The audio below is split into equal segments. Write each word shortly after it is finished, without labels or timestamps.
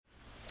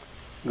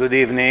Good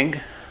evening.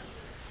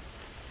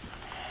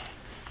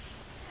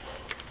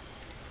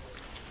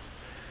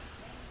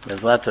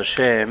 Bezrat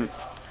Hashem,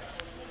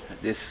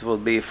 this will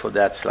be for the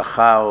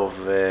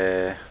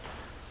Hatzlacha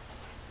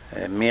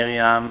of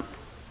Miriam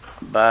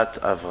Bat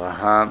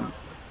Avraham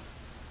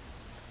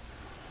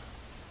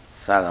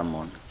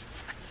Salomon.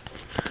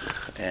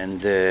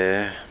 And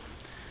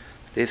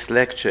this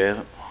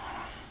lecture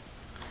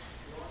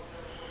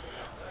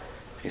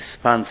is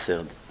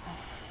sponsored.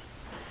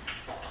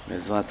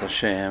 Bezrat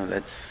Hashem,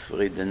 let's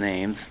read the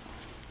names.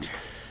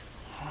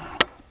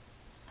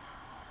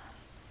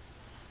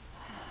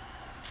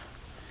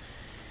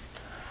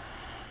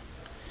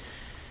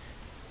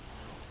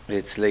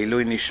 It's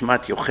Leilui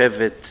Nishmat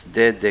Yochevet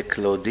Dede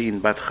Claudine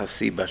Bat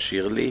Hasiba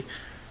Shirli,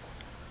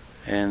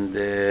 and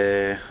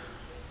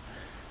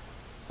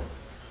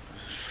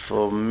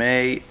for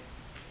May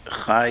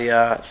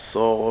Chaya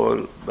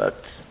Sorol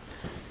Bat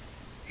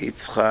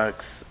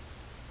Yitzchak's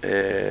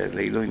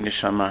Leilui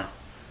Neshama.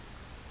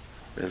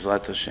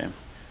 Bezrat Hashem.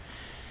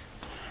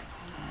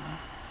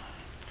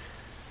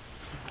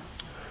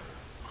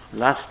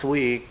 Last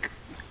week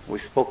we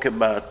spoke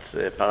about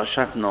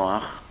Parashat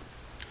Noach,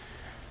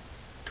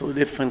 two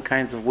different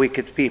kinds of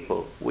wicked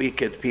people.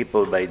 Wicked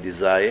people by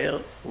desire,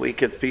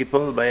 wicked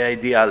people by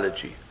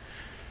ideology.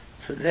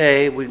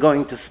 Today we're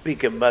going to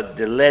speak about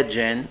the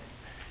legend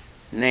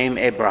named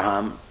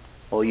Abraham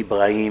or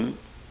Ibrahim,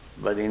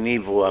 but in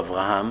Hebrew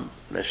Avraham,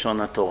 Lashon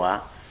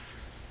HaTorah.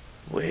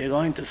 We're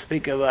going to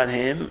speak about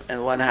him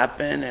and what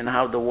happened and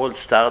how the world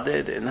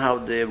started and how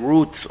the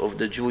roots of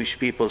the Jewish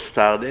people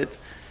started.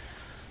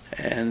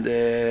 And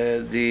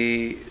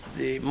the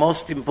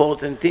most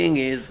important thing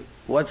is,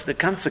 what's the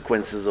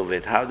consequences of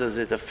it? How does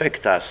it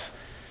affect us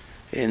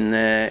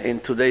in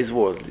today's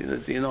world?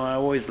 You know, I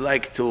always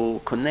like to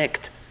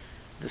connect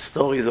the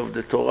stories of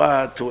the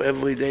Torah to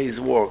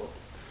everyday's work,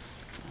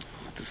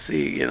 to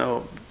see, you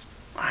know,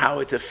 how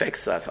it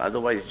affects us.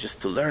 Otherwise,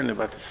 just to learn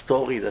about a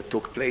story that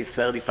took place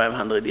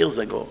 3,500 years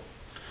ago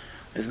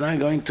is not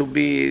going to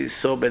be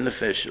so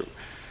beneficial.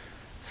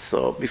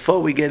 So before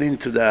we get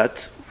into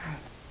that,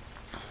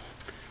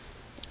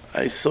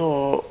 I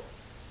saw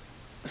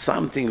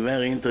something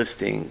very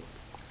interesting.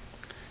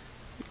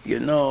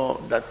 You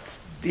know that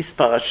this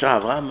parasha,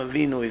 Avraham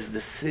Avinu, is the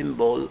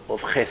symbol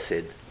of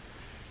chesed.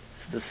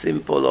 It's the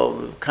symbol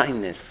of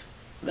kindness,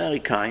 very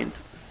kind.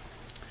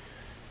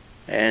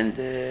 And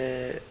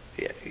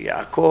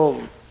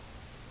Yaakov,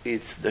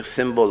 it's the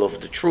symbol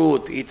of the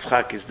truth.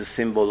 Yitzchak is the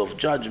symbol of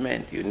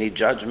judgment. You need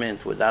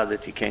judgment. Without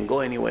it, you can't go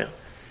anywhere.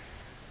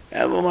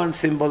 Everyone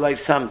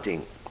symbolizes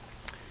something.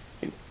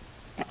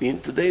 In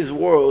today's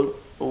world,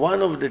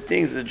 one of the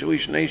things the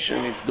Jewish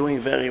nation is doing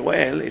very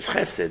well is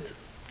chesed.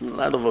 A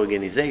lot of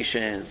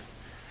organizations,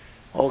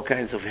 all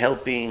kinds of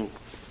helping,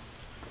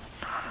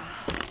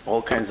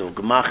 all kinds of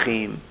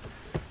gmachim,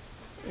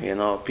 you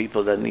know,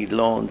 people that need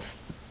loans,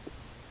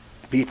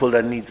 people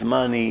that need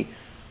money,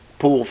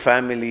 poor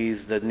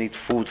families that need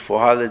food for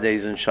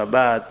holidays and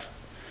Shabbat.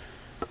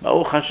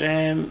 Baruch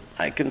Hashem,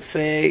 I can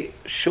say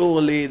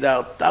surely there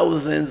are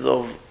thousands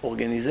of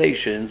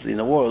organizations in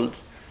the world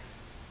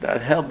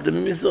that help the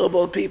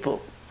miserable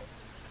people.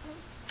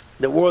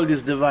 The world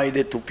is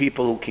divided to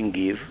people who can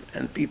give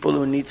and people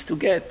who needs to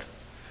get.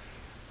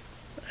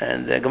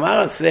 And the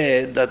Gemara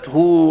said that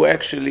who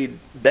actually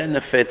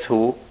benefits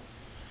who?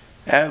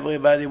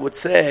 Everybody would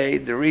say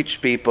the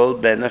rich people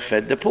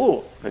benefit the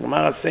poor. The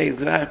Gemara says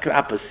exactly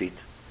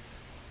opposite.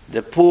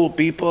 The poor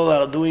people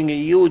are doing a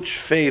huge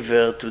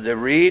favor to the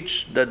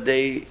rich that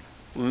they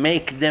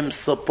make them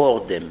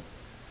support them.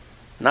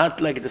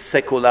 Not like the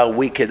secular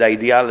wicked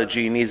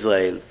ideology in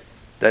Israel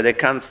that they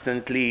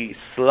constantly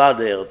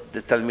slaughter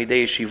the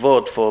Talmidei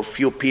Yeshivot for a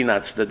few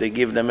peanuts that they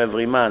give them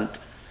every month,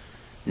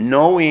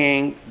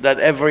 knowing that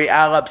every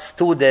Arab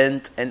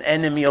student, an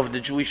enemy of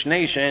the Jewish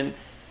nation,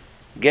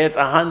 get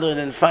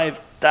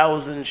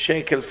 105,000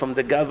 shekel from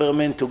the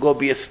government to go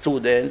be a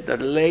student,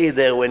 that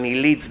later when he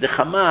leads the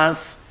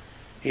Hamas,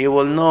 he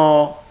will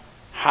know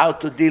how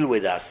to deal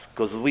with us,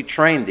 because we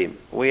trained him,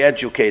 we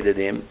educated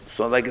him.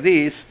 So like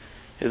this,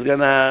 he's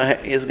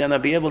gonna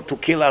be able to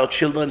kill our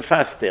children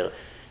faster.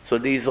 So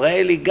the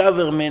Israeli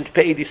government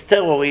paid this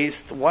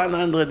terrorist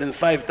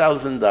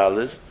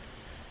 $105,000.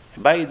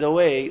 By the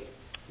way,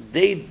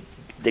 the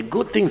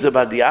good things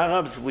about the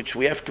Arabs, which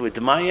we have to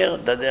admire,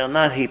 that they are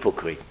not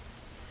hypocrite.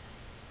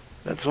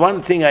 That's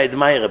one thing I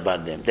admire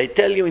about them. They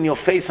tell you in your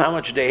face how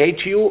much they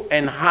hate you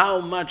and how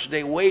much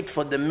they wait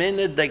for the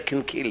minute they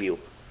can kill you.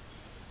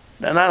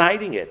 They're not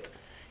hiding it.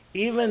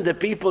 Even the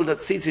people that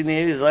sit in the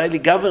Israeli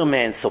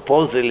government,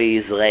 supposedly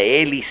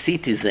Israeli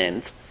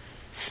citizens,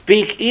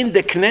 speak in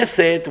the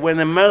Knesset when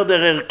a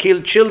murderer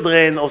killed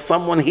children or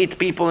someone hit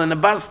people in a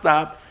bus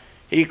stop.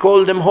 He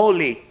called them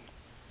holy.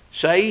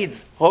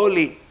 Shahids,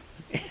 holy.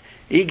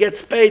 He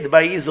gets paid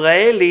by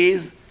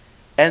Israelis,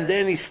 and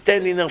then he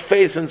stand in their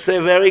face and say,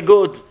 very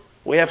good,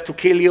 we have to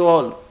kill you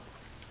all.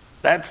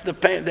 That's the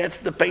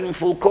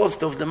painful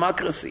cost of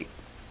democracy.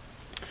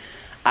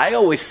 I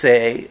always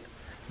say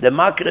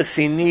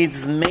democracy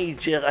needs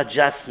major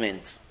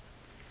adjustments.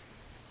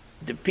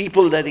 the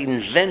people that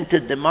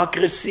invented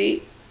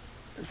democracy,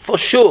 for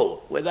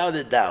sure, without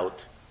a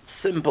doubt,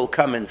 simple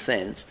common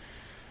sense,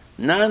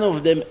 none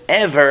of them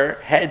ever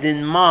had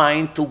in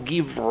mind to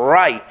give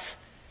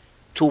rights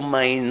to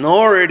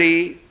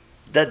minority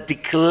that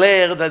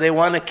declare that they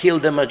want to kill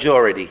the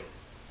majority.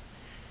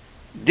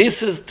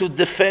 This is to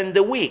defend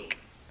the weak.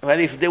 But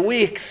if the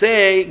weak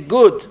say,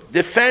 good,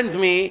 defend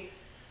me,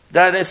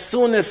 that as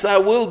soon as I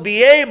will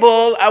be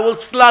able, I will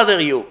slaughter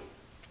you.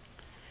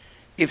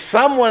 If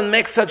someone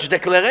makes such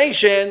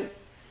declaration,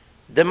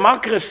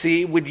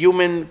 democracy with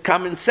human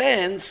common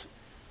sense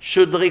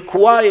should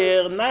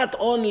require not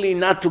only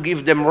not to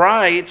give them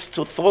rights,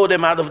 to throw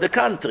them out of the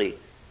country.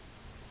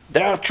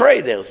 They are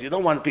traitors. You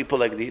don't want people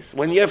like this.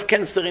 When you have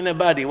cancer in a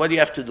body, what do you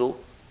have to do?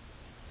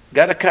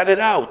 Got to cut it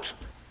out.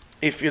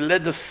 If you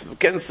let the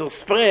cancer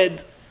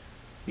spread,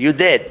 you're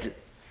dead.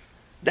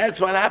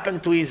 That's what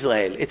happened to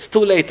Israel. It's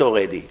too late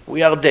already.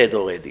 We are dead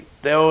already.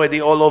 They're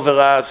already all over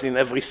us in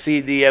every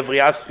city, every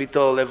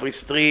hospital, every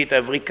street,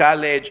 every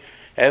college,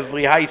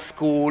 every high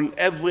school,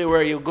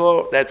 everywhere you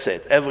go, that's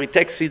it. Every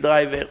taxi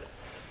driver,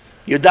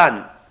 you're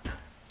done.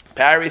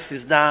 Paris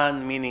is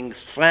done, meaning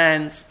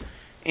France.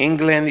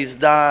 England is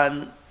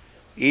done,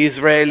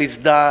 Israel is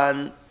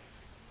done,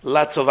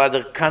 lots of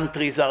other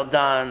countries are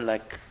done,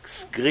 like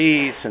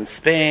Greece and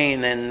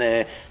Spain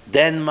and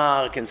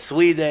Denmark and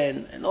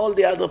Sweden and all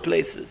the other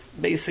places.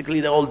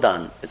 Basically, they're all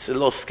done. It's a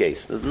lost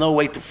case. There's no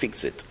way to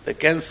fix it. The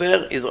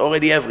cancer is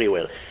already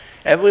everywhere.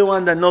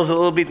 Everyone that knows a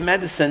little bit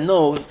medicine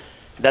knows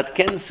that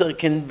cancer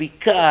can be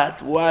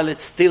cut while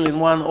it's still in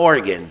one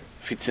organ.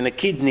 If it's in a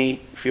kidney,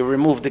 if you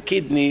remove the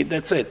kidney,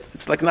 that's it.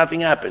 It's like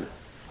nothing happened.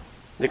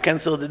 The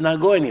cancer did not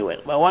go anywhere.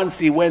 But once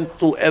it went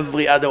to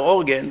every other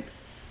organ,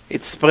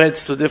 it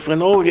spreads to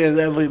different organs.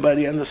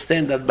 Everybody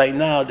understands that by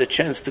now the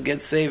chance to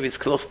get saved is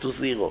close to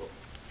zero.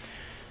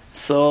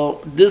 So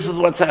this is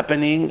what's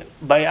happening.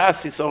 By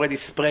us, it's already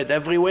spread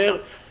everywhere.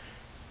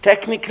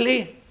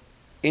 Technically,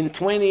 in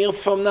 20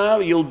 years from now,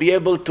 you'll be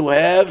able to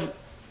have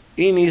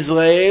in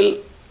Israel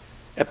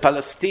a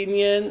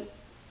Palestinian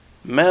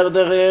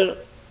murderer,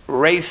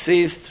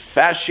 racist,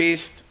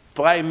 fascist,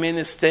 prime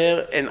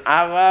minister, an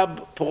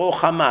Arab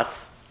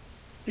pro-Hamas.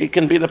 He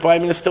can be the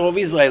prime minister of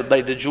Israel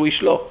by the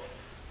Jewish law,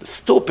 the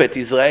stupid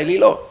Israeli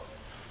law.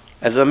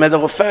 As a matter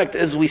of fact,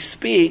 as we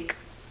speak,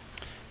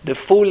 the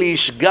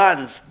foolish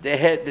Gantz,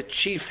 the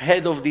chief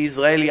head of the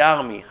Israeli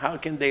army, how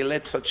can they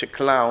let such a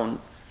clown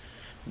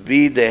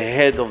be the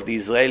head of the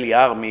Israeli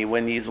army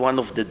when he's one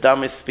of the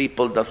dumbest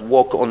people that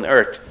walk on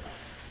earth?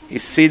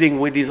 He's sitting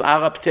with these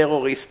Arab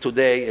terrorists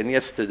today and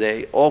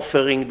yesterday,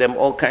 offering them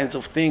all kinds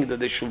of things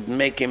that they should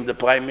make him the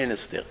prime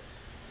minister.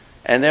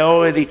 And they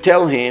already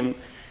tell him,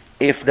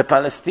 if the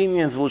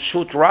Palestinians will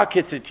shoot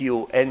rockets at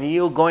you and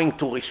you're going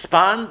to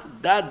respond,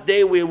 that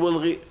day we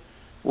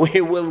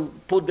will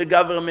put the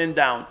government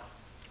down.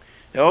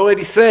 They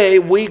already say,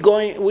 we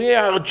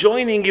are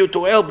joining you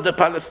to help the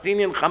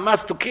Palestinian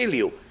Hamas to kill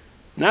you.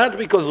 Not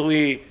because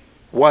we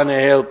want to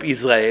help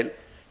Israel.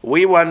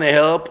 We want to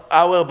help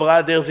our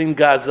brothers in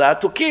Gaza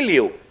to kill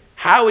you.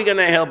 How are we going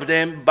to help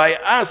them? By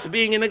us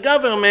being in the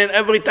government,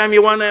 every time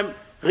you want to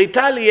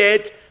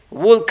retaliate,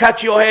 we'll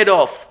cut your head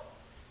off.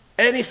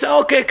 And he said,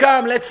 okay,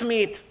 come, let's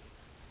meet.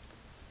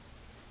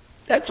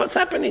 That's what's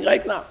happening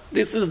right now.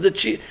 This is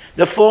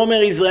the former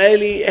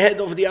Israeli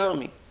head of the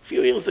army. A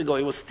few years ago,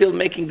 he was still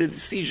making the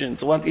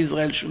decisions what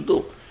Israel should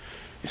do.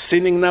 He's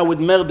sitting now with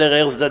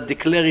murderers that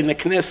declare in the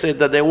Knesset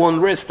that they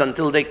won't rest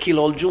until they kill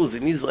all Jews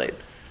in Israel.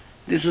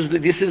 This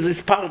is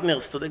his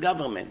partners to the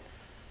government.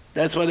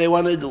 That's what they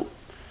want to do.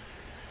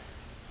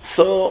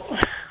 So,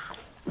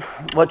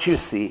 what you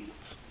see,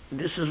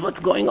 this is what's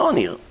going on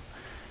here.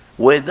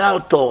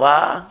 Without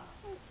Torah,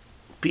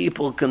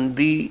 people can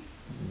be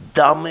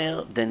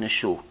dumber than a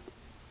shoe.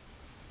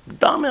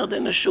 Dumber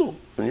than a shoe.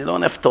 When you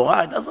don't have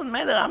Torah, it doesn't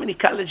matter how many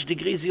college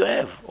degrees you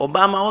have.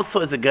 Obama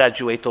also is a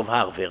graduate of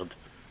Harvard.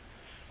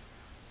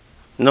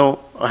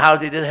 No, how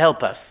did it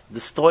help us?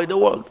 Destroy the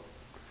world.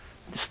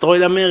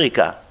 Destroyed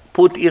America.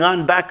 Put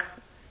Iran back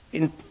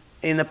in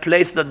a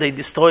place that they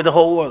destroyed the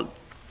whole world.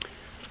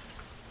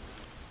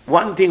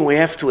 One thing we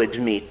have to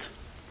admit,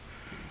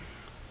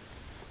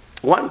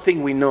 one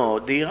thing we know,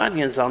 the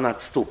Iranians are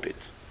not stupid.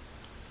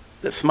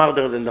 They're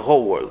smarter than the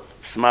whole world.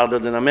 Smarter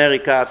than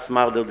America,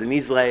 smarter than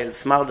Israel,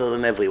 smarter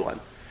than everyone.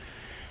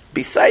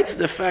 Besides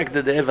the fact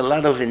that they have a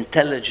lot of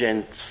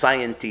intelligent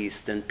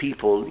scientists and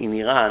people in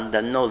Iran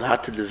that knows how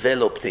to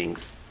develop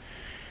things,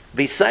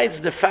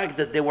 besides the fact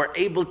that they were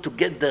able to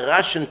get the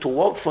Russian to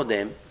work for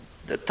them,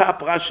 the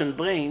top Russian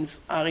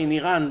brains are in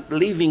Iran,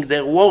 living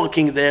there,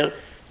 working there,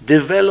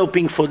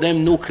 developing for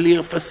them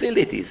nuclear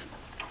facilities.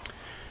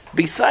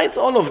 Besides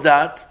all of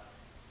that,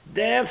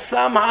 they have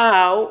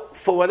somehow,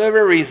 for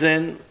whatever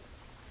reason,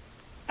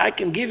 I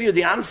can give you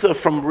the answer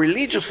from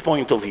religious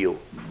point of view,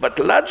 but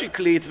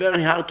logically it's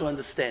very hard to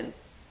understand.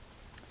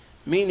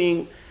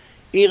 Meaning,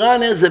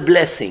 Iran is a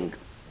blessing.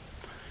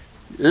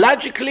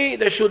 Logically,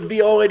 they should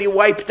be already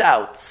wiped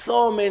out.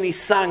 So many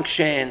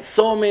sanctions,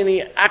 so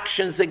many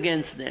actions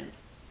against them.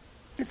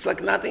 It's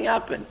like nothing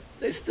happened.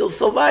 They're still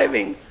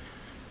surviving.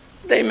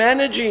 They're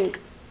managing.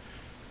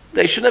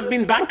 They should have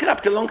been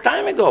bankrupt a long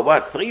time ago.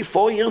 What,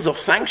 3-4 years of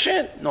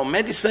sanction? No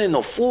medicine,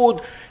 no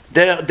food.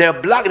 They're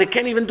blocked. They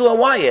can't even do a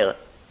wire.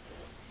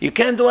 You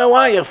can't do a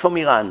wire from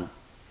Iran.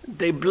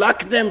 They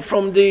block them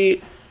from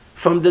the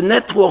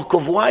network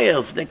of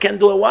wires. They can't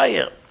do a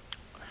wire.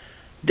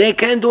 They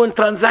can't do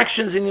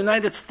transactions in the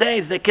United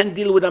States. They can't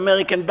deal with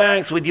American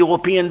banks, with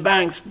European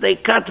banks. They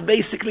cut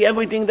basically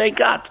everything they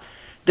cut.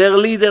 Their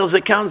leaders'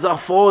 accounts are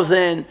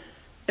frozen.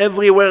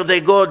 Everywhere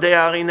they go, they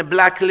are in a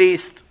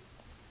blacklist.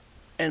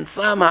 And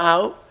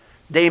somehow,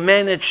 they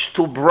manage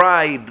to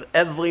bribe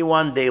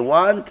everyone they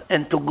want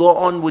and to go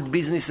on with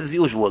business as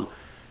usual.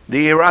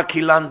 The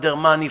Iraqi launder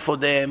money for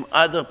them,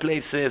 other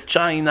places,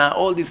 China,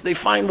 all this, they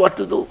find what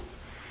to do.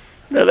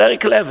 They're very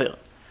clever.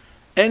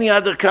 Any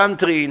other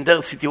country in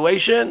their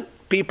situation,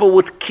 people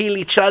would kill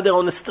each other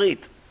on the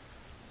street.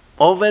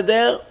 Over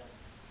there,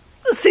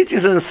 the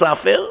citizens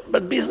suffer,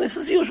 but business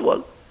as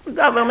usual. The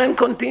government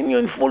continue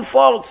in full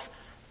force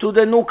to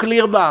the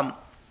nuclear bomb.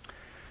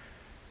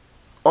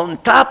 On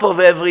top of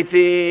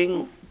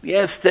everything,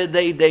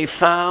 yesterday they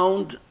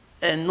found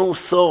a new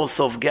source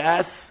of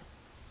gas,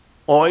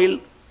 oil,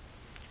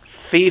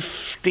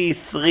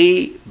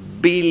 53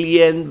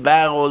 billion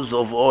barrels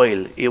of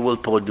oil it will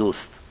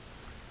produce.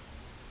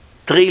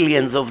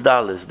 Trillions of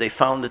dollars. They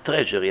found the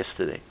treasure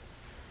yesterday.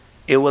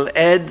 It will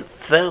add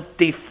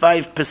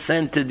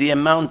 35% to the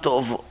amount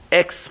of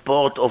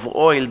export of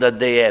oil that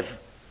they have.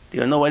 Do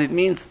you know what it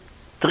means?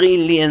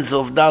 Trillions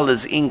of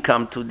dollars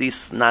income to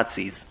these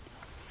Nazis.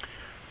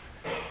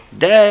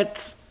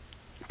 That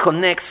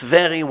connects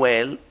very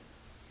well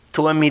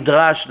to a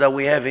midrash that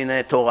we have in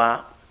the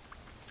Torah,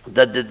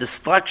 that the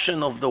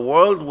destruction of the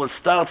world will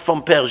start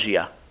from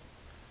Persia.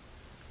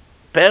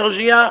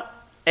 Persia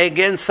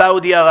against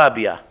Saudi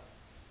Arabia.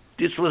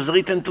 This was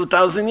written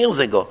 2,000 years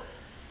ago.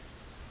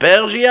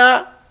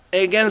 Persia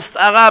against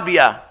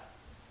Arabia.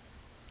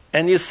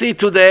 And you see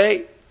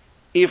today,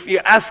 if you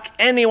ask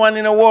anyone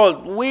in the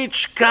world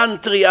which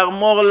country are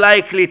more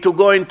likely to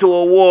go into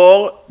a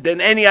war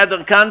than any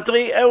other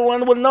country,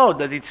 everyone will know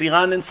that it's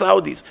Iran and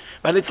Saudis.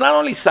 But it's not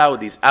only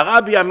Saudis.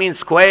 Arabia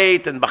means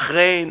Kuwait and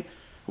Bahrain,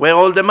 where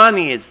all the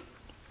money is.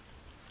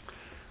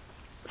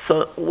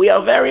 So we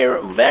are very,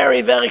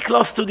 very, very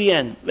close to the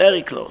end.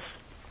 Very close.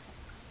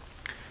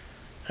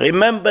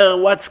 Remember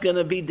what's going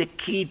to be the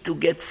key to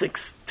get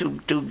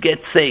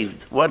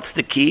saved. What's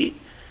the key?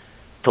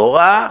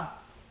 Torah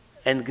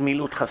and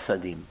Gmilut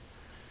Chasadim.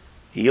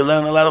 You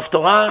learn a lot of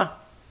Torah,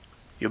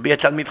 you'll be a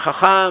Talmid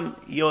Chacham,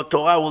 your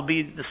Torah will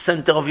be the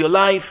center of your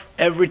life,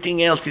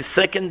 everything else is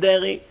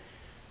secondary.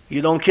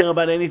 You don't care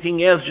about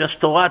anything else,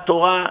 just Torah,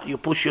 Torah. You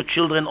push your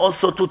children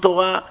also to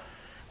Torah.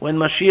 When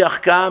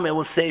Mashiach comes, it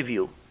will save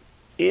you.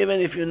 Even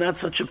if you're not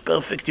such a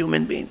perfect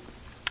human being.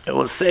 It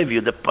will save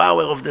you. The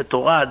power of the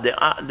Torah,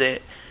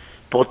 the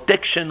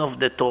protection of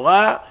the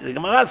Torah. The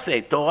Gemara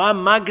says, Torah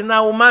magna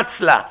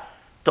umatzla.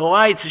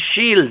 Torah is a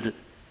shield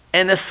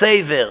and a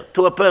savior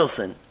to a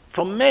person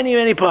from many,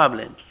 many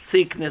problems.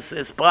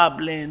 Sicknesses,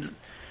 problems,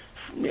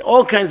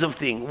 all kinds of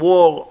things.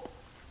 War,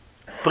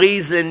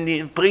 prison,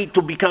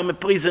 to become a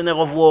prisoner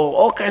of war,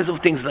 all kinds of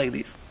things like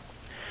this.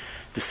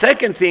 The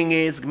second thing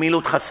is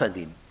Gmilut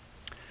Chasadim.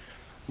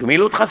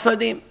 Gmilut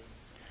Chasadim.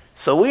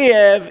 So we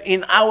have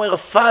in our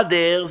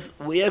fathers,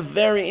 we have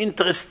very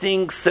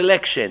interesting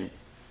selection.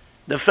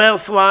 The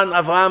first one,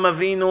 Avraham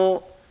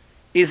Avinu,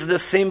 is the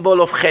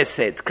symbol of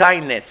chesed,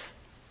 kindness,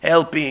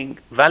 helping,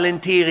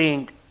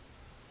 volunteering,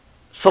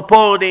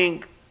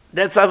 supporting.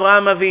 That's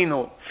Avraham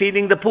Avinu,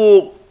 feeding the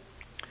poor,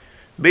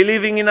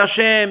 believing in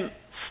Hashem,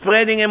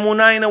 spreading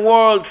emunah in the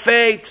world,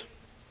 faith.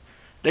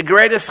 The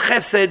greatest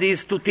chesed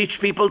is to teach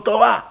people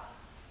Torah.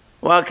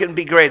 What can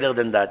be greater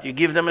than that? You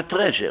give them a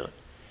treasure.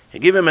 You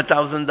give them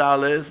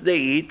 $1,000, they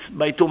eat.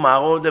 By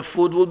tomorrow, the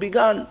food will be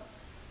gone.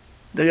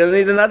 They're going to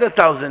need another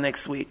 1,000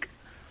 next week.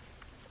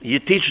 You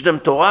teach them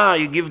Torah,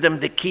 you give them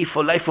the key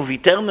for life of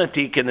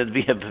eternity. Can it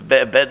be a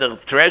better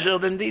treasure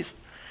than this?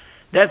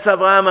 That's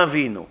Avraham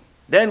Avinu.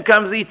 Then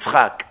comes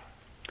Yitzchak.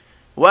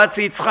 What's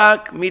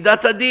Yitzchak?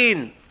 Midat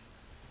Adin.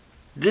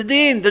 The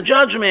din, the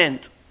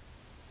judgment.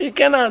 You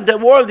cannot, the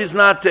world is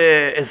not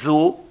a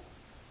zoo.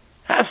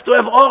 Has to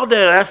have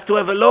order, has to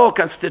have a law,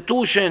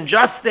 constitution,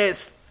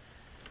 justice.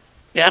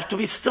 You have to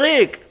be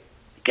strict.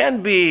 You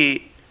can't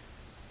be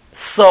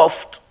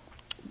soft.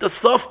 The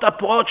soft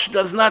approach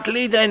does not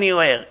lead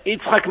anywhere.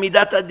 Yitzchak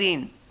Midat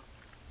Adin.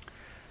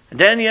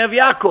 Then you have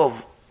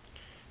Yaakov.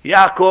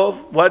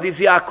 Yaakov, what is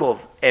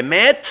Yaakov?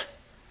 Emet.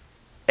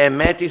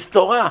 Emet is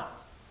Torah.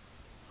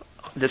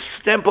 The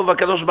stamp of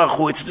HaKadosh Baruch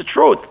Hu, it's the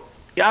truth.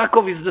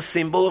 Yaakov is the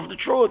symbol of the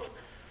truth.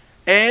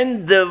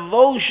 And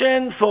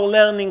devotion for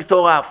learning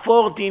Torah.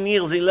 14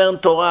 years he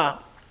learned Torah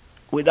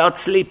without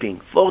sleeping.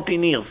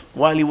 14 years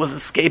while he was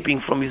escaping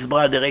from his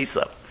brother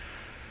Esav.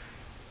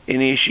 In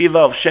the yeshiva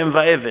of Shem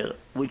Va'ever,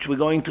 which we're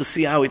going to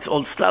see how it's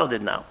all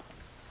started now.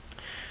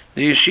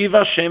 The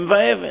yeshiva Shem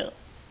Va'ever.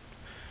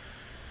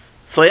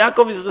 So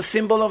Yaakov is the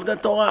symbol of the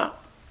Torah.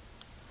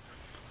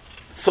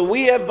 So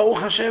we have, Baruch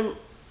Hashem,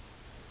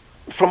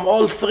 from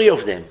all three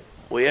of them.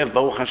 We have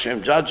Baruch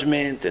Hashem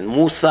judgment and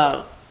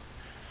Musar.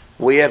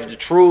 We have the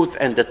truth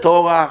and the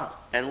Torah,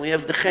 and we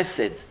have the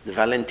Chesed, the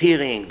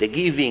volunteering, the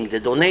giving, the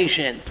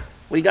donations.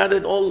 We got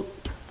it all.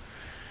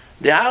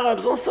 The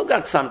Arabs also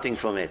got something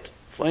from it.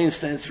 For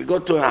instance, if you go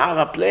to an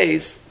Arab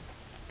place,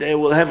 they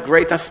will have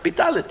great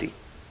hospitality.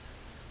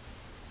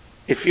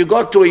 If you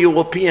go to a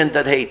European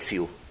that hates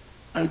you,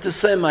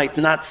 anti-Semite,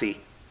 Nazi,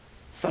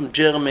 some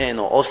German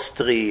or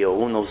Austrian or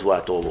who knows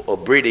what, or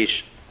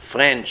British,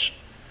 French,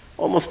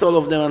 almost all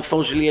of them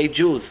unfortunately hate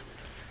Jews.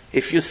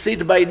 If you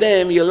sit by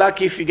them, you're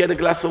lucky if you get a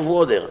glass of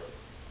water.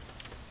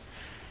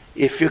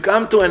 If you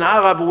come to an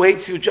Arab who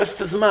hates you just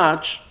as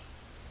much,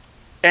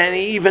 and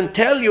he even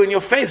tell you in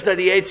your face that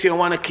he hates you and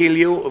want to kill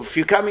you, if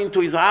you come into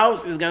his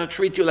house, he's going to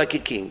treat you like a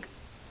king.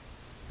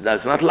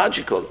 That's not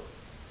logical.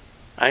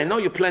 I know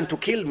you plan to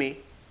kill me.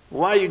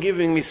 Why are you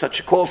giving me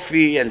such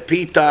coffee and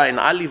pita and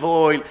olive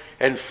oil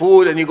and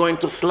food, and you're going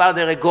to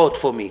slaughter a goat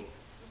for me?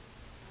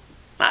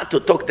 Not to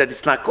talk that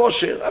it's not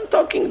kosher. I'm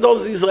talking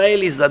those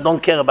Israelis that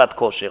don't care about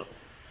kosher.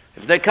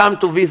 If they come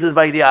to visit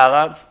by the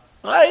Arabs,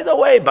 right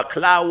away,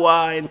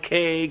 baklawa and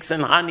cakes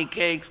and honey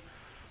cakes.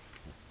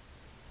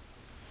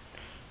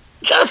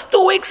 Just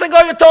 2 weeks ago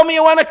you told me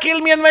you want to kill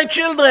me and my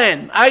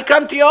children. I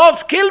come to your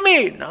house, kill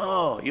me.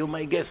 No, you're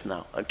my guest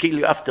now. I'll kill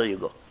you after you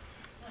go.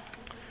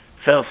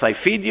 First I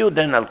feed you,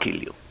 then I'll kill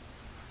you.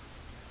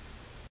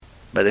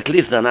 But at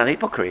least they're not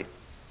hypocrite.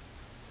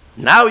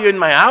 Now you're in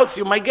my house,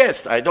 you're my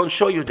guest. I don't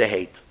show you the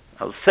hate.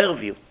 I'll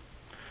serve you.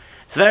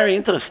 It's very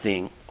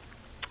interesting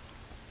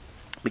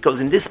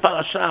because in this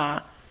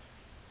parasha,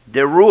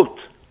 the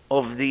root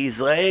of the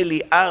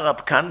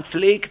Israeli-Arab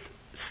conflict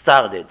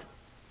started.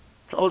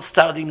 It's all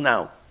starting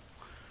now.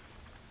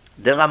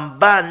 The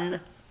Ramban,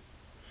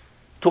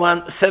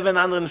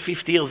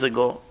 750 years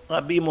ago,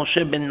 Rabbi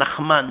Moshe ben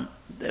Nachman,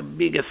 the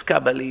biggest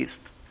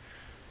Kabbalist,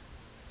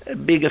 the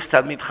biggest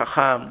Talmid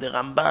Chacham, the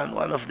Ramban,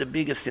 one of the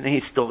biggest in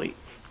history.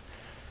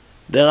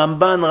 The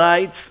Ramban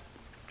writes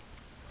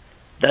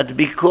that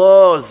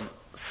because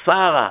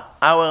Sarah,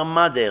 our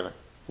mother,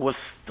 was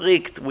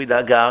strict with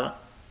Hagar,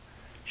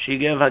 she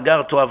gave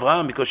Hagar to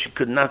Abraham because she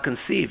could not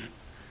conceive.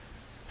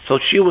 So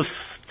she was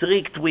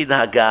strict with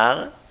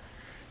Hagar.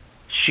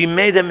 She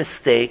made a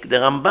mistake, the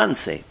Ramban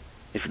say.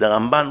 If the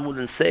Ramban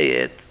wouldn't say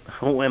it,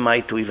 who am I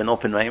to even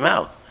open my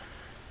mouth?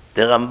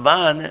 The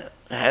Ramban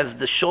has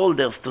the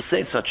shoulders to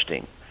say such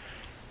thing.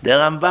 The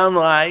Ramban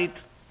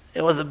writes,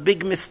 it was a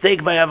big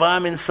mistake by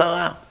Abraham and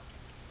Sarah.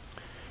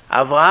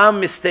 Abraham's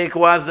mistake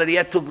was that he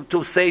had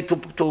to say to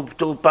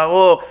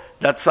Paro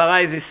that Sarah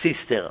is his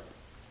sister.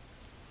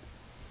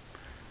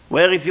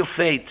 Where is your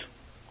faith?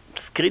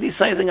 It's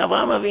criticizing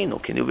Abraham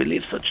Avinu. Can you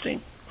believe such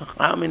thing?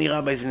 How many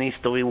rabbis in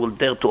history will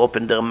dare to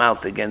open their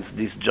mouth against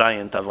this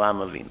giant Abraham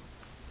Avinu?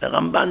 The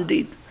Ramban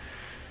did.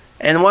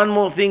 And one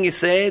more thing he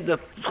said, that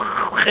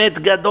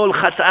Chet Gadol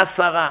Chata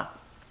Sarah.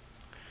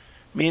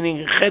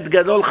 Meaning Chet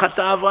Gadol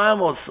Chata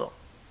Abraham also.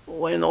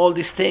 When all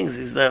these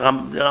things, the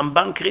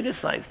Ramban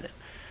criticized them.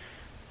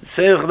 He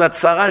said that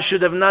Sarah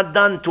should have not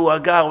done to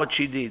Hagar what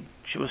she did.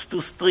 She was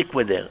too strict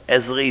with her.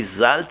 As a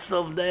result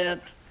of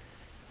that,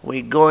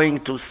 we're going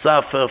to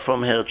suffer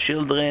from her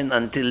children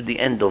until the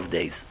end of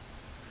days.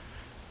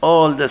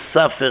 All the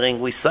suffering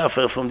we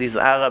suffer from these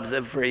Arabs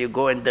everywhere you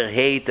go, and their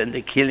hate, and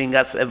they're killing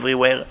us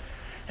everywhere,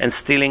 and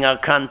stealing our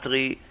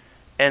country,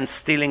 and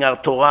stealing our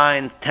Torah,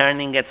 and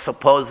turning it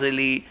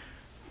supposedly,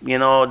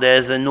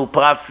 there's a new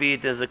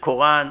prophet, there's a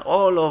Quran,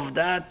 all of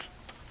that.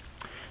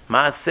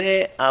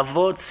 Maaseh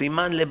Avot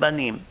Siman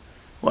Lebanim.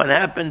 What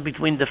happened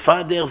between the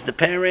fathers, the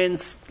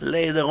parents,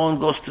 later on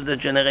goes to the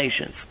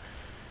generations.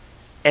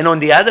 And on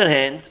the other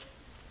hand,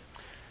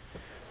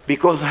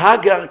 because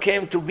Hagar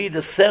came to be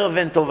the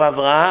servant of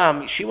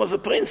Abraham, she was a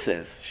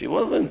princess. She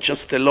wasn't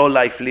just a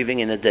lowlife living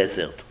in a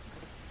desert.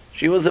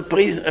 She was a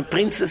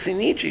princess in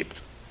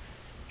Egypt.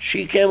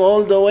 She came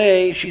all the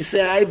way, she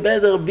said, I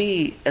better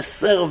be a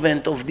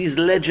servant of this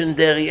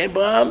legendary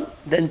Abraham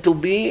than to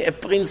be a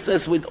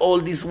princess with all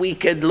these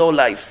wicked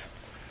lowlifes.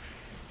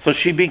 So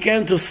she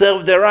began to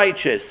serve the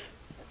righteous.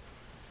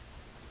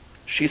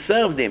 She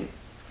served him.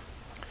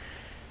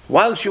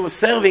 While she was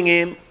serving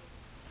him,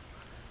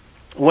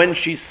 when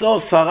she saw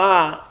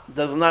Sarah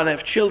does not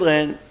have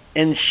children,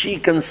 and she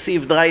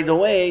conceived right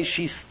away,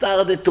 she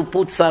started to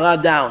put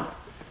Sarah down.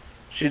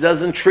 She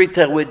doesn't treat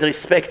her with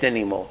respect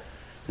anymore.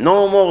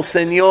 No more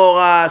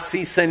señora,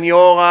 si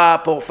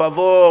señora, por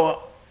favor.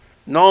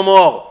 No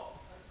more.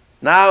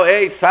 Now,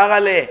 hey,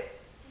 Sarah,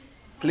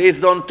 please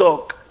don't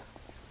talk.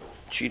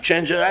 She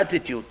changed her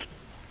attitude.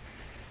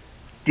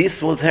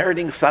 This was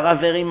hurting Sarah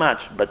very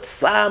much. But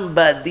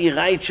somebody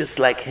righteous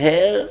like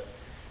her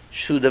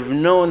should have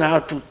known how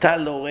to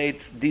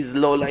tolerate this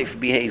low-life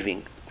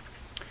behaving.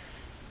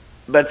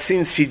 But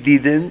since she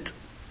didn't,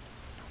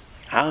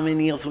 how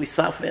many years we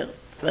suffer?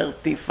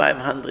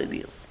 3,500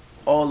 years,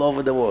 all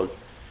over the world.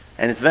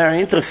 And it's very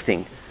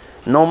interesting.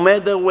 No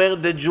matter where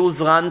the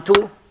Jews ran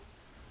to,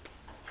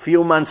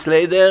 few months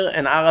later,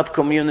 an Arab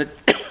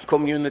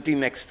community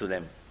next to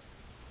them.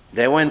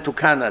 They went to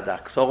Canada,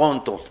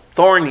 Toronto,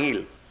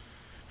 Thornhill.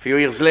 Few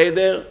years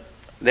later,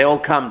 they all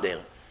come there.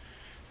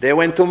 They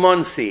went to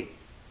Monsey.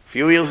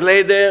 Few years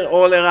later,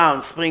 all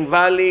around, Spring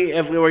Valley,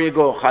 everywhere you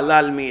go,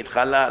 halal meat,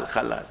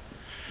 halal.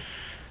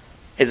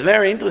 It's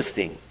very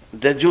interesting.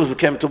 The Jews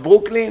came to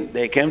Brooklyn,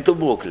 they came to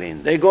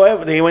Brooklyn. They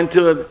went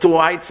to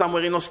hide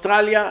somewhere in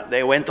Australia,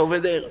 they went over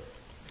there.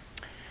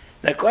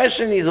 The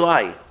question is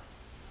why?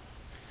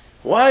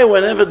 Why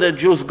whenever the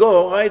Jews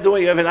go, right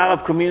away you have an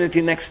Arab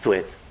community next to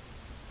it?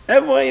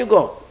 Everywhere you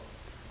go.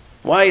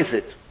 Why is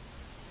it?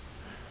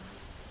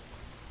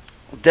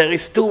 There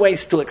is two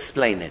ways to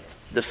explain it.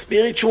 The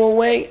spiritual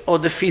way or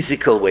the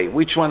physical way.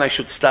 Which one I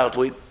should start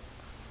with?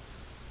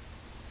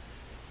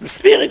 The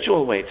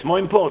spiritual way, it's more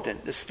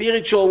important. The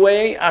spiritual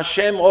way,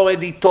 Hashem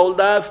already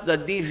told us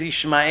that this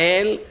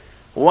Ishmael,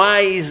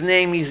 why his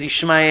name is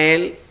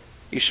Ishmael?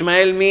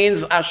 Ishmael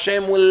means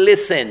Hashem will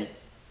listen.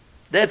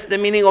 That's the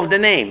meaning of the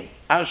name.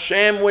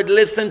 Hashem would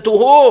listen to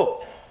who?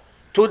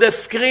 To the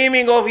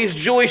screaming of his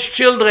Jewish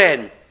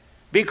children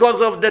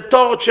because of the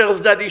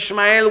tortures that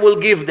Ishmael will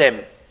give them.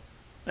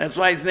 That's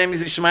why his name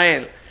is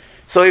Ishmael.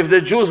 So if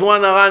the Jews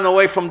want to run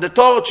away from the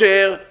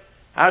torture,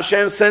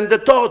 Hashem sent the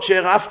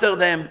torture after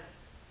them.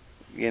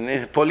 You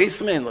know,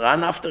 policemen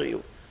run after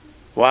you.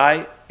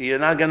 Why? You're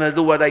not going to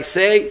do what I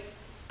say?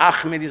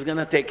 Ahmed is going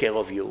to take care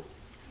of you.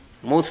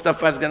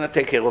 Mustafa is going to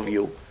take care of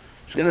you.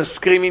 He's going to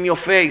scream in your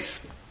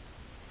face.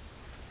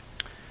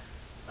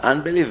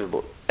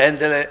 Unbelievable. And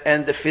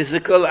the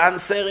physical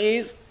answer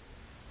is,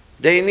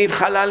 they need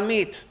halal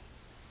meat.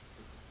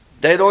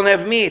 They don't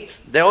have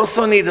meat. They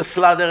also need a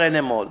slaughter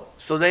animal.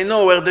 So they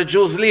know where the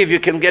Jews live, you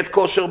can get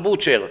kosher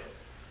butcher.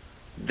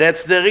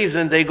 That's the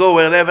reason they go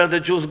wherever the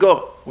Jews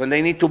go. When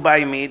they need to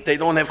buy meat, they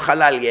don't have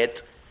halal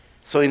yet.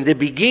 So in the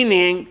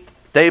beginning,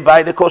 they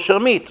buy the kosher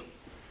meat.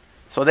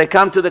 So they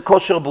come to the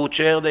kosher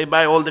butcher, they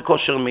buy all the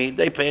kosher meat,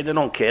 they pay, they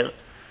don't care.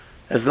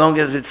 As long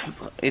as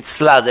it's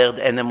slaughtered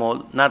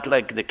animal, not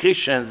like the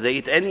Christians, they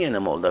eat any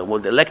animal. They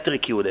will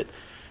electrocute it,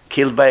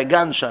 killed by a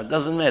gunshot,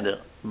 doesn't matter.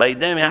 By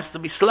them, it has to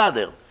be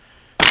slaughtered.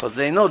 Because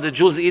they know the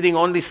Jews eating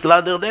only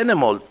slaughtered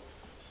animal.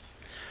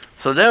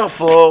 So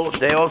therefore,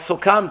 they also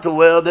come to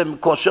where the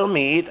kosher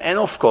meat, and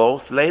of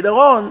course, later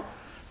on,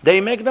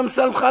 they make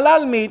themselves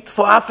halal meat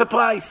for half a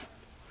price.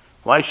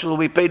 Why should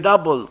we pay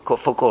double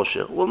for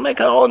kosher? We'll make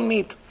our own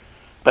meat.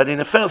 But in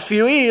the first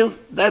few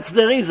years, that's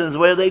the reasons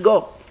where they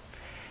go.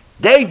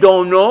 They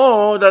don't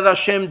know that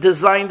Hashem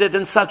designed it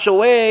in such a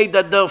way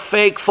that their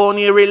fake,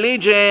 phony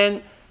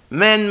religion,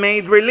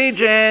 man-made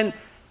religion,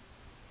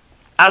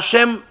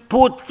 Hashem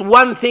put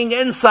one thing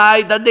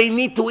inside that they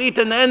need to eat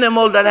an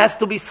animal that has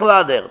to be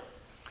slaughtered.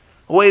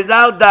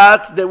 Without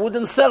that, they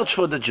wouldn't search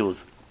for the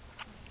Jews.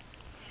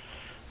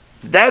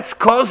 That's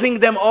causing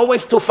them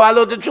always to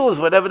follow the Jews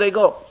wherever they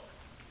go.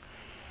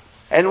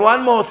 And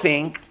one more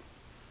thing,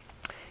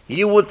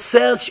 you would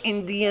search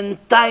in the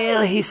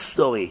entire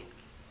history,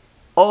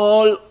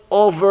 all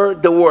over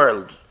the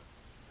world,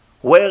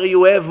 where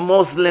you have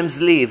Muslims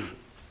live,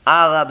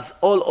 Arabs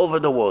all over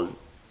the world,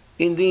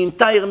 in the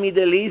entire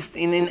Middle East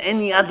and in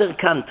any other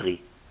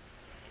country.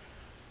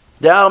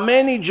 There are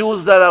many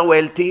Jews that are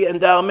wealthy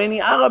and there are many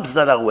Arabs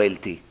that are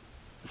wealthy.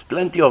 There's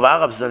plenty of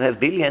Arabs that have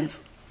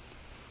billions.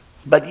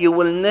 But you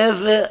will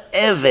never,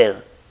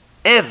 ever,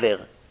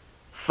 ever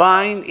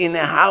find in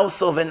a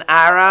house of an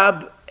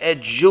Arab a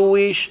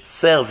Jewish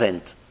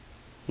servant.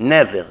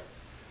 Never.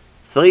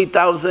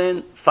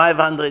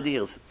 3,500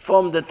 years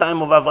from the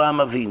time of Avraham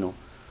Avinu.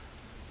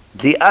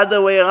 The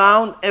other way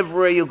around,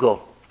 everywhere you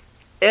go.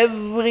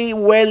 Every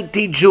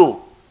wealthy Jew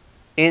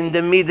in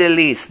the Middle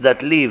East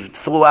that lived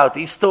throughout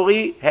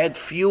history had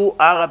few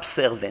Arab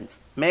servants,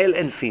 male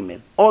and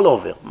female, all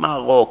over.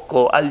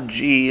 Morocco,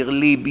 Algiers,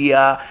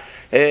 Libya,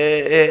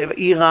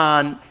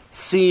 Iran,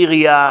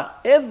 Syria,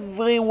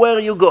 everywhere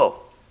you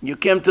go. You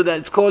came to that,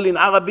 it's called in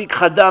Arabic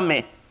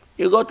Khadame.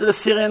 You go to the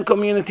Syrian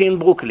community in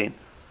Brooklyn.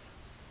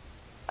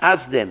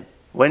 Ask them,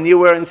 when you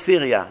were in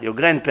Syria, your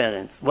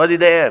grandparents, what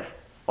did they have?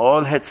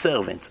 All had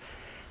servants.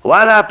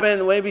 What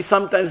happened? Maybe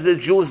sometimes the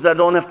Jews that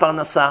don't have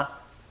parnasah,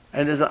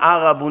 and there's an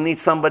Arab who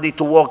needs somebody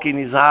to work in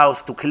his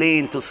house, to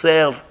clean, to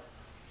serve.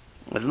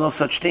 There's no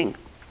such thing.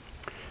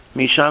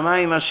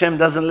 Mishamayim Hashem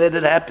doesn't let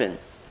it happen.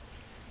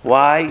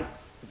 Why?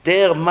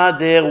 Their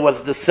mother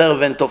was the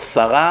servant of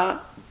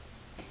Sarah.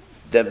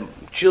 The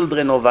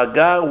children of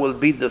Agar will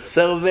be the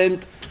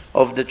servant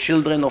of the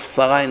children of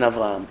Sarah and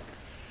Avraham.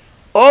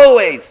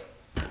 Always,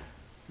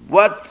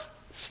 what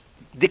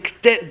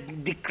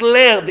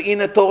declared in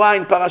the Torah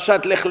in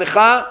Parashat Lech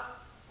Lecha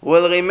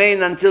will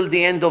remain until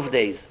the end of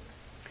days.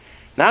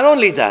 Not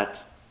only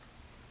that,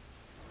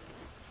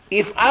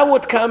 if I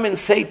would come and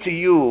say to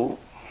you,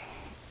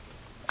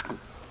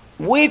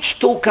 which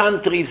two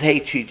countries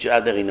hate each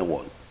other in the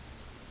world?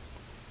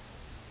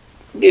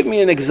 Give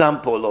me an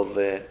example of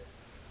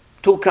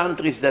two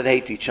countries that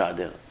hate each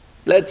other.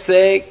 Let's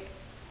say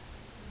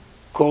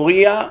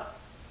Korea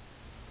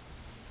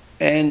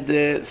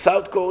and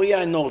South Korea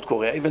and North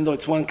Korea, even though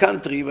it's one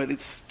country, but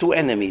it's two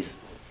enemies.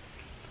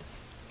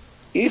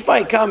 If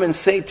I come and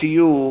say to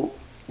you,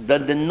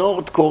 that the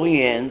North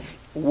Koreans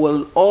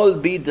will all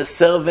be the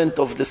servant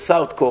of the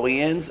South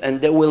Koreans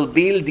and they will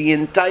build the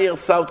entire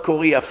South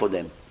Korea for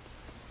them.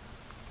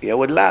 You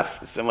would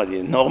laugh.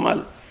 Somebody,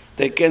 normal?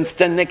 They can't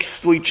stand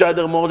next to each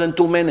other more than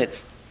 2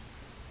 minutes.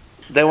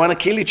 They want to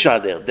kill each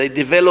other. They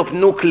develop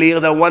nuclear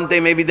that one day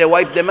maybe they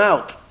wipe them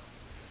out.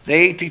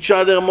 They hate each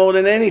other more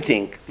than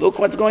anything. Look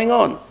what's going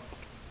on.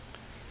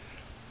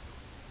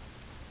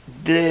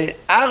 The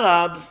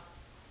Arabs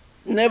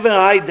never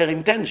hide their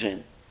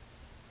intention.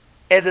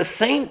 At the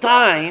same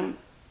time,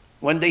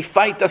 when they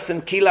fight us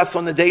and kill us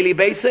on a daily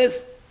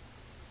basis,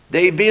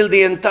 they build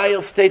the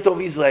entire state of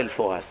Israel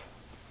for us.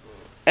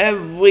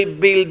 Every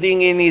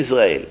building in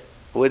Israel,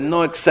 with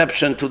no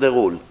exception to the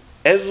rule,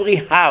 every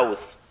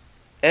house,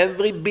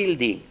 every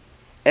building,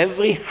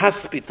 every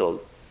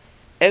hospital,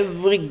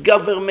 every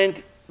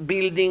government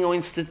building or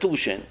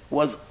institution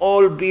was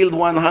all built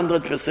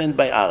 100%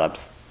 by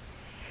Arabs.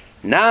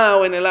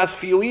 Now, in the last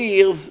few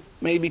years,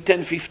 maybe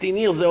 10, 15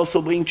 years, they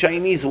also bring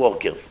Chinese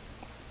workers.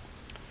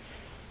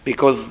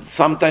 Because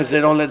sometimes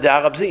they don't let the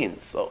Arabs in.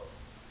 So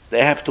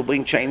they have to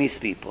bring Chinese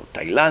people,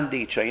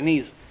 Thailandi,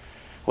 Chinese.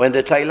 When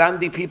the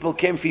Thailandi people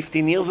came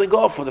 15 years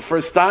ago for the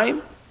first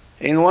time,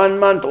 in 1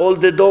 month, all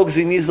the dogs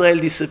in Israel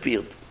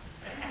disappeared.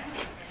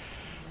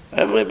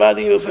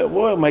 Everybody will say,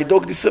 "Whoa, my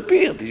dog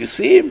disappeared. Did you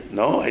see him?"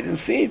 "No, I didn't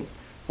see him."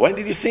 "When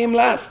did you see him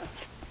last?"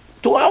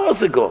 2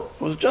 hours ago.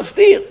 He was just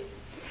here.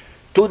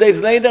 2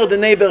 days later, the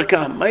neighbor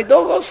came. "My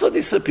dog also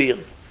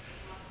disappeared."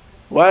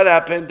 What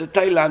happened? The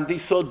Thailandi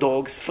saw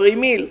dogs, free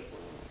meal.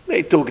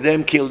 They took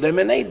them, killed them,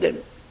 and ate them.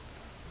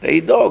 They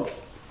eat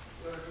dogs.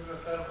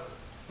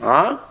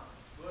 Huh?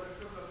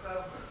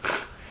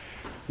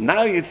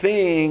 Now you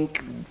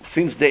think,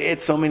 since they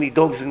ate so many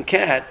dogs and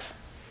cats,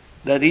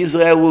 that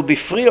Israel will be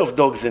free of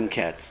dogs and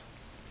cats.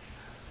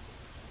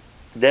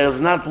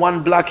 There's not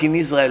one block in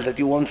Israel that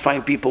you won't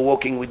find people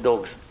walking with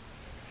dogs.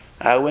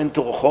 I went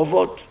to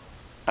Rehovot.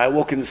 I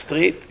walk in the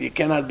street, you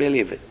cannot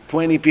believe it.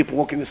 20 people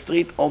walk in the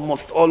street,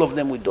 almost all of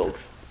them with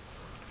dogs.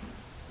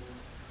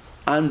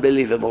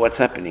 Unbelievable what's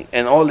happening.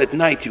 And all at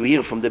night you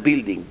hear from the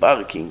building,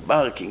 barking,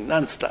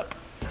 non-stop.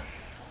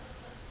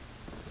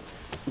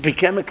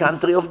 Became a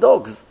country of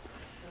dogs.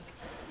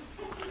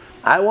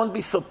 I won't be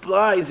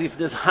surprised if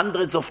there's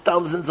hundreds of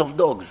thousands of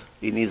dogs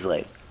in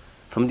Israel,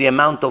 from the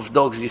amount of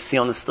dogs you see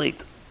on the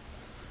street.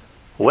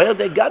 Where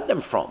they got them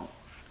from?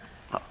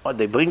 What,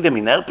 they bring them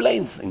in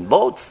airplanes, in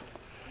boats?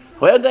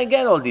 Where did they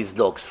get all these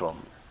dogs from?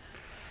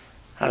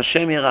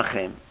 Hashem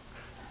Yerachem.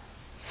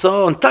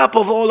 So on top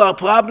of all our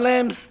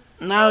problems,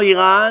 now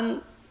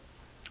Iran,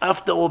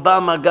 after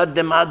Obama got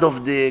them out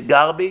of the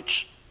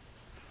garbage,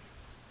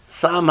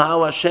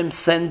 somehow Hashem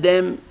sent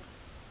them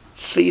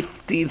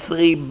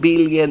 53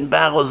 billion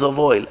barrels of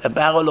oil. A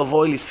barrel of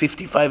oil is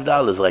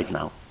 $55 right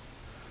now.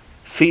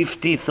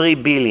 53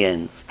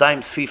 billion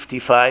times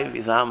 55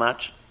 is how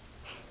much?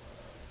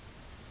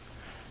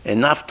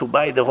 Enough to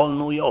buy the whole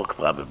New York,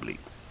 probably.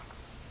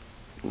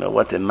 You know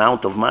what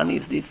amount of money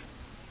is this?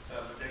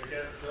 But they can't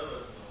sell it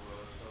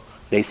nowhere,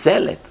 so. They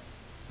sell it.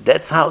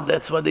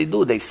 That's what they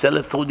do. They sell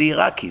it through the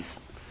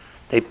Iraqis.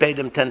 They pay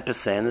them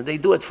 10% and they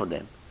do it for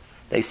them.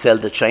 They sell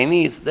the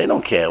Chinese. They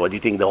don't care. What do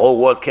you think? The whole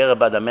world care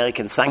about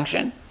American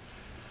sanction?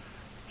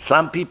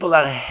 Some people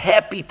are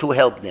happy to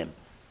help them,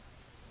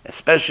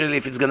 especially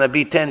if it's going to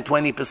be 10,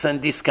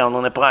 20% discount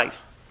on the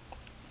price.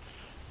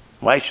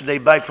 Why should they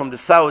buy from the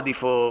Saudi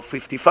for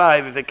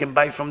 55 if they can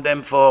buy from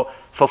them for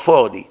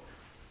 40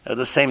 at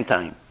the same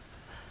time?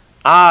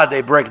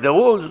 They break the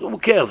rules. Who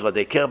cares what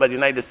they care about the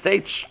United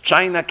States?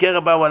 China care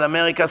about what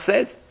America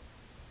says?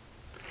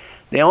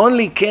 They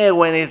only care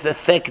when it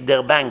affects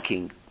their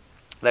banking.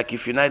 Like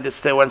if United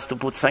States wants to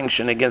put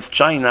sanction against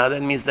China,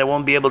 that means they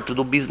won't be able to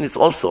do business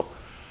also.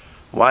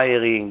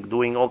 Wiring,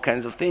 doing all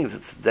kinds of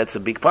things. That's a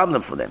big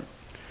problem for them.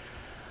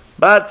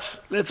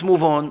 But let's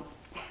move on.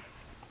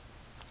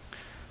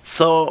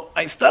 So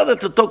I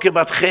started to talk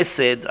about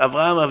Chesed.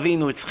 Avraham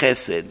Avinu, it's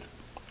Chesed.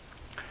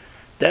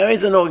 There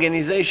is an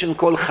organization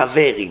called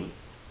Chaverim.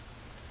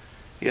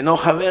 You know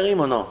Chaverim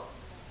or no?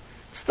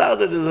 It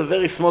started as a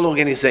very small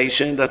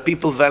organization that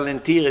people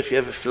volunteer. If you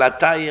have a flat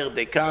tire,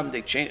 they come,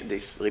 they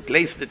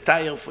replace the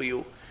tire for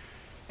you.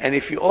 And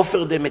if you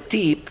offer them a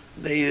tip,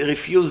 they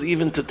refuse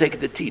even to take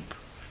the tip.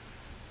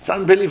 It's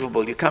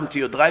unbelievable. You come to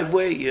your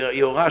driveway,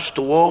 you rush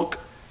to work.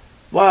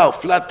 Wow,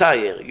 flat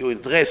tire. You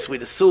dress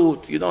with a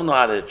suit. You don't know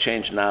how to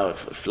change now a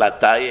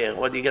flat tire.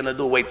 What are you going to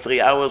do? Wait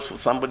 3 hours for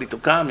somebody to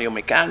come? Your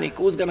mechanic?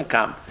 Who's going to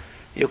come?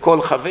 You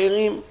call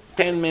Chaverim.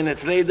 10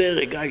 minutes later,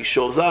 a guy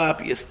shows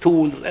up. He has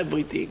tools,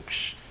 everything.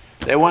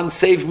 They once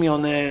saved me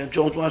on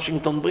George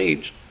Washington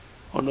Bridge.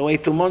 On the way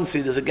to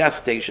Monsey, there's a gas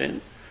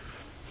station.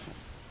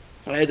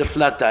 I had a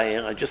flat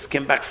tire. I just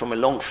came back from a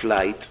long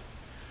flight,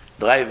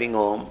 driving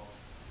home.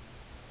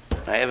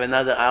 I have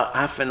another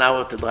half an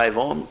hour to drive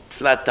home,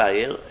 flat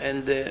tire,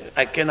 and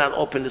I cannot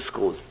open the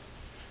screws.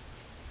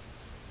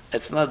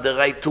 It's not the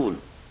right tool.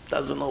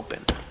 Doesn't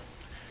open.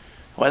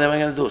 What am I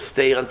going to do?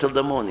 Stay here until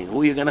the morning.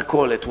 Who are you going to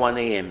call at 1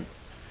 a.m.?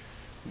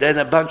 Then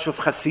a bunch of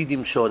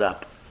Hasidim showed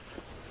up.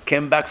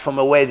 came back from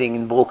a wedding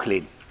in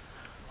Brooklyn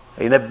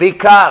in a big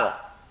car.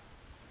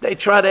 They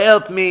tried to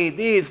help me,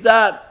 this,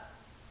 that.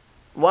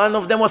 One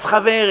of them was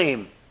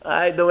Chaverim.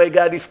 Right, the way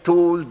got his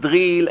tool,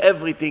 drill,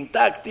 everything,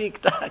 tack,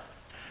 tick, tack.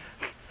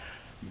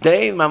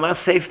 They, mama,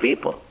 save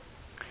people.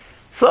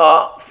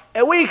 So,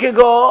 a week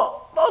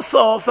ago,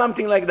 also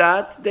something like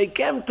that, they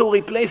came to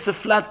replace a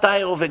flat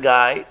tire of a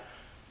guy.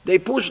 They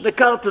pushed the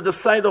car to the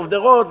side of the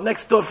road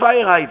next to a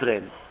fire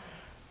hydrant.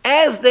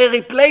 As they're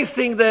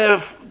replacing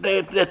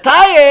the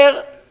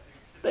tire,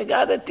 they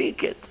got a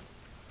ticket.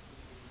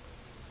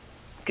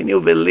 Can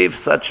you believe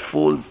such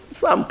fools?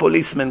 Some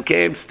policeman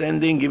came,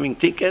 standing, giving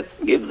tickets,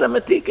 gives them a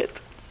ticket.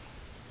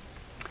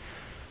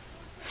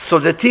 So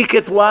the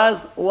ticket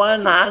was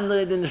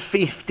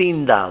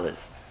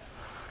 $115.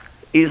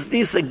 Is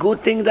this a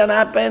good thing that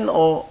happened,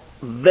 or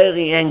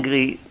very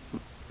angry?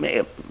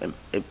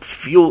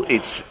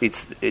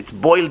 It's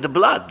boiled the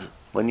blood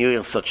when you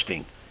hear such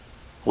thing.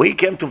 We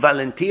came to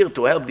volunteer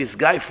to help this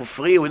guy for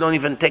free. We don't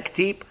even take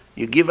tip.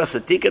 You give us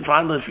a ticket for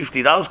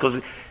 $150 because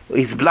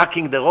he's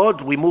blocking the road.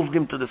 We moved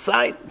him to the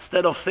side.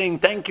 Instead of saying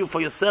thank you for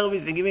your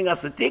service, you're giving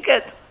us a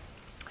ticket.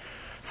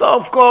 So,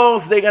 of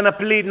course, they're going to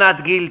plead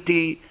not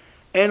guilty.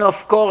 And,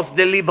 of course,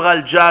 the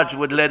liberal judge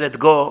would let it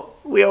go.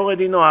 We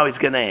already know how it's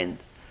going to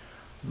end.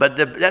 But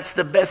that's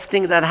the best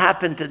thing that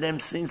happened to them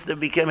since they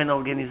became an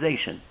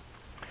organization.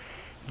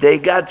 They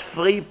got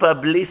free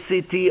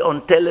publicity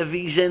on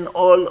television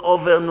all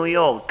over New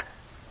York.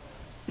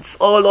 It's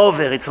all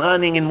over. It's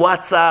running in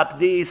WhatsApp,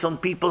 this, on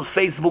people's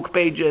Facebook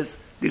pages.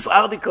 This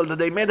article that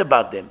they made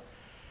about them.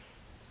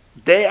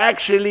 They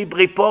actually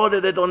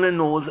reported it on the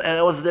news, and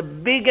it was the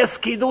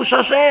biggest Kiddush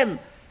Hashem.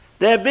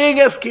 The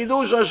biggest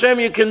Kiddush Hashem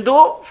you can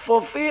do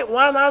for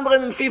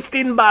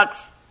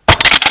 $115.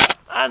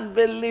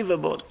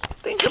 Unbelievable.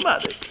 Think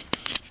about it.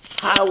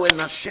 How when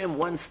Hashem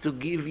wants to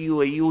give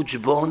you a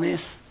huge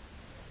bonus,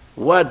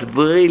 what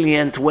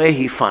brilliant way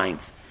he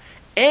finds.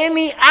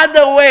 Any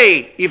other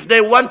way, if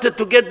they wanted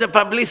to get the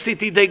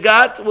publicity they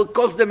got, would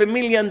cost them $1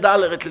 million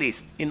at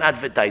least in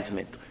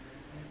advertisement.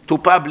 To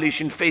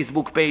publish in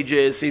Facebook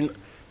pages,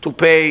 to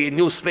pay a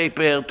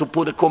newspaper, to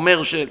put a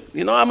commercial.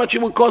 You know how much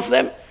it would cost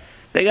them?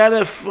 They got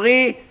a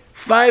free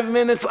 5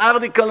 minutes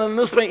article on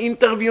newspaper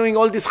interviewing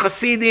all these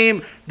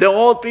Hasidim, the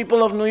old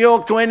people of New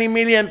York. 20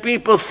 million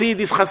people see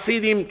these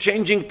Hasidim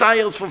changing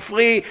tires for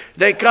free.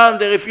 They come,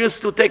 they refuse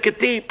to take a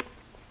tip.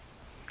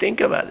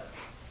 Think about it.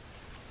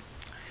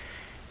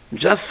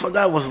 Just for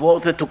that was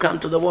worth it to come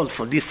to the world,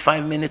 for this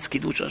 5 minutes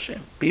Kiddush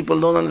Hashem. People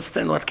don't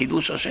understand what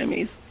Kiddush Hashem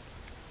is.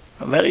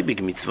 A very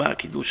big mitzvah,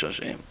 Kiddush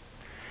Hashem.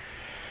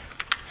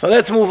 So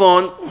let's move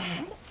on.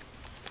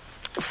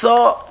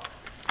 So,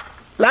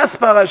 last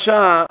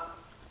parasha,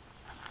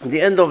 the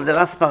end of the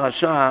last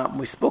parasha,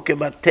 we spoke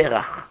about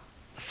Terach,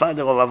 the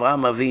father of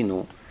Avraham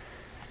Avinu.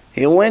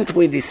 He went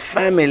with his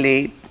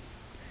family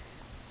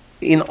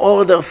in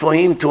order for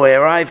him to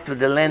arrive to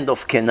the land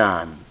of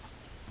Canaan.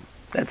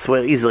 That's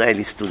where Israel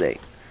is today.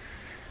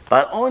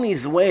 But on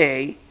his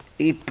way,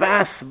 he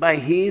passed by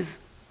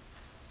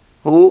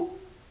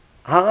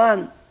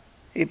Haran.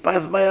 He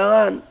passed by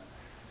Haran.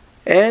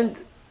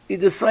 And he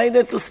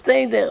decided to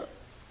stay there.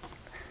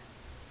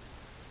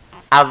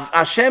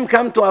 Hashem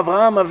came to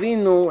Avraham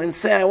Avinu and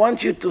said, I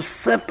want you to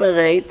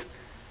separate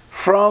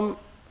from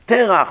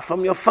Terach,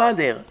 from your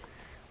father,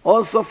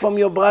 also from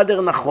your brother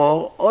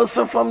Nachor,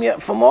 also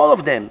from all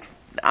of them,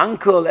 the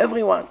uncle,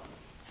 everyone,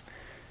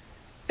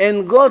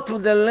 and go to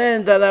the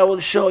land that I will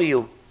show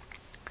you.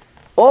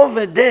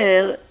 Over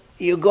there,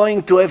 you're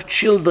going to have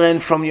children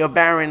from your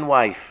barren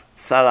wife,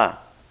 Sarah,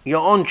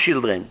 your own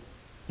children,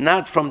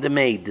 not from the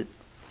maid.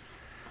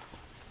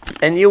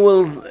 And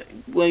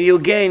you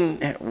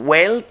gain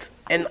wealth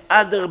and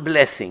other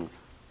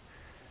blessings.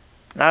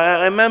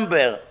 Now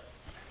remember,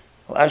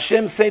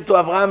 Hashem said to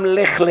Avraham,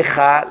 Lech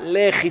lecha,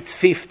 Lech it's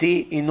 50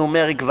 in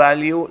numeric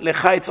value,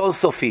 Lecha it's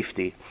also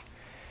 50.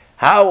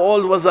 How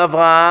old was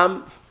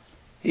Avraham?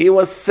 He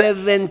was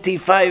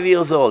 75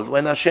 years old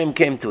when Hashem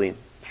came to him.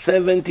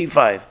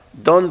 75.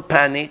 Don't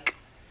panic.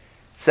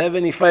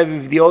 75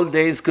 if the old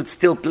days could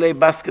still play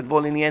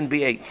basketball in the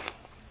NBA.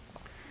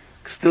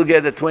 Still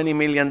get a $20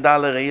 million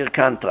a year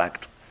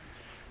contract.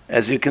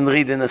 As you can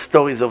read in the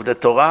stories of the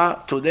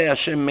Torah, today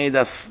Hashem made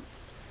us,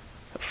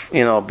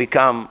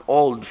 become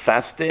old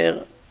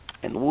faster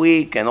and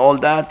weak and all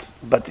that.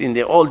 But in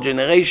the old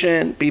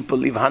generation, people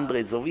live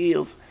hundreds of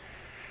years,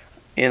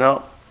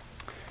 So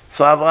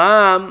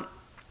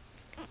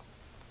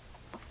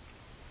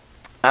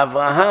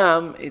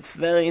Avraham, it's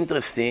very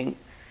interesting.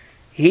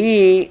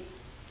 He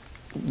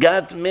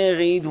got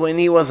married when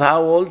he was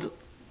how old?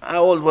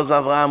 How old was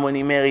Avraham when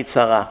he married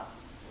Sarah?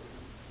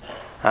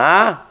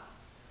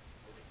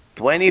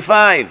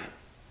 25.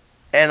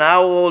 And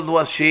how old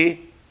was she?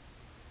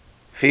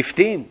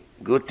 15.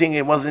 Good thing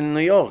it was in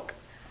New York.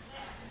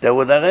 They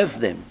would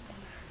arrest them.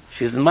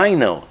 She's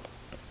minor.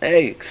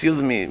 Hey,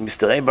 excuse me,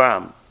 Mr.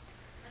 Abraham.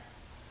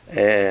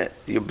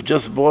 You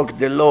just broke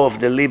the law of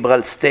the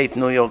liberal state,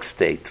 New York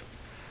State.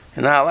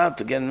 You're not allowed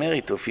to get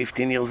married to a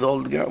 15 years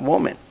old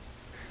woman.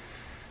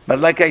 But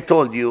like I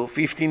told you,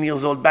 15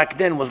 years old back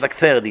then was like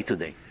 30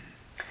 today.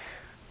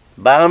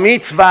 Bar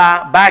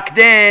mitzvah back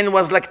then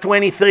was like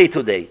 23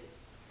 today.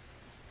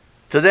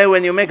 Today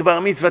when you make bar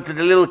mitzvah to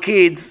the little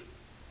kids,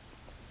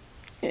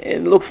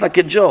 it looks like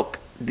a joke.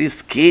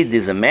 This kid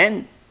is a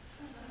man?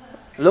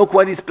 Look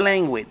what he's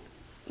playing with.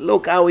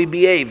 Look how he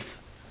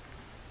behaves.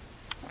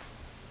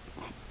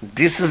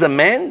 This is a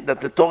man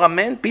that the Torah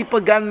meant? People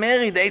got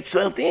married age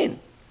 13, a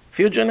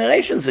few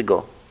generations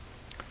ago.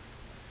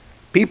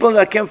 People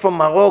that came from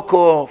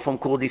Morocco, from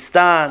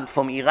Kurdistan,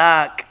 from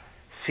Iraq,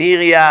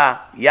 Syria,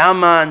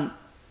 Yemen,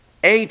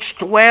 age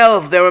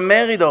 12, they were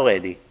married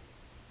already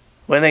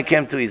when they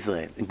came to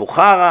Israel. In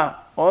Bukhara,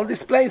 all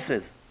these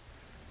places.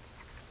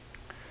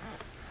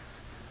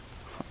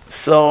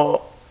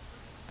 So,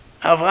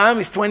 Avraham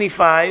is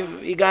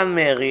 25, he got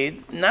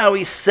married, now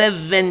he's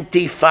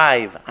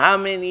 75. How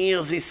many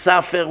years he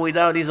suffered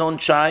without his own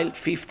child?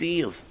 50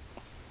 years.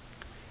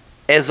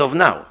 As of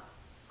now.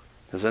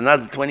 There's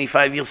another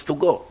 25 years to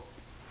go.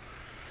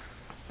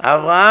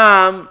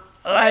 Avraham,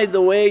 right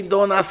away,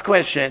 don't ask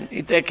question.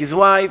 He take his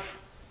wife,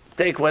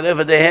 take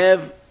whatever they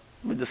have,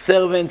 with the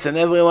servants and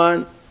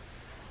everyone,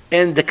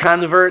 and the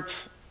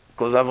converts,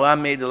 because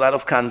Avraham made a lot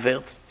of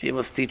converts. He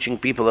was teaching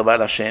people about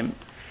Hashem,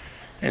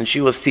 and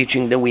she was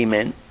teaching the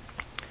women.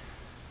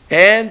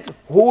 And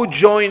who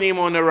joined him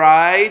on the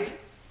ride?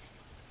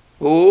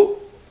 Who?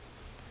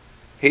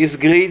 His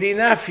greedy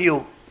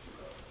nephew.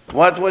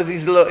 What was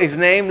his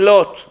name?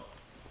 Lot.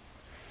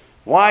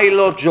 Why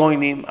Lot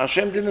joined him?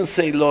 Hashem didn't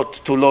say Lot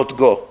to Lot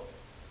go.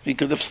 He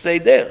could have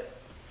stayed there.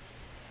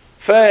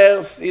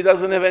 First, he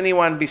doesn't have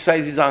anyone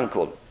besides his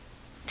uncle,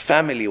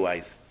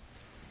 family-wise.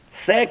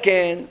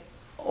 Second,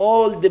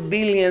 all the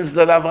billions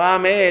that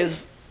Avraham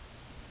has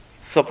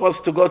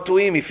supposed to go to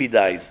him if he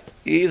dies.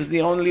 He is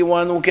the only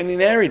one who can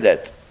inherit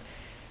that.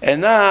 And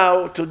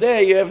now,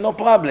 today, you have no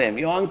problem.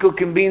 Your uncle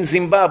can be in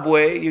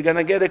Zimbabwe. You're going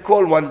to get a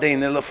call one day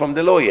from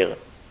the lawyer.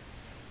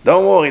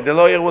 Don't worry, the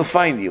lawyer will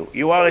find you.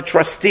 You are a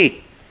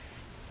trustee.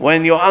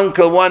 When your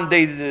uncle one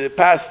day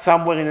passed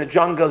somewhere in the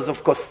jungles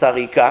of Costa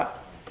Rica,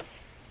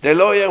 the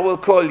lawyer will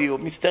call you,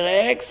 Mr.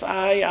 X,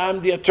 I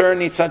am the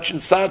attorney such and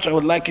such. I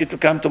would like you to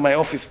come to my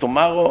office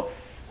tomorrow.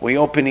 We're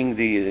opening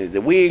the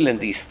will and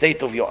the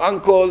estate of your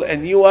uncle,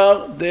 and you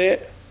are the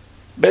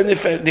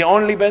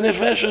only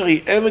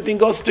beneficiary. Everything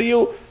goes to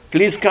you.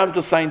 Please come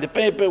to sign the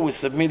paper. We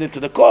submit it to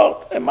the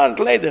court. A month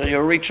later,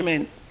 you're a rich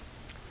man.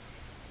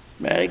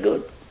 Very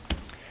good.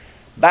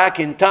 Back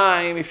in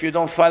time, if you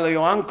don't follow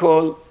your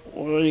uncle,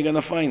 where are you going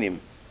to find him?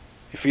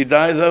 If he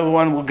dies,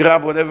 everyone will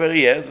grab whatever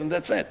he has, and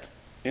that's it.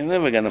 You're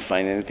never going to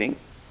find anything.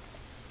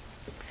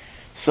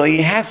 So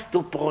he has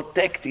to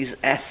protect his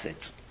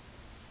assets.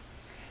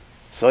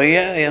 So he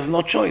has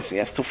no choice. He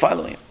has to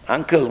follow him.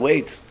 Uncle,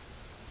 wait.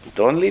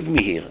 Don't leave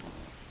me here.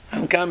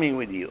 I'm coming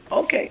with you.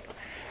 Okay.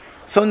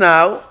 So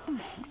now,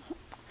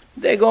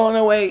 they're going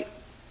away.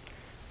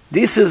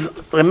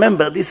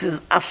 Remember, this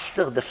is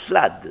after the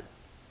flood.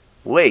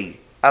 Way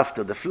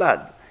after the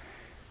flood.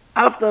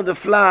 After the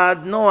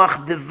flood,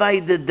 Noah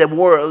divided the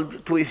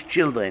world to his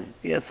children.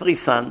 He had 3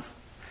 sons.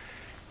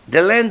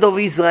 The land of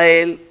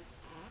Israel,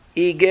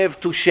 he gave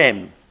to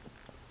Shem.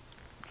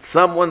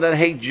 Someone that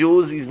hates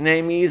Jews, his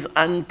name is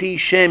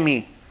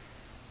Anti-Shemi,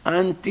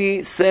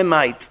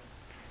 anti-Semite.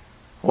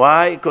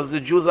 Why? Because the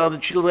Jews are the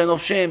children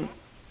of Shem.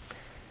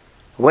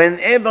 When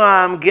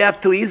Abraham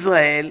got to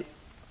Israel,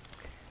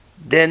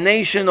 the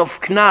nation of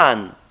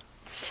Canaan,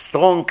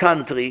 strong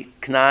country,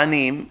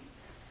 Canaanim,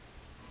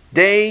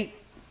 they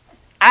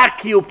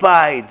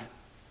occupied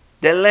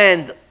the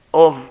land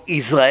of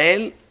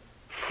Israel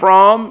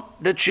from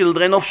the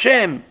children of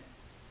Shem.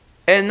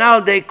 And now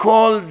they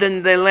call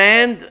the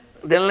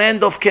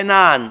land of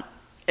Canaan,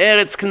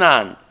 Eretz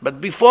Canaan. But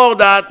before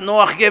that,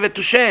 Noah gave it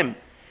to Shem.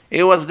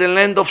 It was the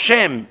land of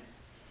Shem.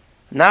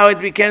 Now it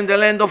became the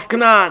land of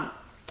Canaan.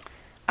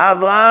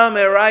 Abraham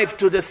arrived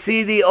to the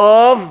city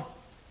of,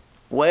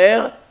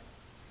 where?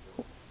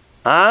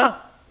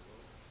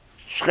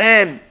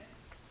 Shechem,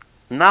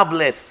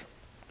 Nablus.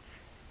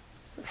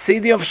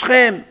 City of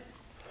Shechem.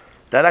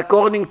 That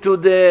according to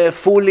the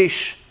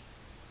foolish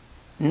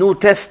New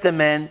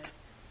Testament,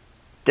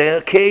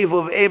 the cave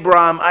of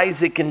Abraham,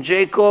 Isaac, and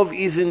Jacob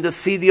is in the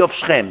city of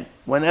Shechem,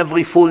 when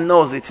every fool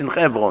knows it's in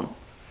Hebron.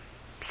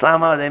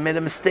 Somehow they made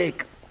a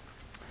mistake.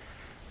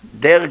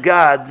 Their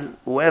God,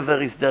 whoever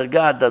is their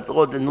God that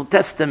wrote the New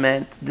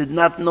Testament, did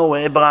not know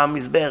where Abraham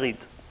is buried.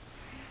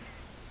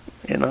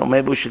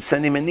 Maybe we should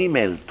send him an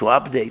email to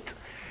update.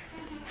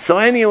 So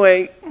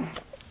anyway,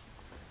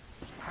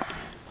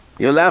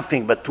 you're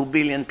laughing, but 2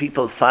 billion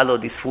people follow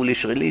this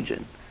foolish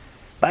religion.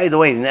 By the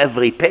way, in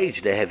every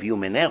page they have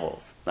human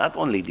errors. Not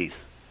only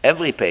this,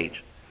 every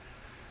page.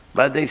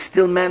 But they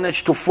still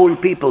manage to fool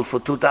people for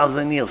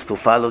 2,000 years to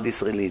follow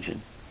this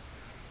religion.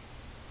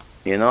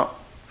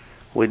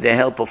 With the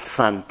help of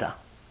Santa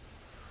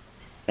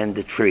and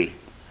the tree.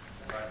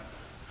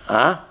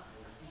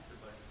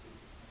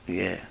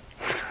 Yeah.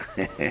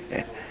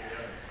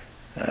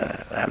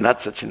 I'm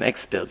not such an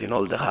expert in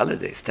all the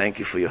holidays. Thank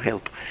you for your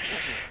help.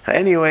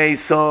 Anyway,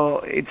 so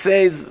it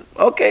says,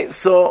 okay,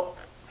 so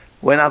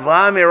when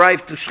Avraham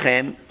arrived to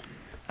Shechem,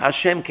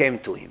 Hashem came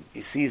to him.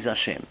 He sees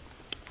Hashem.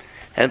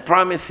 And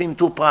promised him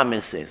 2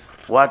 promises.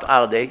 What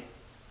are they?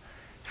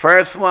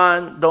 First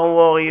one, don't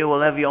worry, you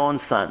will have your own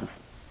sons.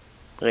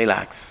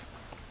 Relax.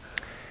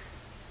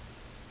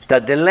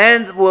 That the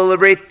land will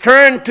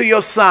return to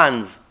your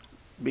sons.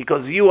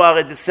 Because you are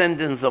a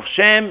descendant of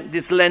Shem,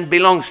 this land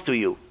belongs to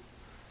you.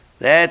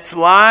 That's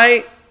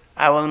why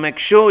I will make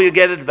sure you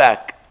get it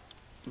back.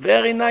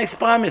 Very nice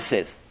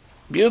promises.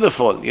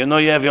 Beautiful. You know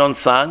you have your own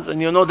sons,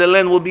 and you know the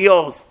land will be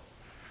yours.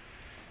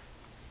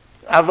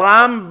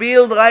 Avraham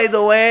built right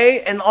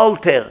away an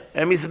altar,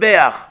 a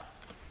mizbeach,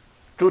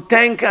 to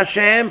thank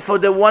Hashem for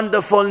the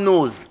wonderful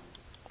news.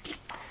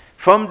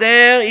 From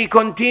there, he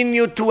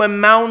continued to a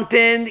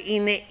mountain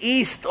in the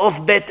east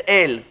of Bet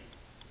El.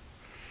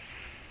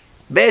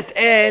 Bet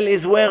El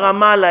is where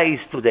Ramallah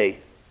is today.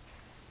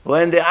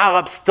 When the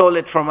Arabs stole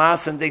it from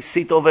us and they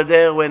sit over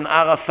there, when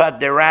Arafat,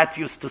 the rat,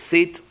 used to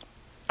sit,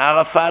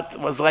 Arafat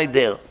was right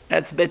there.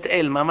 That's Bet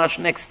El, mamash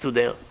next to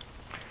there.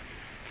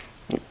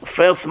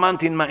 First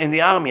month in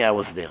the army I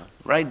was there,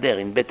 right there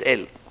in Bet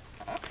El.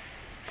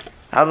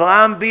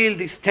 Avraham built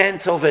his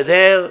tents over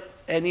there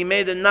and he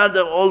made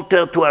another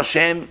altar to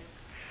Hashem.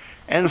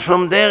 And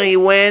from there he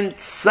went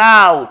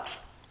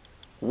south.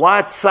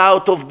 What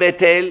south of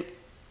Bet El?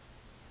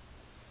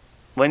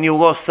 When you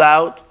go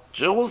south,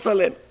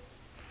 Jerusalem.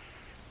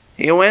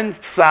 He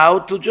went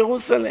south to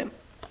Jerusalem.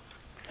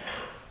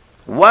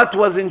 What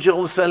was in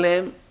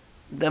Jerusalem?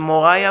 The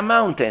Moriah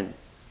mountain.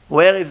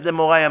 Where is the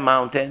Moriah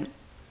mountain?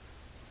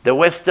 The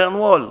western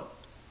wall,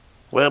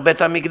 where Bet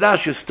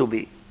HaMikdash used to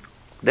be.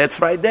 That's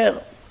right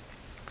there.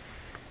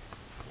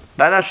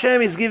 But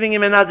Hashem is giving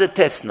him another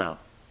test now.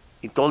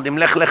 He told him,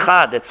 Lech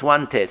Lecha, that's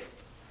one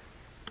test.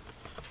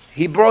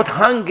 He brought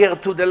hunger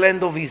to the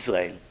land of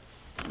Israel.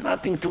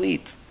 Nothing to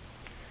eat.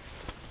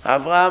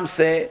 Avraham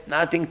said,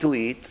 nothing to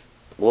eat.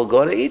 We'll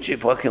go to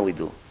Egypt. What can we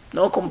do?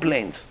 No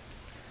complaints.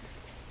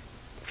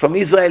 From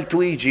Israel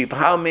to Egypt,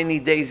 how many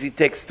days it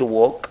takes to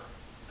walk?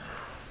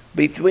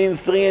 Between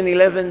 3 and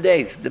 11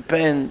 days.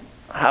 Depend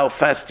how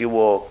fast you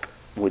walk.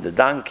 With a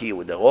donkey,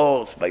 with a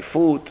horse, by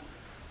foot.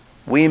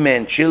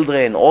 Women,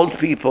 children, old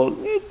people.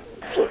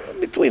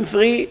 Between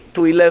 3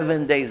 to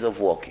 11 days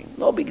of walking.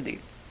 No big deal.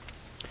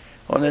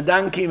 On a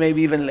donkey,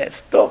 maybe even less.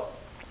 Stop.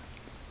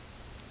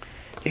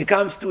 He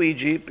comes to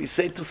Egypt. He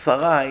said to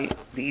Sarai,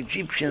 the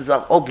Egyptians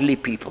are ugly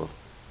people.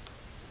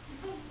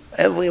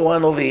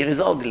 Everyone over here is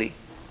ugly.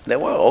 They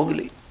were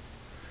ugly.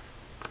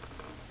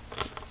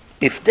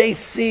 If they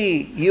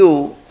see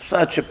you,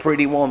 such a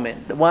pretty woman,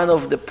 one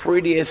of the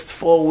prettiest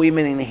 4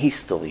 women in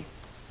history,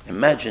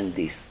 imagine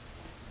this.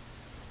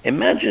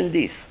 Imagine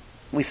this.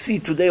 We see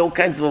today all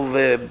kinds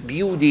of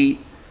beauty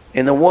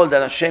in the world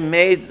that Hashem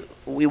made.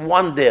 We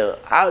wonder,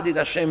 how did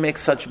Hashem make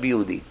such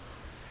beauty?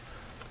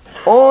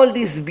 All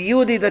this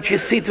beauty that you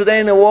see today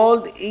in the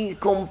world,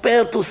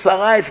 compared to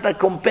Sarah, it's like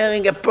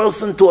comparing a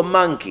person to a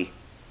monkey.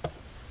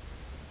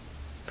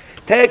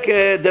 Take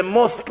the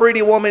most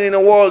pretty woman in the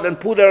world and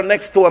put her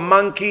next to a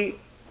monkey,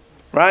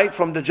 right,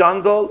 from the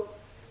jungle,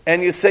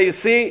 and you say, you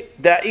see,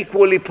 they're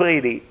equally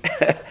pretty.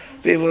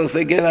 People will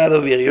say, get out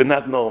of here, you're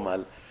not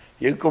normal.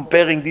 You're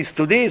comparing this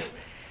to this.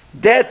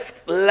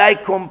 That's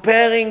like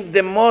comparing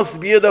the most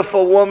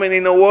beautiful woman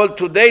in the world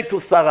today to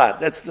Sarah.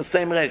 That's the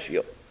same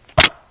ratio.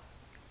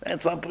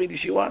 That's how pretty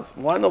she was.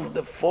 One of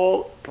the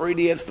 4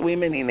 prettiest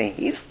women in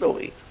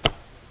history.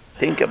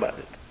 Think about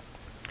it.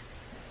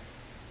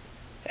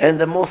 And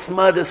the most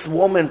modest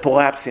woman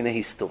perhaps in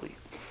history.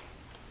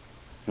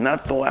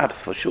 Not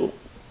perhaps, for sure.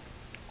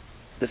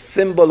 The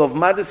symbol of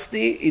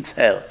modesty, it's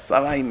her,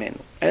 Sarah Imenu,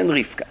 and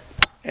Rivka,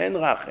 and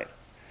Rachel.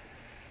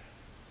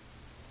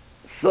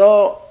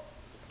 So,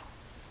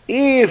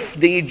 if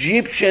the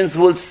Egyptians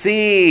will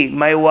see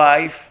my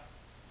wife,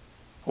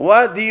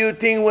 what do you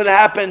think will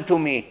happen to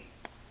me?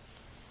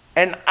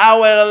 An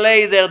hour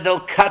later, they'll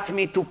cut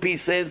me to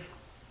pieces,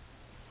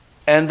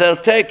 and they'll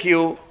take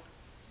you.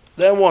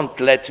 They won't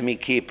let me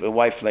keep a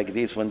wife like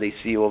this when they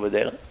see you over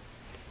there.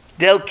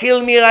 They'll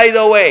kill me right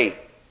away.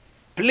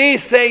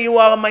 Please say you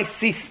are my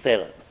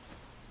sister.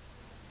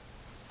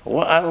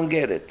 Well, I don't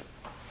get it.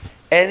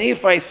 And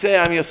if I say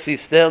I'm your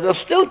sister, they'll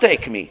still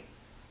take me.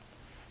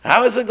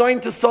 How is it going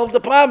to solve the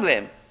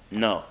problem?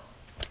 No.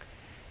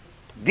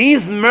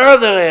 These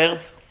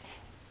murderers,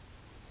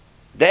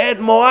 they had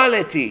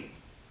morality.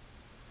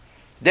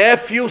 They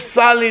have few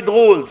solid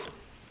rules.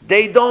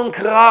 They don't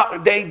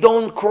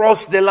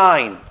cross the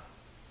line.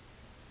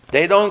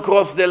 They don't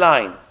cross the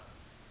line.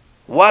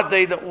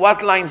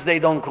 What lines they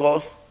don't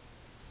cross?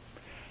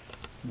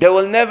 They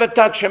will never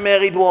touch a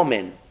married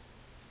woman.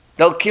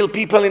 They'll kill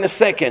people in a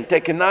second.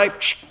 Take a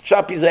knife,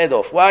 chop his head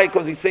off. Why?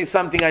 Because he says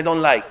something I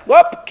don't like.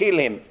 Whoop, kill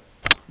him.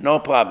 No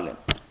problem.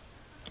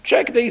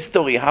 Check the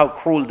history, how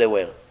cruel they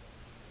were.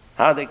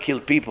 How they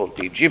killed people.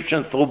 The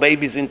Egyptians threw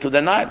babies into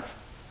the Niles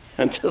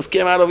and just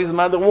came out of his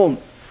mother's womb,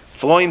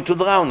 throw him to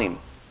drown him.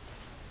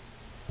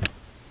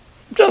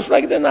 Just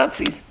like the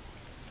Nazis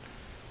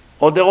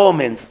or the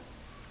Romans.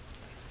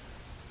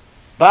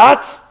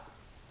 But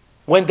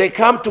when they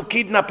come to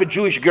kidnap a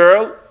Jewish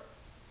girl,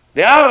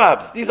 the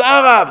Arabs, these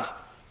Arabs,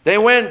 they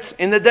went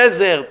in the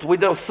desert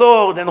with their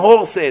sword and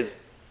horses.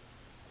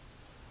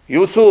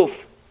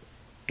 Yusuf,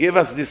 give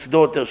us this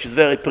daughter, she's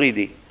very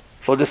pretty,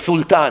 for the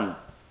Sultan.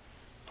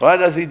 What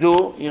does he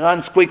do? He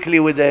runs quickly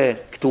with the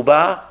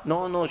Ketubah.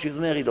 No, she's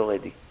married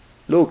already.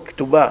 Look,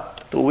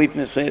 Ketubah, 2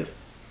 witnesses.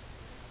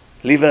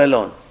 Leave her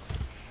alone.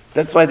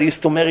 That's why they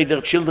used to marry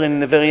their children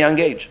in a very young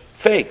age.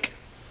 Fake.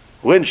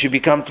 When she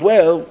becomes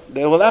 12,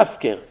 they will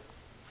ask her,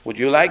 would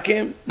you like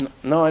him?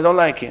 No, I don't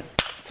like him.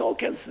 It's all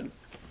canceled.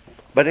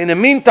 But in the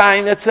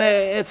meantime, it's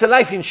a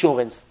life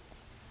insurance.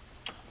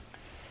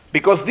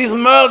 Because these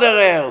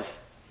murderers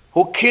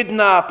who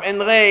kidnap and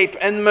rape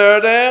and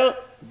murder,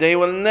 they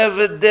will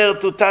never dare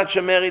to touch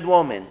a married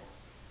woman.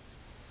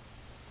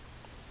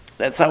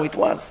 That's how it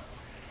was.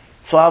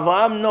 So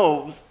Abraham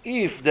knows,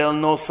 if they'll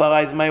know Sarah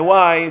is my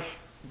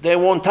wife, they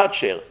won't touch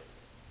her.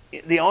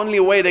 The only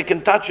way they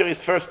can touch her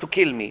is first to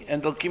kill me,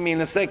 and they'll kill me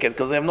in a second,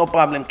 because they have no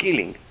problem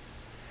killing.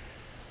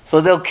 So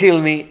they'll kill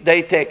me,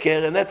 they take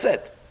her, and that's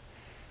it.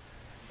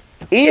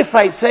 If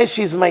I say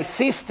she's my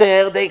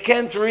sister, they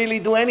can't really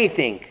do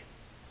anything.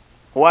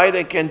 Why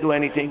they can't do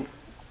anything?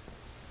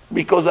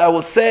 Because I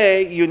will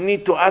say, you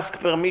need to ask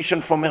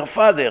permission from her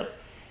father,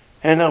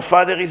 and her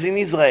father is in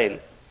Israel.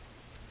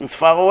 It's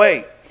far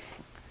away.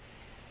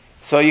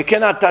 So you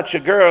cannot touch a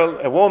girl,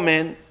 a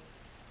woman,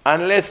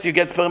 unless you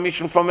get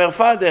permission from her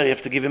father. You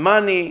have to give him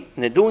money,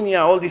 nedunya,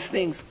 all these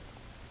things.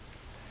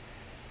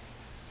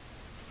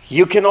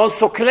 You can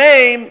also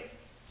claim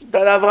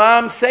that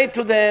Abraham said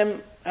to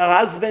them, her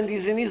husband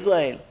is in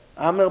Israel.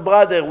 I'm her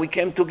brother. We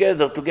came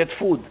together to get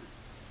food.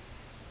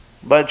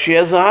 But she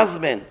has a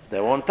husband. They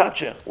won't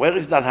touch her. Where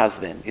is that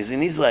husband? He's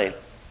in Israel.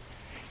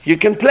 You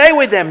can play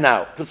with them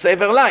now to save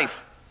her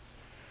life.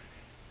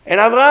 And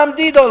Abraham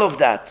did all of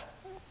that,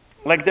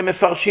 like the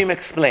Mefarshim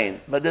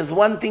explained. But there's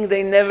one thing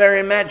they never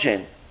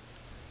imagined.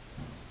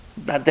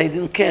 But they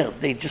didn't care.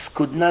 They just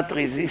could not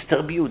resist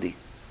her beauty.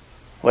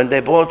 When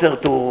they brought her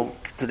to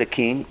the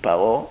king,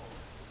 Paro,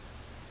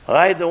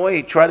 right away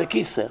he tried to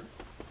kiss her.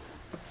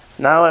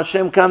 Now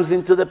Hashem comes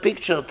into the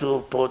picture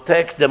to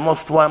protect the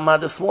most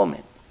modest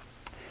woman.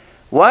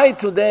 Why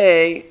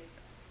today,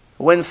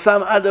 when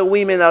some other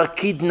women are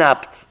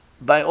kidnapped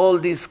by all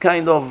these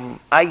kind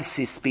of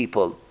ISIS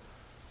people,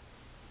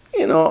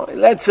 you know,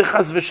 let's say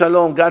chas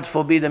v'shalom, God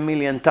forbid a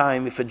million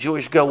times, if a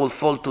Jewish girl will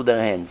fall to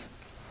their hands,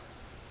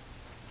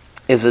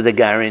 is it a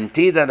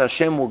guarantee that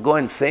Hashem will go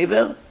and save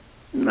her?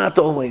 Not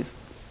always.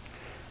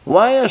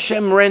 Why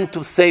Hashem ran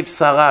to save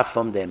Sarah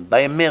from them? By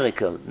a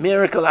miracle.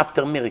 Miracle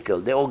after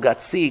miracle. They all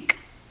got sick.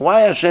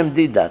 Why Hashem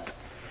did that?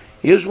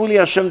 Usually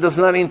Hashem does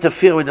not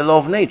interfere with the law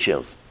of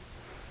natures.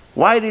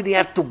 Why did he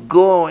have to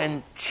go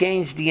and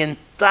change the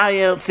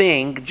entire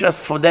thing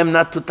just for them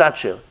not to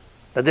touch her?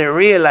 That they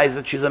realize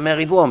that she's a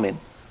married woman.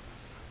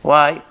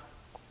 Why?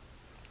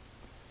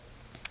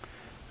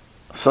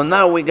 So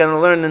now we're going to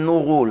learn a new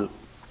rule.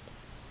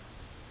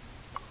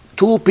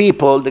 2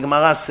 people, the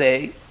Gemara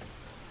say,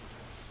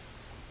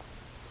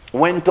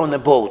 went on a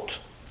boat.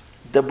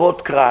 The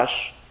boat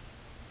crashed,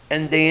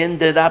 and they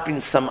ended up in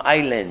some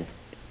island.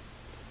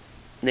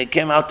 They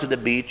came out to the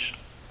beach,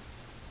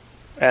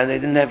 and they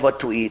didn't have what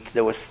to eat.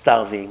 They were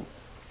starving.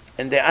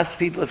 And they asked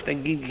people if they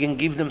can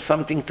give them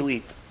something to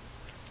eat.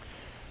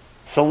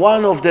 So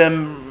one of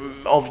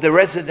them, of the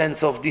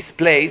residents of this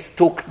place,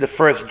 took the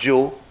first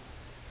Jew,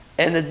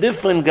 and a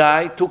different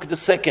guy took the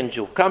second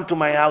Jew. Come to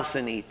my house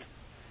and eat.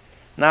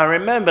 Now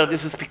remember,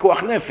 this is pikuach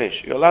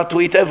nefesh. You're allowed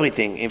to eat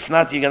everything. If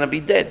not, you're going to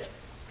be dead.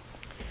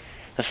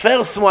 The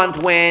first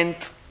one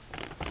went.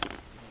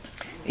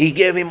 He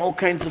gave him all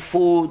kinds of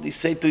food. He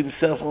said to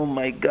himself, oh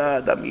my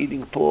God, I'm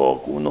eating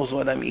pork. Who knows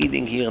what I'm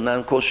eating here?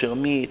 Non-kosher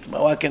meat.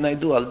 But what can I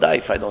do? I'll die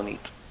if I don't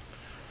eat.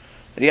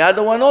 The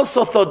other one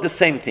also thought the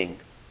same thing.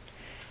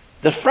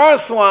 The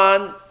first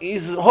one,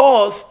 his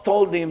host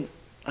told him,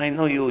 I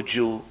know you're a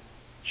Jew.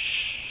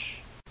 Shh,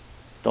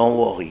 don't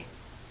worry.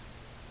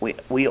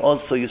 We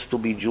also used to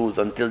be Jews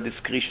until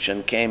this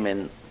Christian came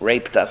and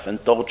raped us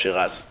and tortured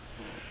us,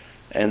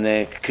 and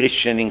the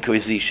Christian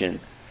Inquisition.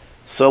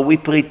 So we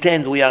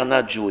pretend we are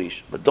not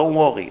Jewish. But don't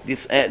worry,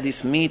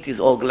 this meat is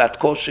all glad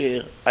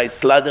kosher. I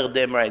slaughtered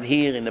them right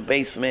here in the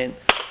basement.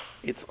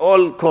 It's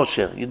all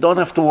kosher. You don't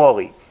have to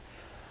worry.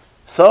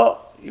 So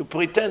you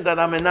pretend that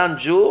I'm a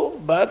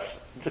non-Jew, but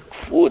the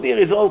food here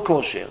is all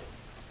kosher.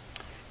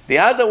 The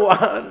other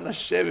one,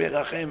 Hashem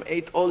Yerachem,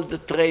 ate all the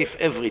treif,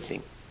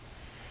 everything.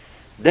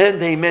 Then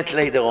they met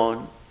later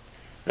on.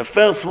 The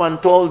first one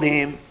told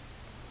him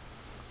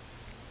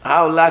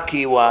how lucky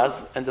he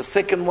was, and the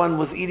second one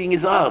was eating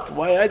his heart.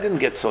 Why I didn't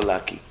get so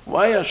lucky?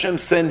 Why Hashem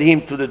send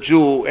him to the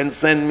Jew and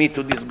send me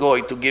to this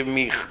guy to give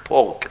me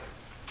pork?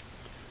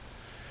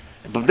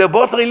 But they're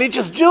both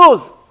religious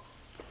Jews.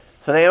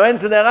 So they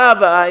went to the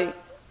rabbi,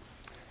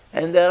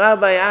 and the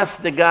rabbi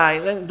asked the guy,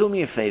 do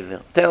me a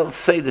favor,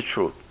 say the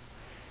truth.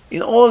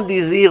 In all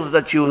these years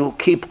that you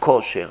keep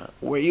kosher,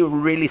 were you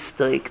really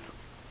strict?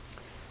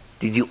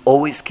 Did you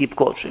always keep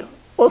kosher?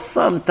 Or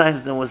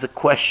sometimes there was a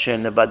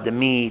question about the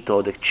meat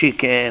or the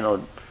chicken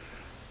or,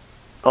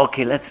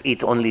 okay, let's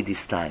eat only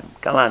this time.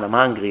 Come on, I'm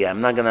hungry.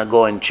 I'm not going to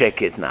go and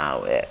check it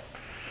now.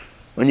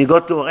 When you go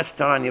to a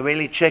restaurant, you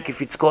really check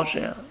if it's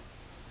kosher.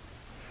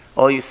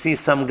 Or you see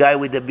some guy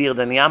with a beard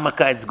and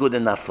yarmulke, it's good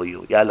enough for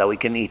you. Yalla, we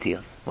can eat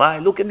here. Why?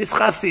 Look at this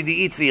chassid,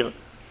 he eats here.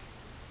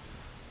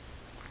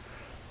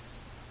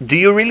 Do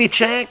you really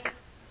check?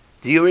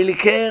 Do you really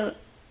care?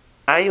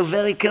 Are you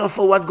very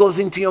careful what goes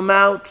into your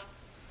mouth?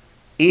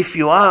 If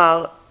you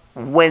are,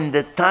 when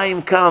the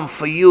time comes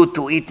for you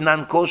to eat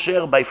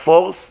non-kosher by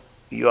force,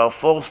 you are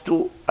forced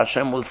to,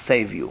 Hashem will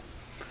save you.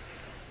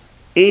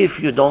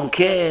 If you don't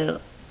care,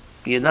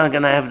 you're not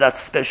going to have that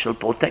special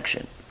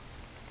protection.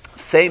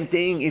 Same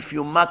thing if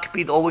you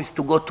makpid always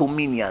to go to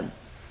minyan.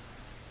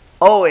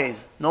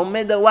 Always, no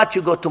matter what,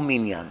 you go to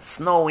minyan.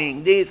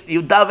 Snowing, this,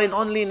 you daven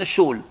only in a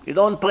shul. You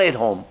don't pray at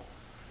home.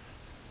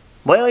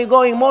 Where are you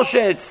going,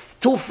 Moshe? It's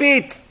 2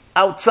 feet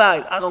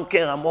outside. I don't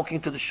care, I'm walking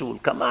to the shul.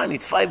 Come on,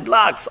 it's 5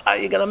 blocks. How are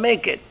you going to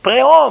make it? Pray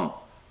home.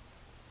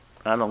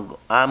 I don't go.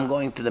 I'm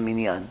going to the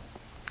minyan.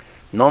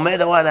 No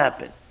matter what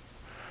happened.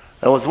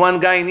 There was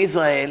one guy in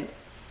Israel,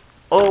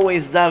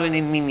 always davening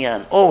in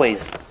minyan,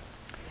 always.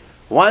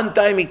 One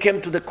time he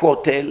came to the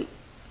Kotel.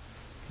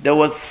 There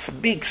was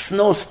big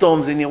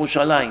snowstorms in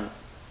Yerushalayim.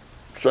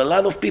 So a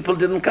lot of people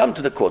didn't come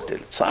to the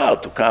Kotel. It's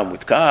hard to come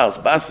with cars,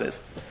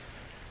 buses.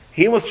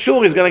 He was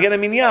sure he's going to get a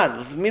minyan. It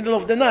was the middle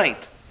of the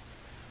night.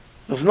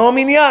 There was no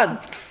minyan.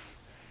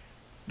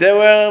 There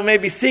were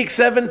maybe 6,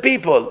 7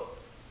 people.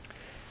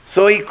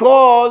 So he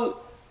called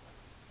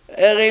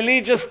a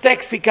religious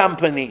taxi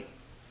company.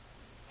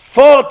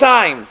 4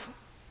 times.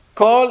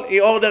 He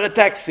ordered a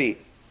taxi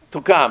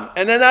to come.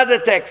 And another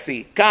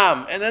taxi,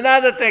 come. And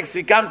another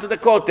taxi, come to the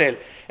Kotel.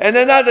 And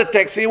another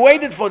taxi, he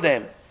waited for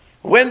them.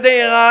 When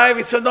they arrived,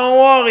 he said, don't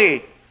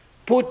worry.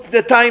 Put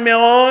the timer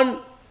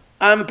on.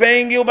 I'm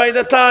paying you by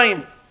the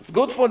time. It's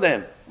good for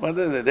them. But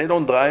they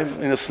don't drive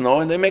in the snow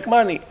and they make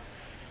money.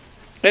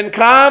 And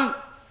come,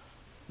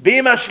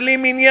 be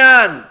mashlim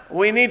minyan.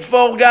 We need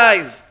 4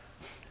 guys.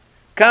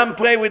 Come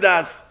pray with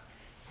us.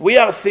 We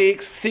are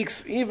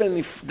 6, even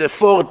if the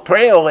 4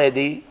 pray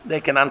already, they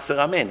can answer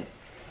amen.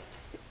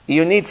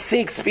 You need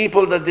 6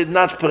 people that did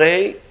not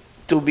pray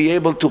to be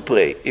able to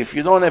pray. If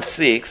you don't have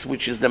 6,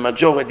 which is the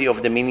majority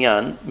of the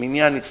minyan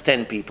is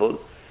 10 people,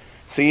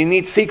 so you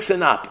need 6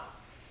 and up.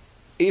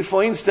 If,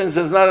 for instance,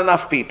 there's not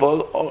enough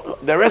people,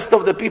 the rest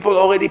of the people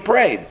already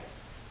prayed.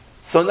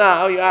 So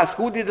now you ask,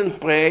 who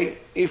didn't pray?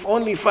 If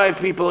only 5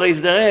 people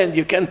raise their hand,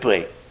 you can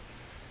pray,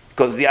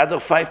 because the other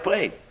 5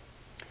 prayed.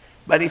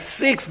 But if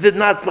 6 did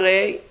not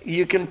pray,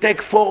 you can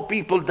take 4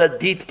 people that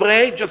did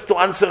pray just to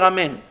answer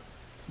amen.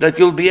 That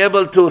you'll be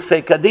able to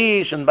say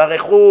Kaddish and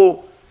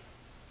Barechu.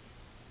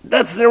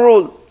 That's the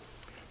rule.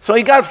 So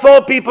he got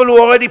 4 people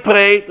who already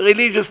prayed,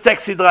 religious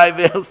taxi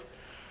drivers,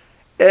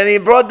 and he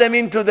brought them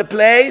into the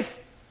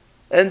place,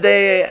 and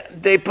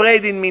they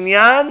prayed in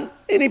minyan,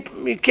 and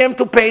he came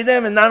to pay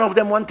them, and none of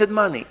them wanted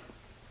money.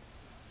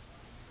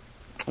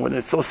 When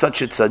you saw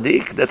such a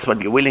tzaddik, that's what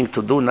you're willing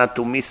to do, not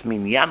to miss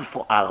minyan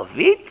for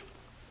Arvit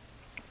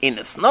in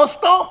a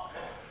snowstorm?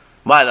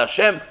 While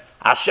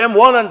Hashem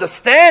won't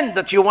understand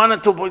that you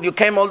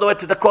came all the way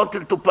to the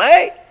Kotel to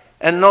pray,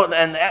 and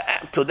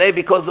today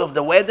because of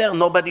the weather,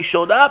 nobody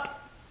showed up.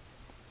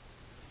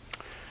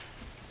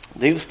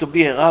 There used to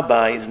be a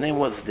rabbi, his name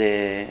was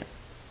the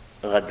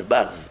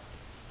Radbaz.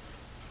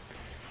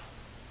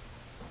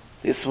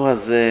 This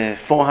was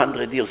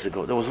 400 years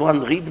ago. There was one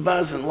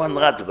Ridbaz and one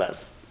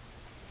Radbaz.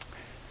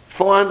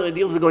 400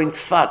 years ago in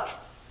Tzfat,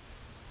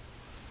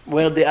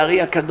 where the Ari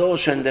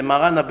HaKadosh and the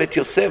Maran Bet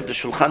Yosef, the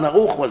Shulchan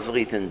Aruch was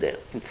written there,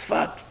 in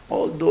Tzfat,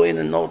 all the way in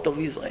the north of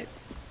Israel.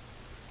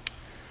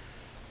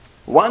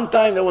 One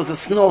time there was a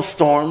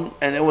snowstorm,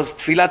 and it was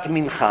Tfilat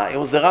Mincha. It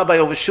was the rabbi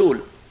of a shul.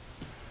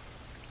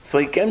 So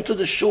he came to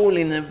the shul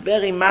in a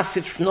very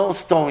massive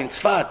snowstorm in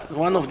Tzfat. It's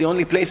one of the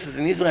only places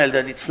in Israel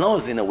that it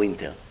snows in the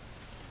winter.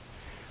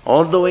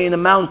 All the way in the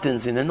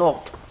mountains in the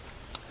north.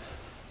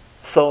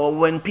 So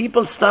when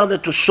people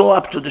started to show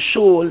up to the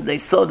shul, they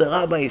saw the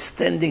rabbi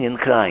standing and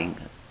crying.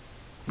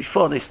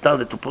 Before they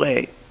started to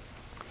pray,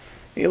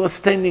 he was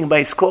standing by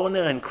his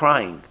corner and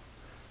crying.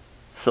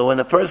 So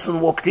when a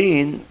person walked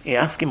in, he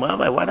asked him,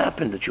 Rabbi, what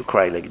happened that you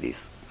cry like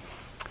this?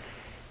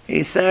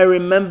 He said, I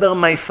remember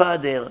my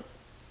father.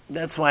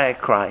 That's why I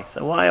cry.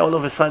 So why all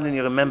of a sudden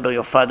you remember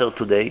your father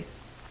today?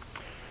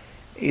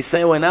 He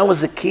said, when I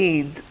was a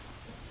kid,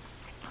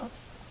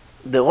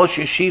 the Rosh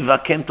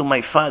Yeshiva came to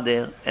my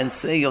father and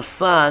said, your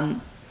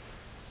son,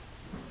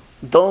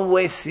 don't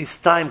waste his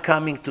time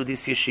coming to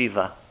this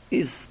yeshiva.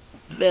 He's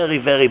very,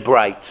 very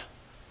bright.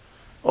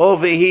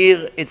 Over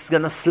here, it's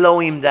going to slow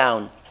him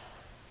down.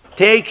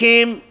 Take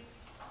him,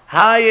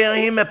 hire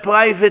him a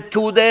private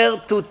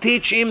tutor to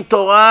teach him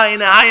Torah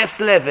in the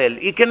highest level.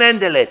 He can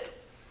handle it.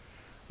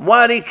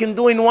 What he can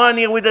do in 1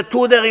 year with a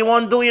tutor, he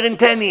won't do it in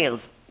 10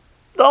 years.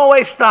 Don't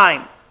waste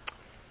time.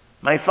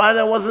 My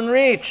father wasn't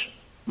rich.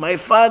 My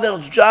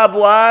father's job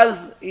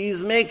was,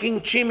 he's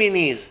making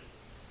chimneys.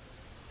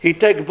 He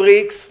take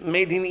bricks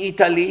made in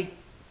Italy.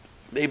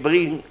 They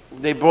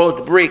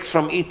brought bricks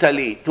from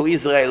Italy to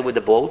Israel with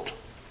a boat.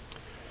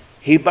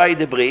 He buy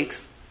the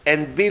bricks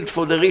and built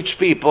for the rich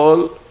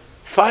people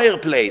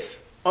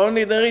fireplace.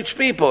 Only the rich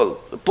people.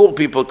 The poor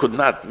people could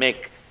not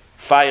make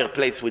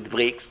fireplace with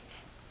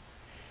bricks.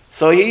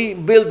 So he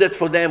built it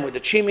for them with a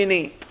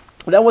chimney.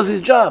 That was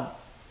his job.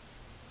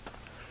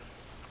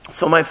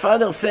 So my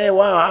father said,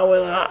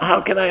 wow, how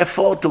can I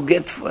afford to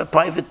get a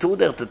private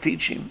tutor to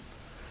teach him?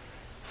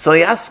 So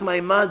he asked my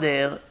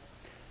mother,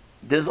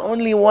 there's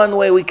only one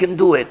way we can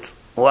do it.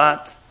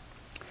 What?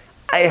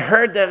 I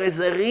heard there is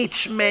a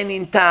rich man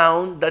in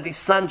town that his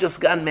son just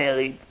got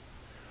married.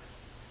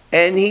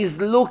 And he's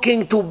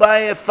looking to buy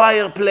a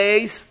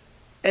fireplace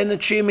and a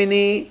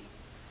chimney.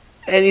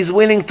 And he's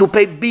willing to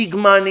pay big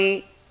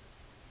money.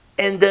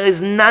 And there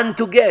is none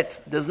to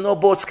get. There's no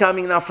boats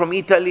coming now from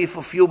Italy for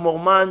a few more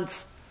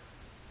months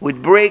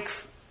with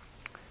bricks.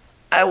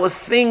 I was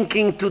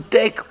thinking to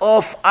take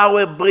off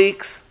our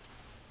bricks,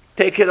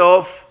 take it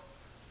off,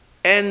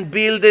 and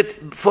build it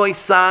for his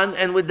son,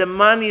 and with the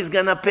money he's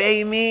going to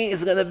pay me,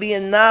 it's going to be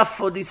enough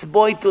for this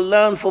boy to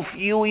learn for a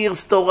few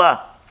years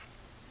Torah.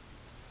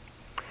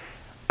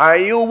 Are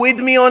you with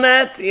me on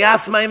that? He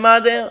asked my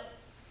mother.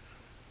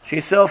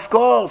 She said, of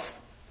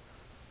course.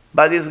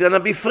 But it's going to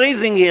be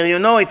freezing here, you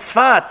know, it's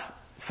fat.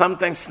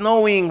 Sometimes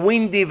snowing,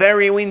 windy,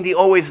 very windy,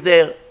 always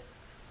there.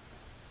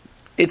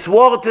 It's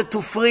worth it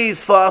to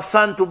freeze for our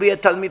son to be a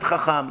Talmid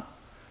Chacham.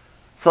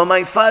 So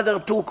my father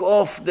took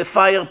off the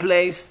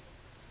fireplace,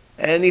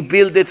 and he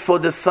built it for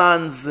the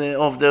sons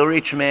of the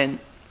rich man.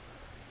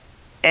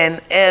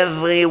 And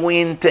every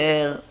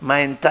winter, my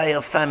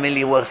entire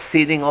family was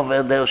sitting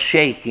over there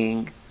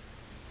shaking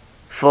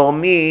for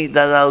me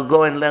that I'll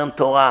go and learn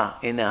Torah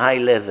in a high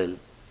level.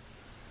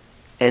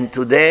 And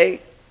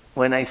today,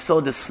 when I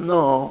saw the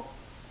snow,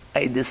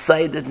 I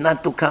decided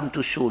not to come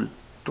to shul,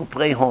 to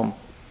pray home.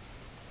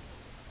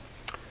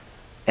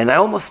 And I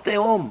almost stayed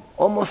home,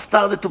 almost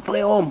started to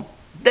pray home.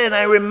 Then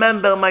I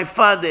remember my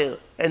father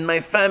and my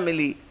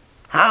family,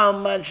 how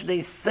much they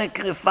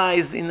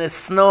sacrificed in the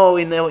snow,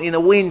 in the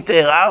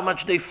winter, how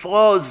much they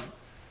froze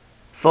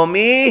for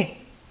me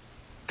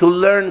to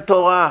learn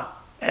Torah.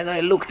 And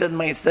I looked at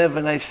myself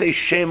and I say,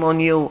 shame on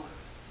you.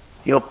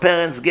 Your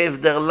parents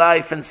gave their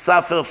life and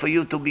suffer for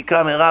you to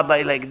become a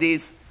rabbi like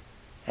this.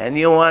 And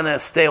you want to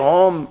stay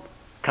home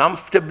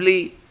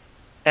comfortably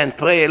and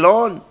pray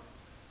alone?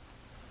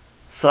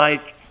 So I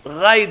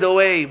right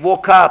away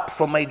woke up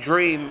from my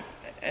dream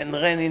and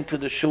ran into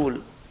the shul.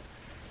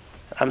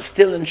 I'm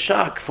still in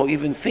shock for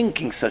even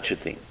thinking such a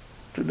thing.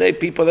 Today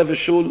people have a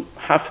shul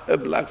half a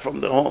block from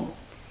their home.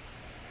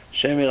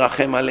 Shem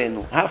Yirachem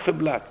Aleinu. Half a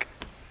block.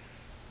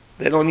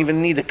 They don't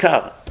even need a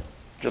car.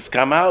 Just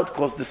come out,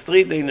 cross the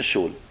street, they're in a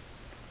shul.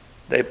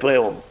 They pray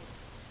home.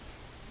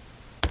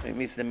 They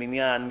miss the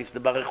minyan, miss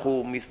the Baruch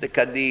Hu, miss the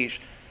Kaddish,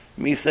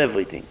 miss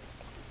everything.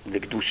 The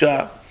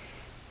Kedusha.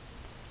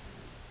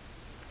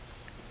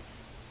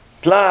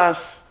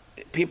 Plus,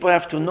 people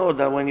have to know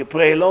that when you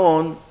pray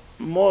alone,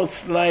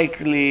 most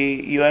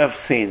likely you have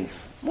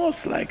sins.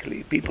 Most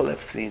likely, people have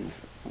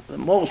sins. The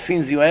more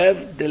sins you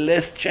have, the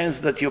less chance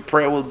that your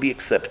prayer will be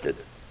accepted.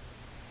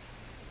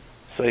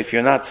 So if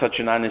you're not such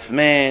an honest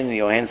man,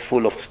 your hands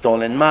full of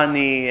stolen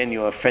money, and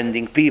you're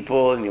offending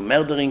people, and you're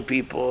murdering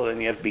people,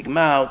 and you have big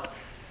mouth,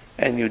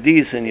 and you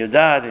this and you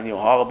that, and you're a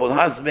horrible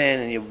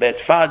husband, and you're a bad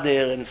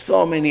father, and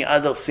so many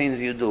other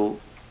sins you do,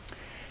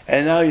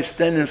 and now you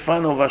stand in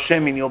front of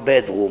Hashem in your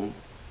bedroom,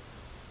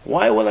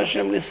 why will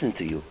Hashem listen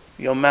to you?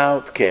 Your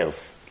mouth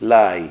cares,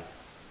 lie,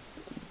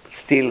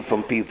 steal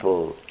from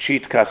people,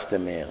 cheat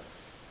customer,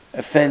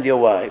 offend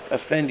your wife,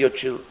 offend your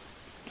children.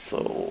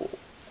 So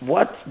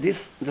what? The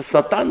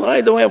Satan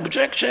right away,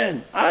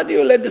 objection. How do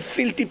you let this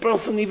filthy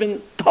person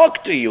even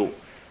talk to you?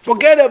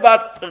 Forget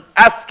about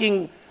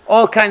asking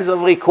all kinds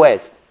of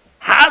requests.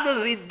 How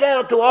does he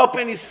dare to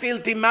open his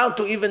filthy mouth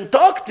to even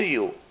talk to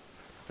you?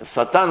 The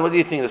Satan, what do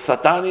you think? The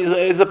Satan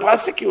is a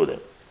prosecutor.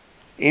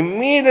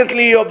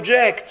 Immediately you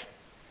object.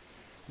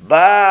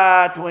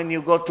 But when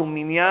you go to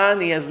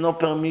Minyan, he has no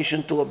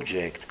permission to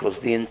object, because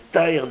the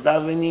entire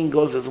davening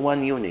goes as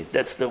one unit.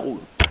 That's the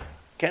rule.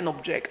 Can't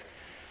object.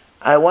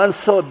 I once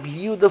saw a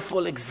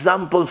beautiful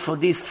example for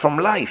this from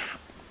life.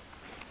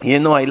 You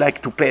know, I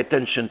like to pay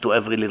attention to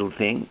every little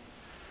thing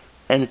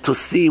and to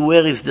see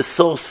where is the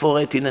source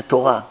for it in the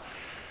Torah.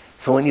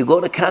 So when you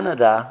go to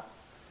Canada,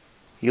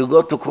 you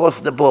go to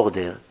cross the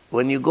border.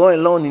 When you go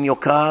alone in your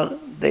car,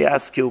 they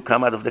ask you,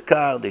 come out of the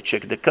car, they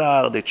check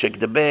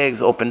the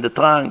bags, open the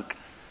trunk.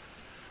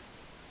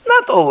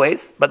 Not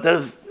always, but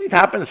it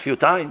happens a few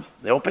times.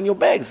 They open your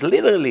bags,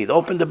 literally. They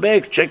open the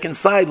bags, check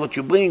inside what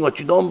you bring, what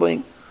you don't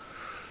bring.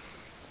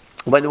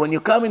 But when you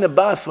come in a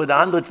bus with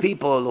 100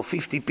 people or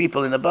 50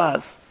 people in a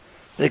bus,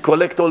 they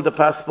collect all the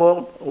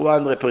passport,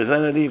 one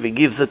representative, he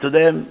gives it to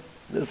them.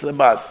 This is the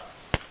bus.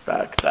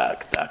 Tak,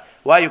 tak, tak.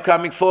 Why are you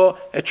coming for?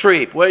 A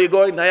trip. Where are you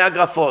going?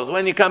 Niagara Falls.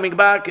 When are you coming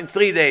back? In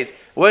 3 days.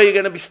 Where are you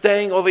going to be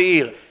staying? Over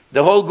here.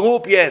 The whole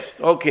group?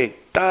 Yes. Okay.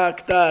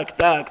 Tak, tak,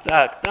 tak,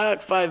 tak,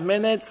 tak. 5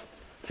 minutes.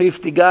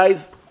 50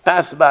 guys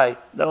pass by.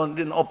 They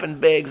didn't open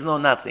bags, no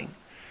nothing.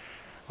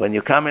 When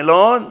you come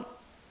alone,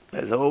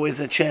 there's always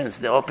a chance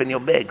they open your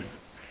bags.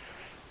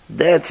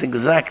 That's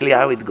exactly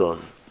how it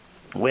goes.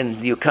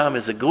 When you come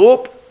as a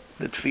group,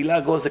 the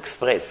tefillah goes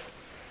express.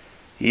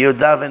 You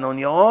daven on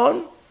your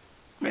own, it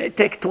may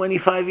take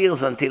 25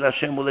 years until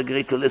Hashem will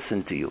agree to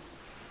listen to you.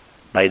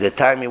 By the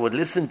time He would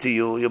listen to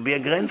you, you'll be a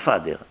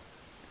grandfather.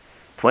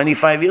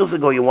 25 years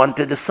ago, you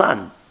wanted a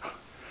son.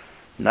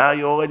 Now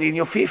you're already in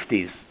your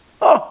 50s.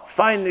 Oh,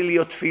 finally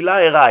your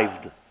tefillah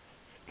arrived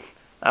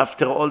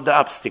after all the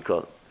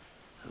obstacle.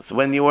 That's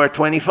when you were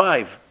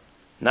 25.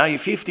 Now you're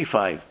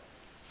 55.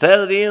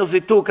 30 years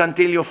it took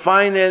until you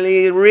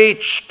finally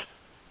reached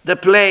the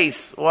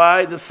place.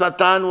 Why? The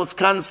Satan was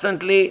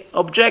constantly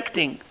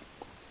objecting.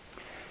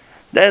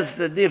 That's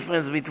the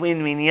difference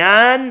between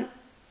minyan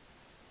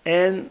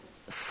and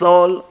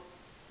soul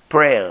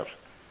prayers.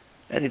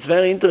 And it's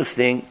very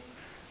interesting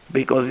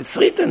because it's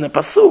written, a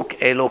pasuk,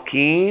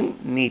 Elokim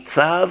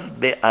nitzav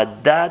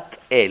be'adat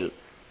el.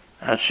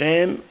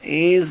 Hashem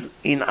is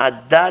in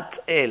Adat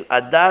El.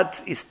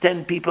 Adat is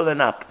 10 people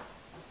and up.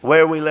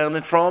 Where we learn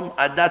it from?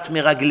 Adat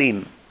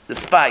Miraglim, the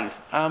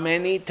spies. How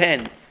many?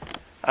 10.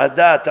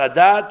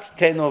 Adat,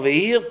 10 over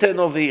here, 10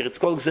 over here. It's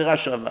called Gzera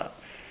Shava.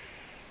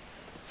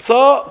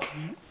 So,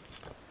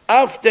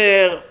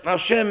 after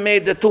Hashem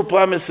made the 2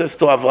 promises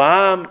to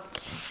Avraham,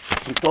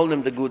 He told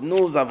him the good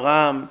news.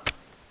 Avraham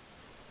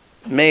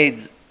made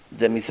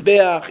the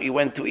Mizbeach. He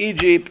went to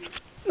Egypt.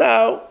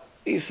 Now,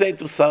 He said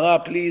to Sarah,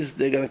 please,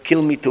 they're going to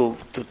kill me to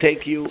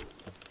take you.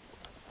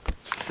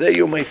 Say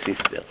you my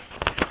sister.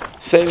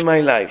 Save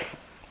my life.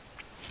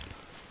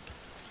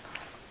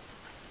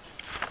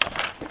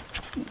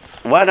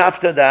 What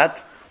after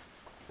that?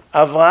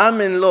 Avraham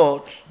and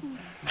Lot.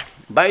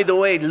 By the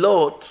way,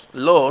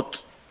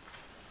 Lot,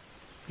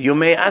 you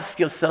may ask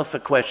yourself a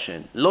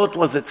question. Lot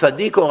was a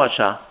tzaddik or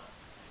rasha?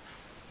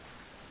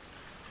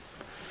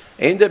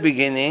 In the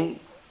beginning,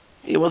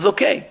 he was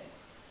okay.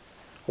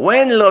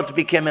 When Lot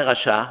became a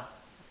rasha,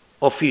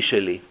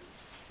 officially,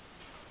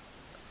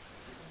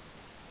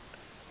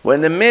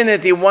 when the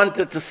minute he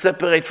wanted to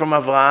separate from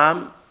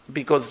Avraham,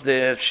 because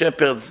the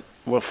shepherds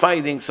were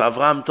fighting, so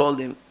Avraham told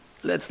him,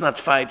 let's not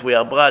fight, we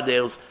are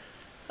brothers.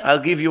 I'll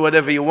give you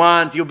whatever you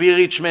want. You'll be a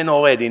rich man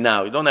already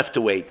now. You don't have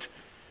to wait.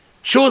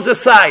 Choose a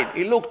side.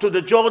 He looked to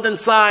the Jordan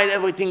side,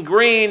 everything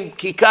green,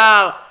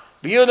 kikar,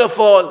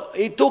 beautiful.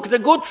 He took the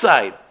good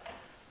side.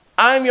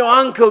 I'm your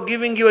uncle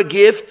giving you a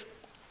gift.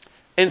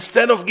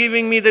 Instead of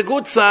giving me the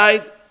good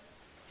side,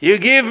 you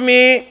give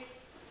me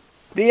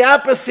the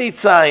opposite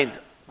side.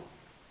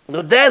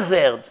 The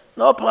desert,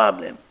 no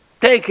problem.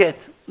 Take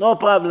it, no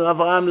problem.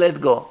 Avraham let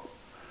go.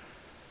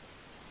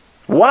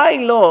 Why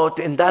Lot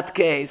in that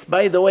case?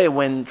 By the way,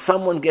 when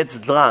someone gets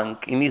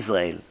drunk in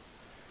Israel,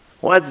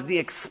 what's the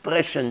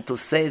expression to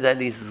say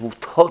that he's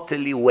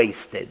totally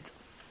wasted?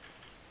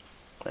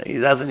 He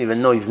doesn't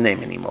even know his name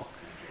anymore.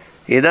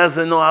 He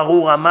doesn't know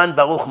Aru Raman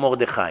Baruch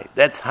Mordechai.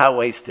 That's how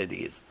wasted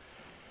he is.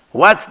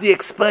 What's the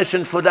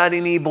expression for that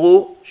in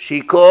Hebrew?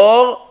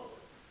 Shikor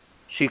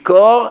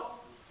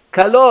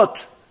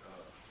kalot.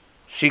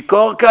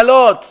 Shikor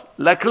kalot,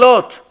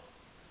 laklot.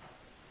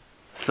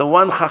 So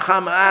one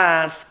Chacham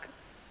asked,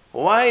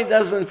 why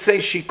doesn't say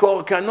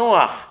Shikor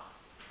kanoach?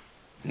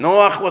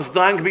 Noach was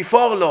drunk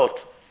before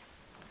Lot.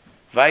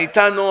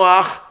 Vaita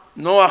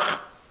Noach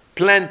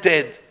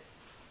planted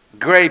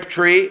grape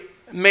tree,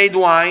 made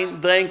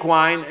wine, drank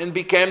wine, and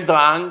became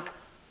drunk.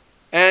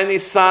 And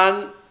his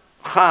son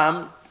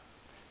Ham,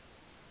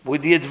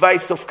 with the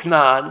advice of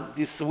Canaan,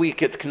 this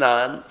wicked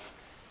Canaan,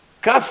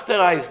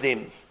 castorized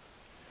him.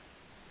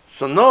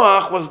 So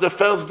Noach was the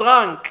first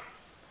drunk.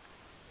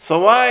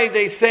 So why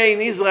they say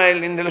in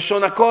Israel, in the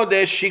Lashon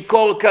HaKodesh,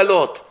 Shikor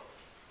Kalot?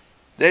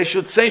 They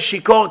should say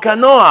Shikor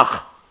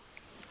Kanoach.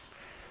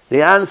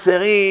 The answer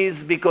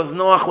is because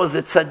Noach was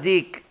a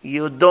tzaddik.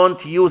 You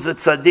don't use a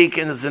tzaddik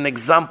as an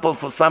example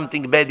for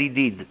something bad he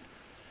did.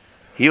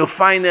 You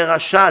find a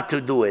rasha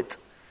to do it.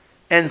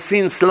 And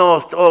since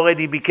Lot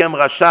already became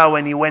rasha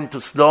when he went to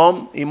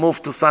Sodom, he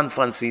moved to San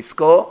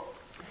Francisco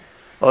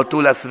or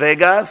to Las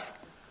Vegas.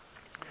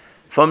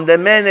 From the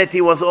minute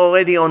he was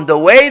already on the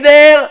way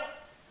there,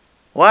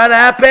 what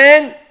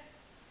happened?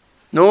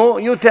 No,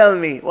 you tell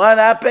me. What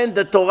happened?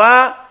 The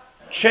Torah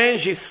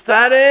changed his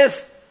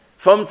status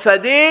from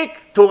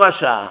tzaddik to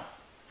rasha.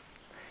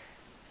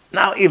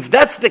 Now, if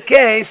that's the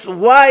case,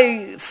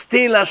 why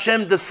still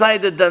Hashem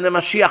decided that the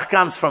Mashiach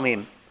comes from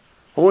him?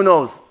 Who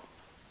knows?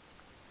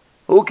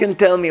 Who can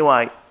tell me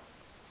why?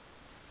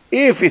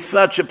 If he's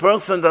such a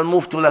person that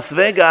moved to Las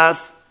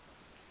Vegas,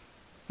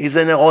 he's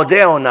in a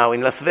rodeo now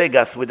in Las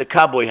Vegas with a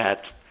cowboy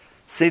hat,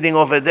 sitting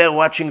over there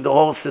watching the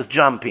horses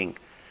jumping.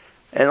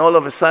 And all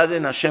of a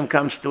sudden Hashem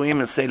comes to him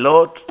and say,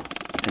 Lord,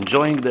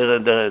 enjoying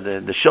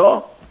the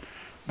show?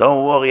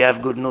 Don't worry, I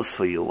have good news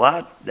for you.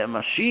 What? The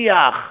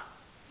Mashiach,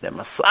 the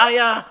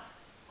Messiah,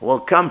 will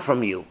come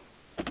from you.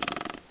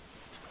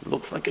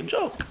 Looks like a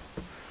joke.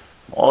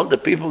 All the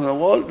people in the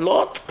world,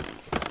 Lord.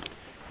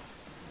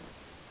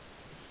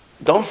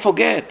 Don't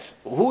forget,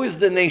 who is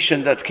the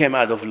nation that came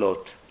out of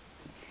Lot?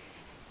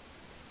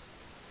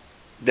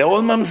 They're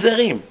all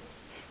mamzerim.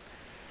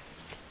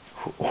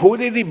 Who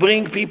did he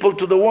bring people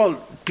to the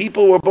world?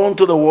 People were born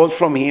to the world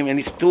from him and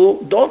his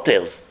two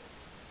daughters.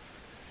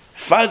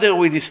 Father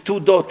with his two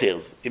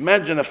daughters.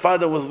 Imagine a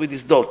father was with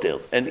his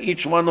daughters and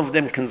each one of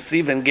them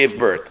conceived and gave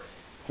birth.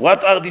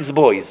 What are these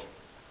boys?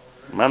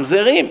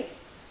 Mamzerim.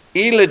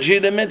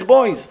 Illegitimate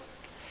boys.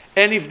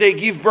 And if they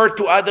give birth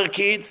to other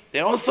kids,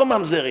 they're also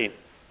mamzerim.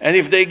 And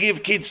if they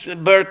give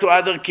birth to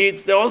other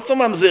kids, they're also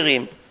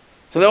mamzerim.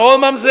 So they're all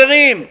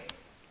mamzerim.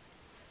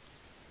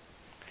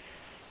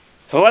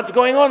 So what's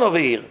going on over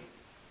here?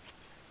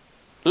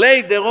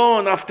 Later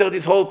on, after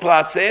this whole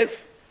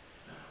process,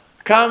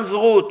 comes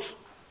Ruth.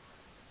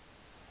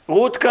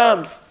 Ruth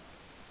comes.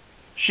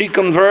 She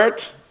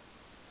converts,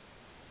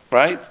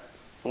 right?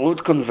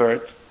 Ruth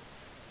converts.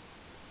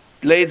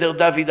 Later,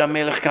 David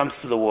HaMelech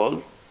comes to the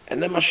world,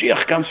 and the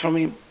Mashiach comes from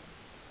him.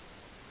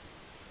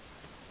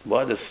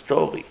 What a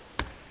story.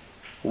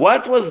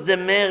 What was the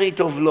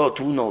merit of Lot?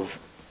 Who knows?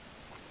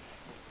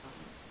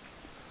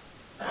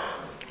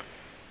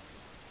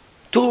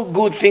 Two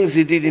good things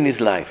he did in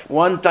his life.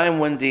 One time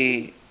when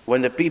the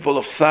people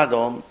of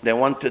Sodom, they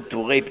wanted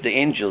to rape the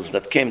angels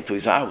that came to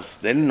his house.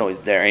 They didn't know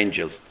they're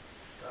angels.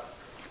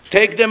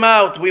 Take them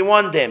out, we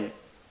want them.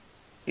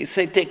 He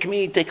said, take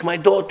me, take my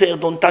daughter,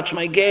 don't touch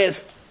my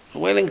guest.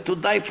 Willing to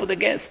die for the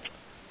guest.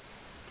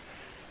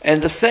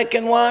 And the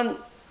second one,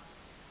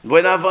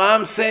 when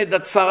Abraham said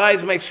that Sarah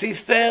is my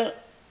sister,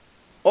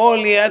 all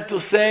he had to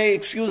say,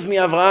 excuse me,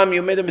 Abraham,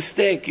 you made a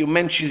mistake. You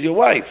meant she's your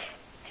wife.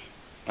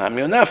 I'm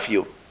your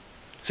nephew.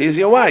 She's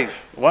your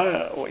wife.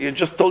 Well, you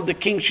just told the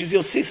king she's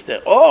your sister.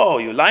 Oh,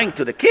 you're lying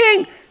to the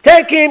king?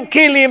 Take him,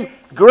 kill him.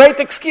 Great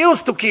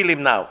excuse to kill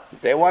him now.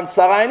 They want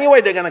Sarah anyway,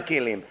 they're going to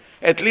kill him.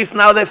 At least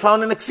now they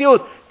found an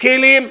excuse.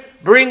 Kill him,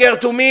 bring her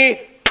to me,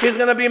 she's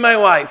going to be my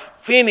wife.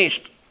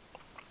 Finished.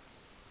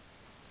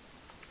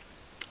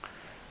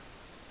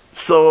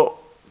 So,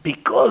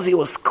 because he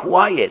was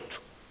quiet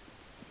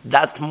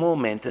that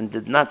moment and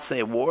did not say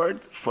a word,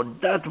 for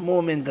that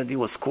moment that he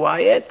was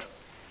quiet,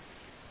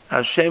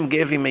 Hashem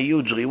gave him a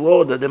huge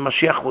reward that the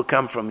Mashiach will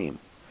come from him.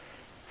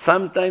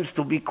 Sometimes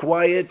to be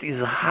quiet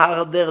is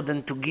harder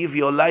than to give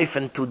your life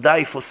and to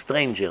die for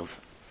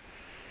strangers.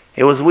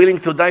 He was willing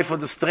to die for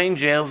the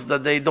strangers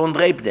that they don't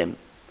rape them.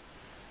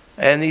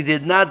 And he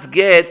did not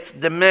get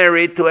the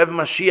merit to have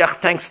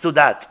Mashiach thanks to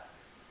that.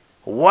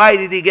 Why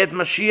did he get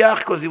Mashiach?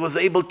 Because he was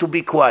able to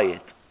be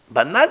quiet.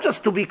 But not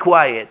just to be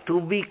quiet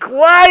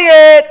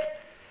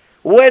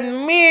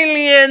when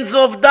millions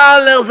of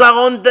dollars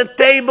are on the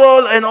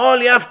table and all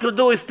you have to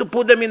do is to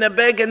put them in a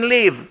bag and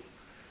leave.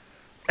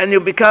 And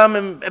you become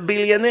a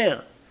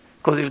billionaire.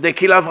 Because if they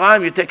kill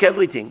Abraham, you take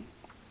everything.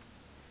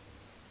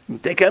 You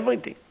take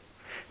everything.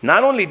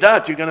 Not only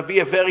that, you're going to be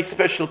a very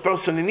special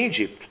person in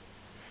Egypt.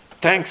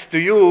 Thanks to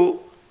you,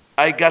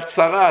 I got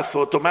Sarah,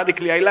 so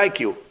automatically I like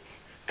you.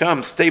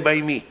 Come, stay by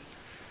me.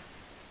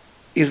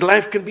 His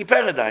life can be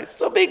paradise.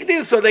 So big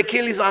deal, so they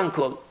kill his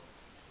uncle.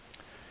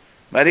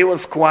 But he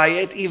was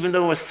quiet, even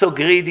though he was so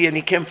greedy and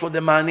he came for the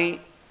money.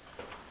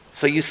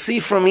 So you see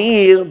from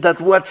here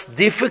that what's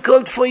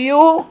difficult for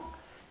you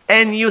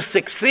and you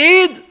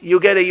succeed,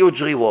 you get a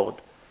huge reward.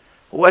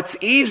 What's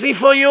easy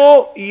for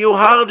you, you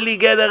hardly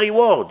get a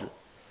reward.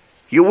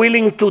 You're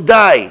willing to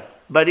die,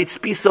 but it's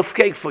piece of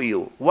cake for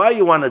you. Why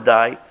you want to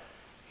die?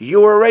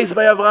 You were raised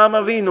by Avraham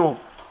Avinu.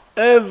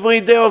 Every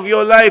day of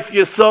your life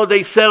you saw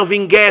they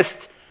serving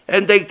guests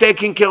and they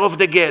taking care of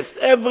the guests.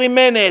 Every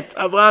minute,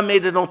 Avraham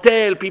made an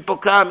hotel, people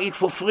come, eat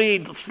for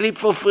free, sleep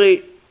for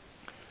free.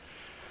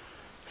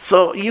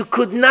 So you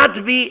could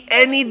not be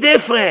any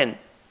different.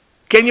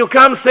 Can you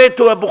come say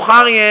to a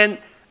Bukharian,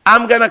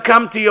 I'm going to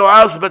come to your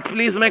house, but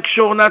please make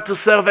sure not to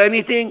serve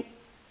anything?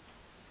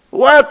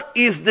 What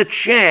is the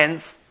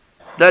chance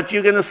that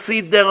you're going to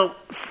sit there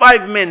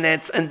 5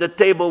 minutes and the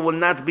table will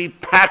not be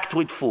packed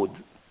with food?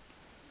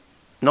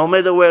 No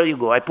matter where you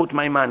go, I put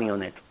my money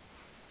on it.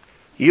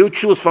 You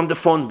choose from the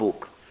phone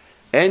book.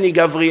 Any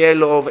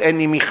Gavrielov,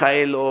 any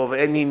Mikhailov,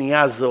 any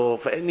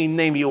Niazov, any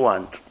name you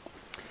want.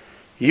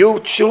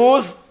 You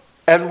choose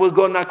and we'll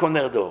go knock on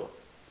their door.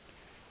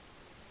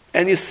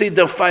 And you sit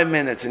there 5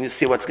 minutes and you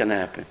see what's going to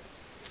happen.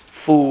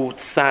 Food,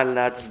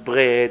 salads,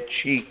 bread,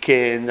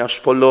 chicken,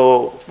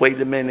 ashpolo, wait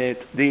a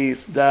minute,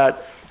 this,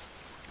 that,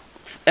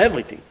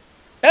 everything.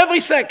 Every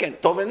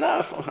second, tov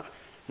enough.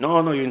 No,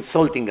 you're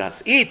insulting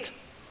us. Eat.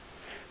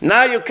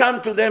 Now you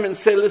come to them and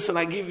say, listen,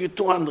 I give you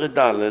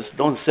 $200,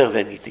 don't serve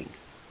anything.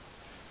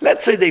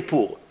 Let's say they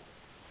poor.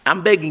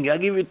 I'm begging you, I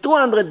give you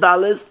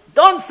 $200,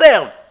 don't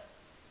serve.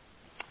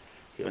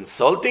 You're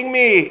insulting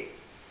me.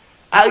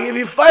 I'll give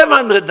you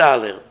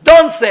 $500,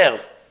 don't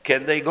serve.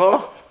 Can they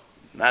go?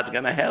 Not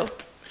going to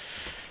help.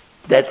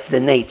 That's the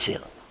nature.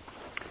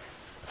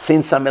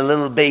 Since I'm a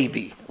little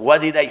baby,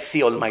 what did I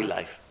see all my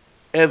life?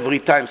 Every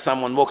time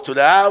someone walked to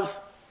the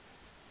house,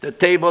 the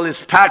table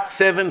is packed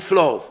 7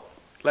 floors.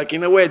 Like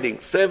in a wedding,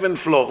 7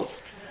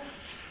 floors.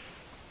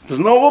 There's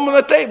no room on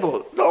the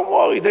table. Don't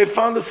worry, they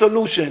found a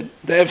solution.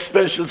 They have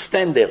special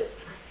standard.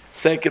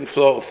 Second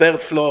floor,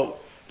 third floor,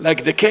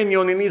 like the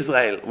canyon in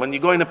Israel. When you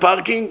go in a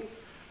parking,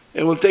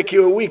 it will take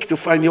you a week to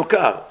find your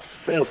car.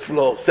 First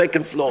floor,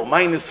 second floor,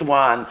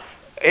 -1,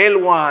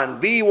 L1,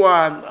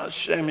 B1,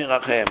 Hashem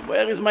Yirachem.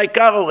 Where is my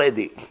car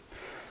already?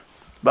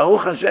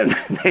 Baruch Hashem,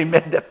 they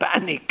made the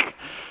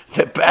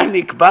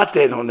panic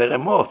button on the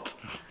remote.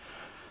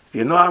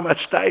 You know how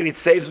much time it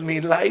saves me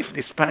in life,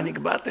 this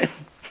panic button?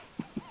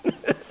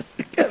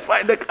 You can't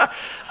find the car.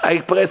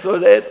 I press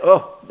on it,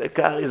 oh, the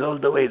car is all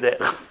the way there.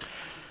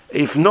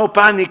 If no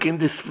panic in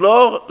this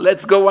floor,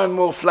 let's go one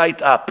more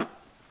flight up.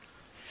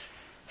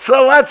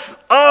 So what's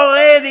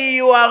already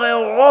you are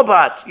a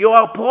robot. You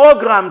are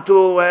programmed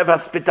to have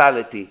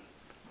hospitality.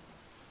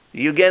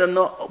 You get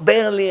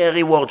barely a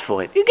reward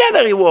for it. You get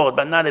a reward,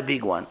 but not a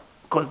big one,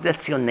 because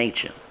that's your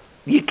nature.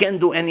 You can't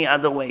do any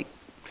other way.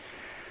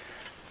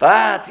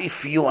 But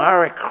if you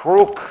are a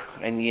crook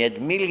and you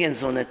had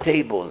millions on a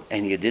table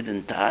and you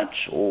didn't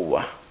touch,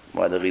 oh,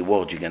 what a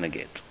reward you're going to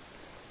get.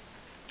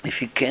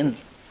 If you can't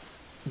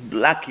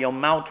block your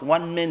mouth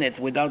 1 minute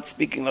without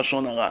speaking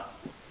Lashon Hara,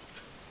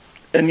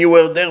 and you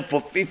were there for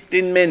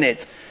 15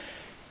 minutes,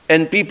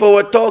 and people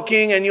were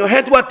talking, and you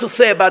had what to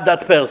say about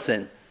that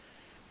person,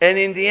 and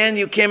in the end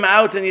you came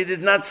out and you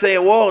did not say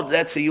a word,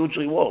 that's a huge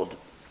reward.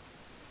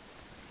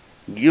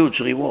 Huge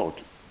reward.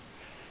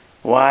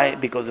 Why?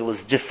 Because it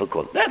was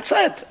difficult. That's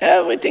it.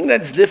 Everything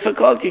that's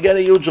difficult, you get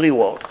a huge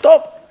reward.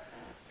 Top.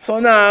 So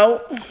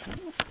now,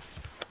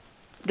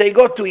 they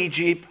go to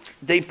Egypt,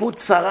 they put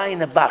Sarah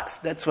in a box.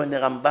 That's when the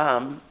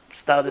Rambam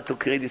started to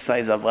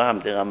criticize Abraham,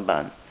 the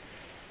Ramban.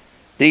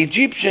 The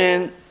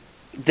Egyptian,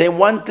 they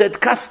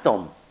wanted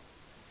custom.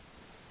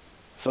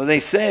 So they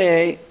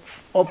say,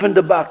 open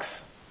the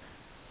box.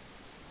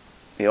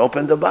 They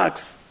opened the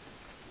box.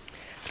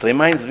 It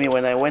reminds me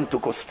when I went to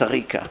Costa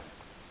Rica.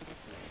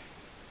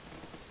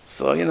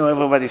 So,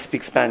 everybody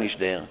speaks Spanish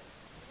there.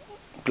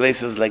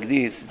 Places like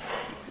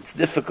this, it's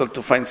difficult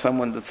to find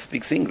someone that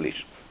speaks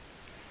English.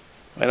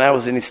 When I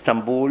was in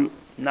Istanbul,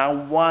 not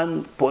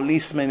one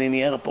policeman in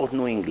the airport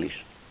knew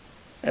English.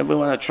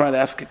 Everyone I tried to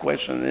ask a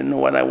question, they know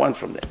what I want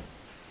from them.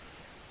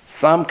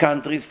 Some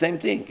countries, same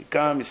thing. You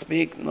come, you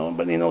speak,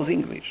 nobody knows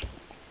English.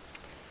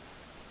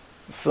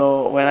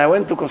 So when I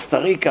went to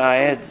Costa Rica, I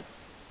had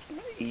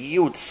a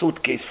huge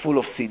suitcase full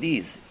of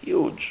CDs,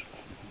 huge.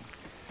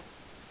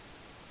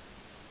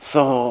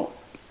 So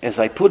as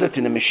I put it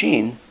in the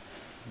machine,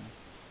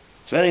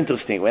 it's very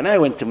interesting. When I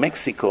went to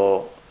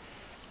Mexico,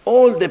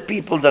 all the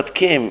people that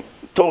came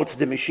towards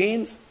the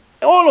machines,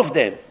 all of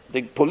them,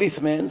 the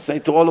policemen say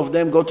to all of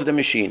them, go to the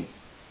machine.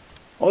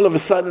 All of a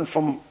sudden,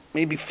 from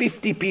maybe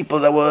 50 people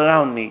that were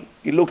around me,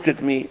 he looked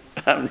at me,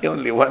 I'm the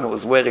only one who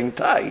was wearing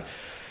tie.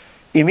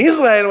 In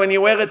Israel, when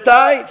you wear a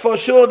tie, for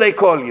sure they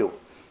call you.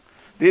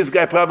 This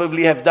guy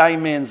probably have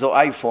diamonds or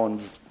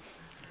iPhones.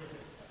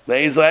 The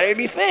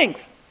Israeli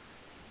thinks.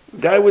 The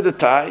guy with a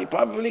tie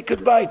probably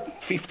could buy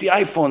 50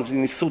 iPhones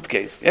in his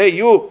suitcase. Hey,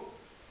 you,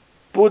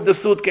 put the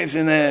suitcase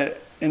in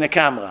a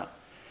camera.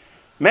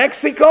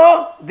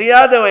 Mexico, the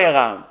other way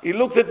around. He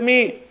looked at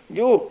me,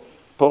 you,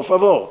 por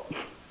favor.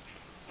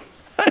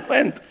 I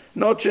went,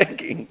 no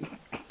checking.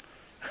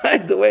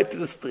 Right the way to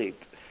the street.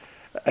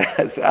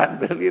 It's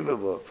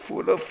unbelievable,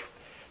 full of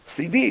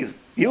CDs.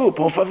 You,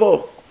 por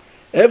favor.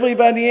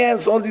 Everybody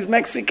else, all these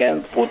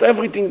Mexicans, put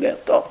everything there.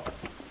 Top.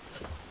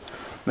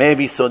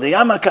 Maybe so the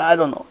yarmulke, I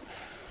don't know.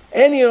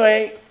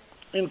 Anyway,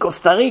 in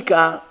Costa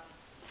Rica,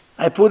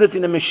 I put it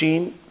in a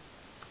machine,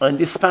 and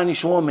this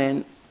Spanish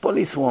woman,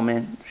 police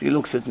woman, she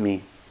looks at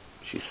me.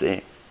 She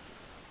say,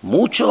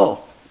 mucho.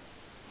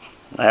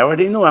 I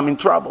already knew I'm in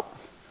trouble.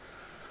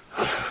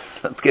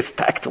 It gets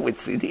packed with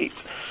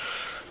CDs.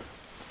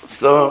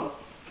 So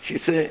she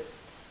said,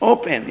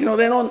 open.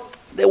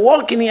 They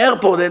work in the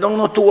airport, they don't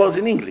know 2 words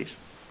in English.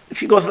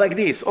 She goes like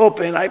this,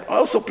 open. I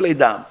also play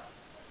dumb.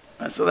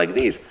 I said like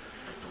this.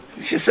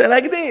 She said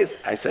like this.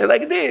 I said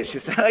like this. She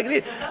said like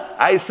this.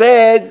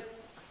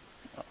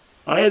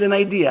 I had an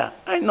idea.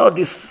 I know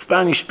these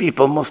Spanish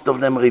people, most of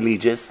them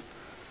religious.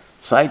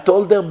 So I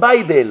told her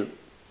Bible.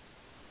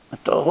 I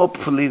thought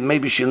hopefully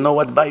maybe she'll know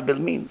what Bible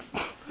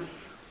means.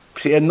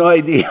 She had no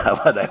idea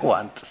what I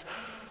want.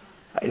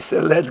 I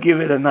said, let's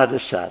give it another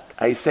shot.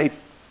 I say,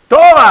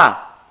 Torah!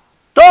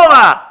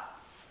 Torah!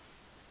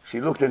 She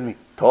looked at me,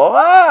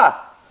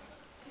 Torah!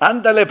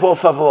 Ándale, por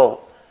favor.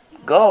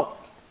 Go.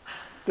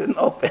 Didn't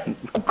open.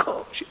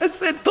 Go. She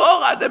said,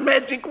 Torah, the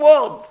magic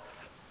word.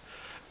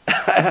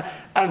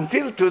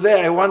 Until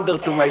today, I wonder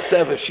to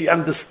myself if she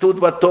understood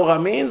what Torah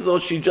means or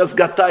she just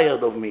got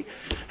tired of me.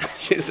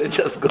 She said,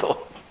 just go.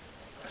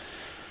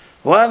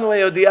 One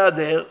way or the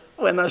other,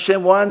 when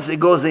Hashem wants, He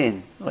goes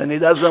in. When He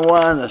doesn't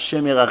want,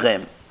 Hashem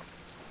Yirachem.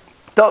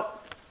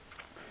 Top.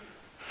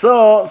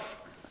 So,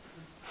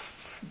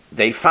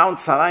 they found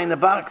Sarah in a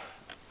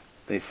box.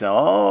 They said,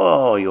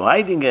 oh, you're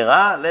hiding her,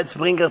 huh? Let's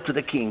bring her to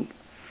the king.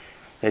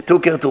 They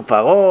took her to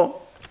Paro,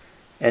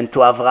 and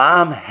to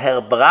Abraham,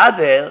 her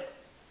brother,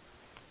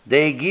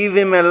 they give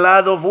him a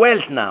lot of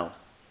wealth now.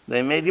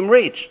 They made him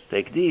rich.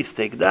 Take this,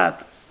 take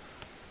that.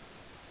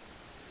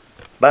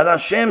 But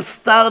Hashem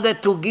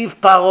started to give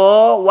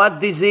Paro what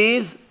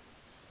disease?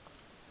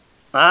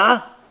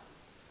 Huh?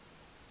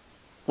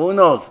 Who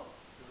knows?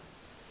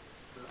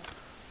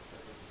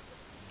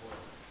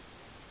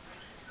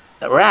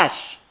 A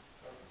rash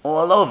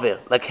all over,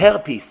 like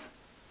herpes.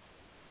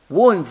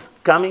 Wounds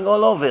coming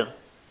all over.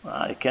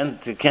 You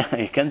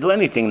can't do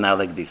anything now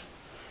like this.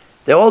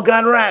 They all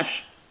got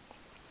rash.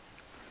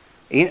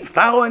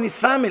 Pharaoh and his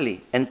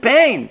family. And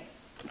pain.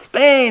 It's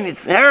pain, it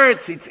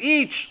hurts, it's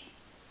itch.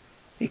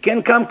 He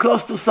can't come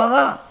close to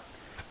Sarah.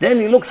 Then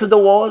he looks at the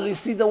walls, you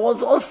see the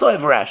walls also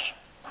have rash.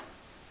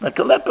 Like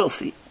a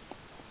leprosy.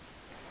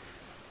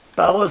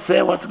 Pharaoh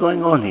said, what's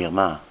going on here,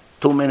 ma?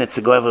 2 minutes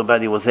ago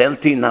everybody was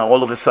healthy, now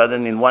all of a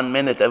sudden in 1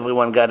 minute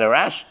everyone got a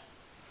rash?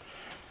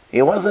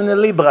 He wasn't a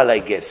liberal, I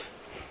guess.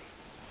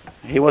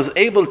 He was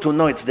able to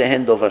know it's the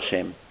hand of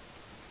Hashem.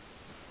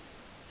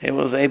 He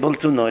was able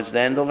to know it's the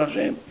hand of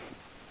Hashem.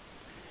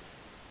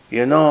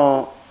 You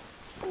know,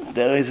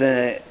 there is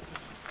a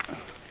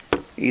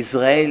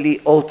Israeli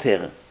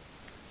author,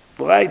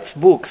 writes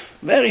books,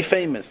 very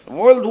famous,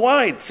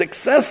 worldwide,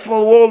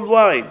 successful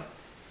worldwide.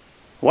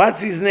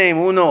 What's his name?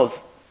 Who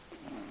knows?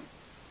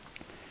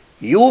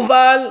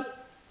 Yuval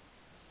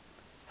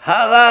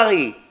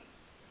Harari.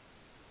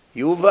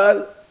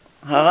 Yuval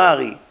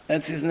Harari,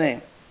 that's his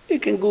name. You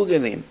can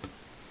Google him.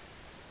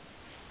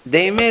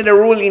 They made a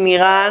rule in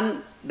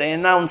Iran, they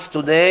announced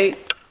today,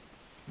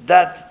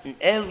 that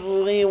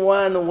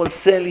everyone who will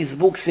sell his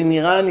books in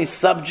Iran is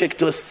subject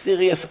to a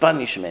serious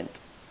punishment.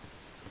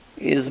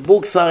 His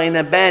books are in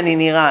a ban in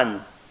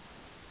Iran.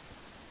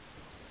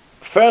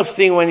 First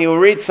thing when you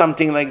read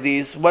something like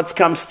this, what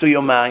comes to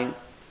your mind?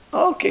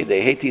 Okay,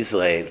 they hate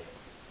Israel.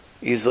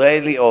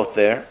 Israeli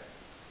author.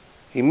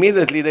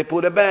 Immediately they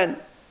put a ban.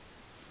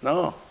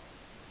 No.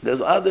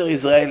 There's other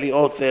Israeli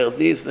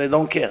authors, they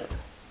don't care.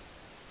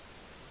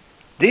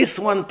 This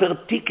one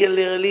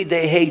particularly,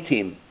 they hate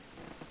him.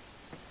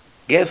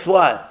 Guess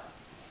what?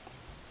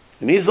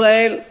 In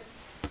Israel,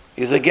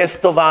 he's a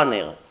guest of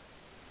honor.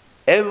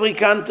 Every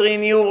country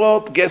in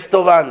Europe, guest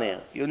of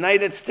honor.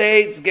 United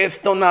States,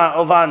 guest of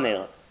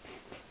honor.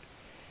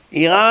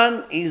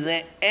 Iran is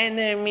an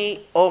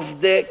enemy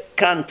of the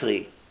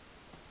country.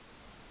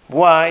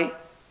 Why?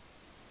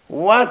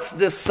 What's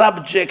the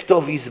subject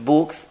of his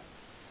books?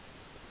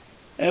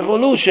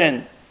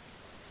 Evolution.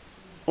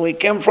 We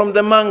came from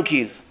the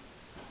monkeys.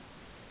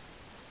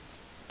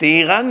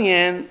 The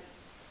Iranian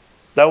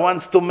that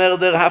wants to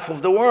murder half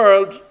of the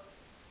world,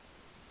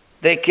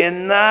 they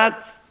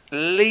cannot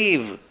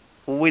live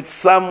with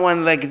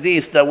someone like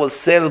this that will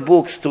sell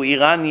books to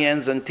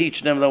Iranians and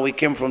teach them that we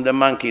came from the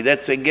monkey.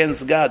 That's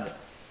against God.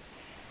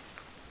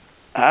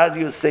 How do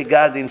you say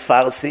God in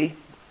Farsi?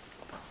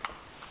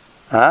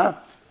 Huh?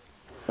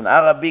 In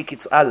Arabic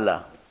it's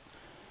Allah.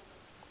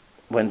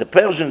 When the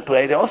Persian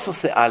pray, they also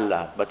say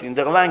Allah. But in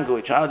their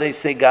language, how they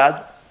say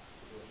God?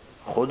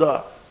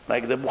 Khuda.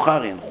 Like the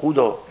Bukharian.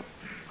 Khudo.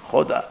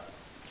 Khuda.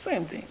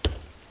 Same thing.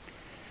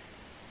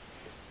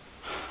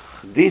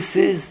 This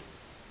is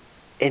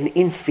an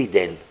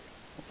infidel.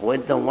 We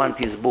don't want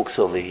his books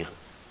over here.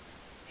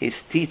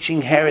 He's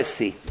teaching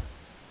heresy.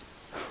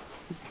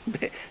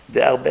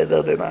 They are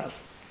better than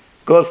us.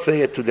 Go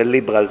say it to the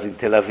liberals in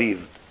Tel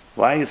Aviv.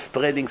 Why are you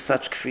spreading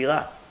such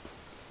kfirah?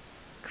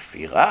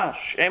 Kfirah?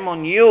 Shame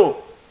on you.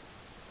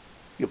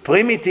 You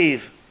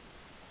primitive.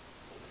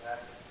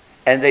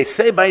 And they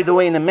say, by the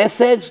way, in a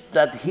message,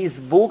 that his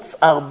books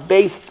are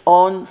based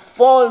on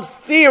false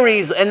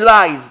theories and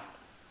lies.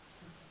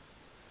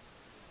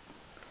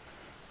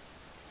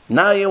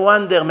 Now you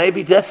wonder,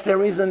 maybe that's the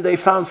reason they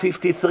found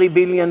 53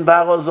 billion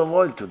barrels of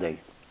oil today.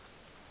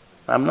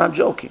 I'm not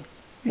joking.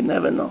 You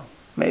never know.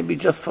 Maybe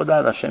just for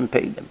that Hashem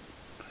paid them.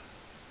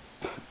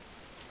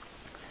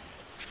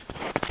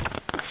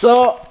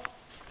 So,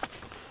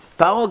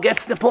 Paro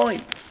gets the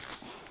point.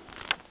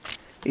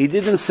 He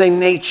didn't say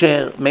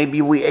nature, maybe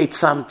we ate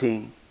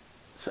something.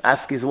 So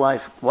ask his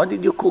wife, what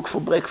did you cook for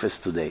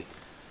breakfast today?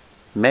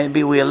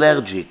 Maybe we're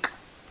allergic.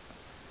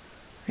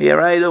 He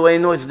right away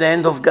knows it's the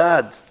hand of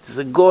God. It's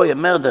a goy, a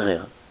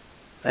murderer,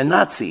 a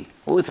Nazi.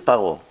 Who is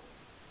Paro?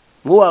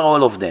 Who are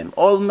all of them?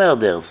 All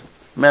murderers.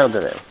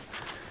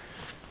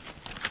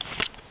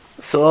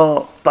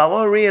 So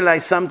Paro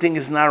realized something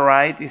is not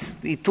right.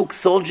 He took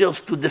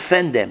soldiers to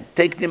defend them,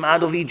 take them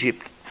out of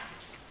Egypt.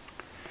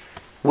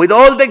 With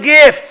all the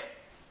gifts.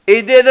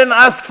 He didn't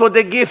ask for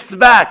the gifts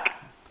back.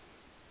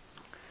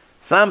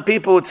 Some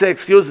people would say,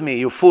 excuse me,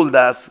 you fooled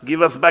us.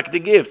 Give us back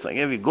the gifts. I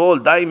gave you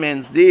gold,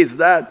 diamonds, this,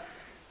 that.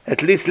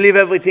 At least leave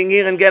everything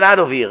here and get out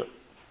of here.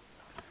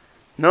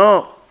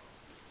 No.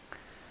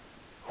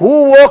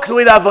 Who walked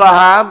with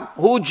Abraham?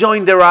 Who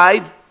joined the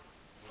ride?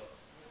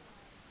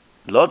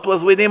 Lot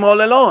was with him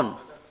all alone.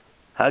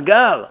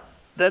 Hagar.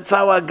 That's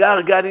how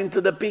Hagar got into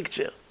the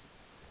picture.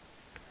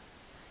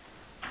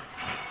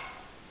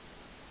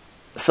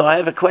 So I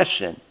have a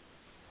question.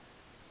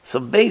 So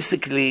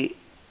basically,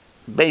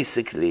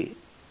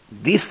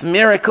 this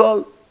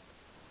miracle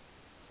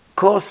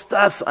cost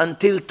us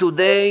until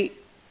today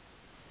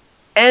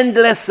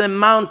endless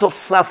amount of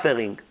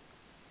suffering.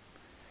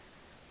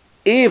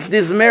 If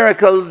this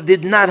miracle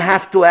did not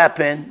have to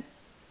happen,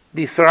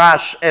 this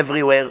rush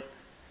everywhere,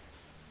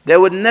 they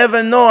would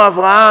never know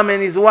Avraham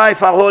and his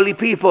wife are holy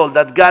people,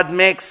 that God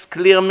makes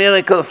clear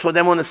miracles for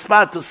them on the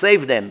spot to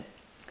save them.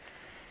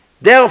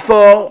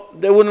 Therefore,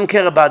 they wouldn't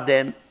care about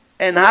them,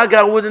 and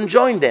Hagar wouldn't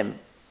join them.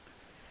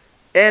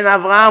 And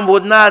Avraham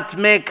would not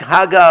make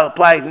Hagar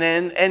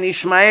pregnant, and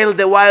Ishmael,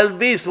 the wild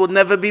beast, would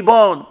never be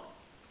born.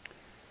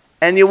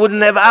 And you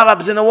wouldn't have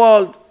Arabs in the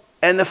world,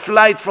 and a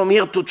flight from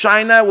here to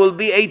China will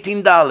be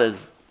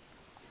 $18.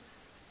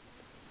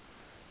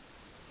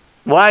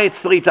 Why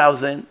it's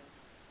 $3,000?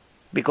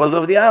 Because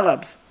of the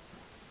Arabs.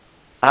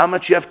 How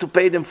much you have to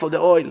pay them for the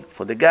oil,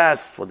 for the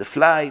gas, for the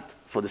flight,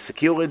 for the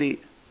security?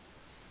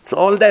 It's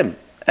all them.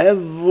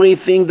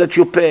 Everything that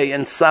you pay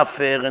and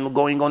suffer and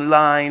going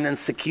online and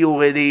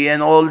security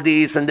and all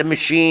this and the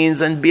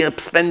machines and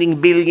spending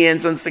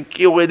billions on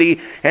security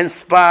and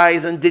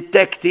spies and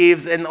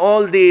detectives and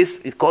all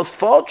this, it costs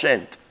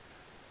fortune.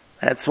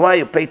 That's why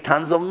you pay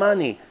tons of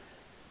money.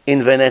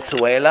 In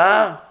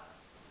Venezuela,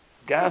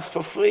 gas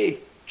for free,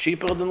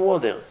 cheaper than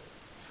water.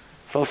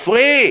 For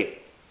free!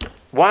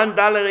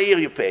 $1 a year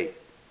you pay.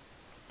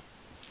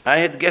 I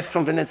had guests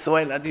from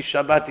Venezuela this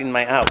Shabbat in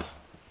my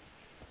house.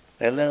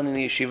 They learned in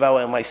the yeshiva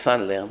where my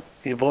son learned.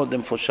 He brought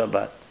them for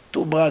Shabbat.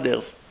 2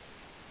 brothers.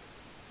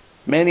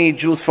 Many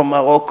Jews from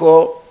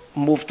Morocco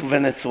moved to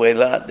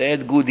Venezuela. They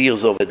had good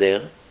years over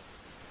there.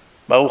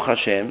 Baruch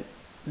Hashem.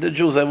 The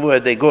Jews everywhere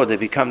they go, they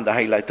become the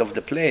highlight of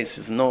the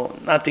place.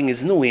 Nothing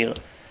is new here.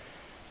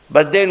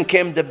 But then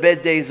came the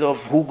bad days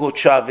of Hugo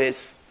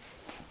Chavez,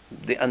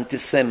 the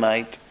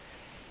anti-Semite.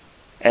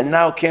 And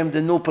now came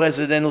the new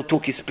president who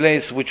took his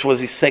place, which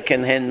was his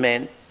second-hand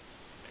man.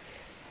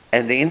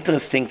 And the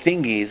interesting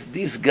thing is,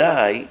 this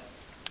guy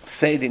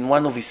said in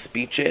one of his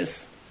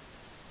speeches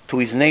to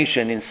his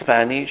nation in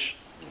Spanish,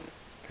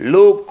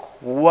 look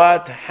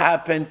what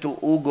happened to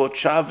Hugo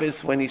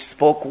Chavez when he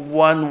spoke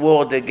one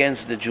word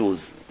against the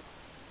Jews.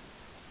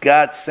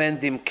 God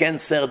sent him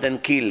cancer, then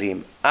killed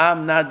him.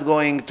 I'm not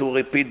going to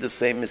repeat the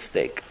same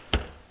mistake.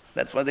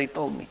 That's what they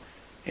told me.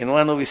 In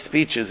one of his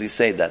speeches, he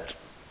said that.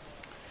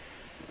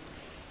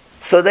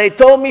 So they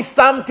told me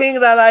something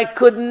that I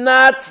could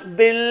not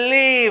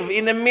believe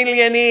in a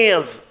million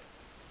years.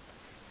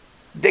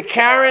 The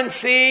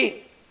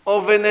currency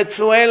of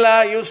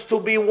Venezuela used to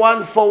be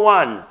 1 for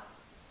 1.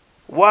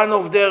 One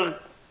of their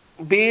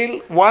bill,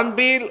 1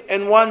 bill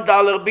and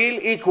 $1 bill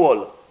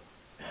equal.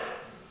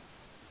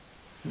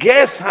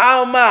 Guess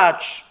how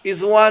much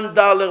is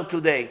 $1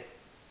 today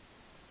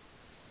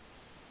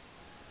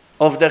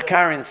of their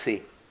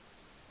currency?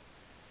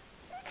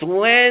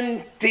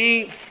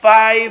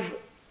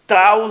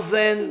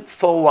 25,000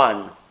 for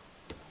 1.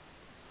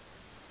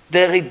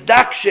 The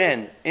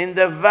reduction in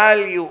the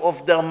value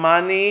of their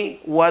money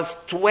was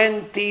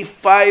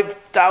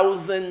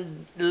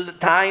 25,000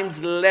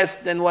 times less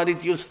than what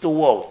it used to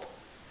worth.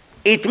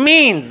 It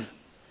means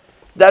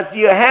that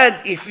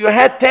if you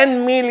had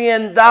 $10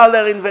 million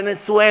in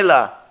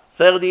Venezuela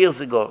 30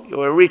 years ago, you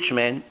were a rich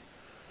man,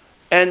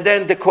 and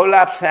then the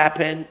collapse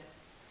happened,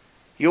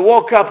 you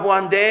woke up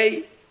one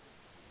day,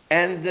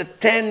 and the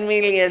 $10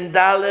 million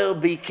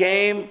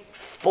became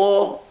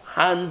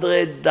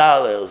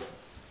 $400.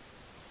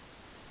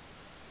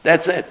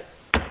 That's it.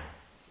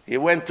 You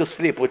went to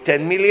sleep with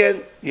 10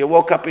 million, you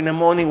woke up in the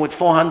morning with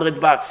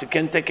 $400. You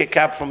can take a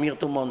cab from here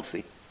to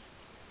Monsey.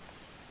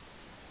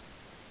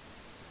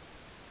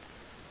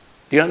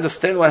 Do you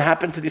understand what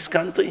happened to this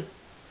country?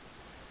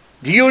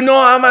 Do you know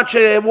how much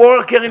a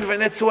worker in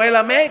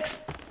Venezuela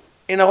makes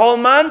in a whole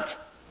month,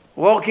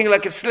 working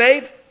like a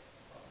slave?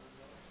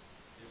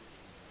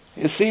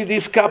 You see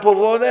this cup of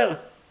water?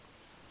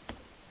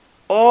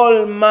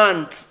 All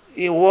month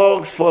he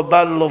works for a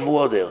bottle of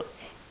water.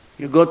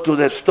 You go to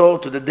the store,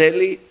 to the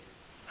deli,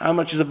 how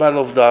much is a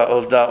bottle of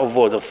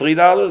water?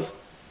 $3?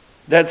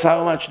 That's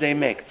how much they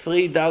make.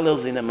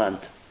 $3 in a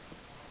month.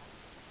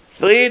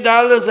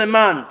 $3 a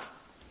month.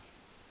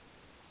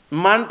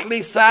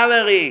 Monthly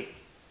salary.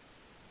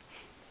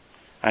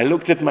 I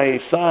looked at my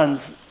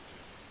sons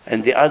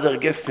and the other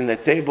guests in the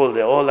table,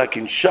 they're all like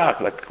in shock,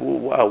 like,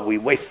 wow, we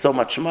waste so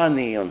much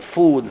money on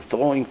food,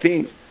 throwing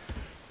things.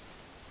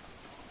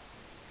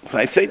 So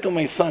I say to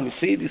my son, you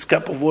see this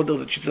cup of water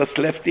that you just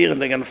left here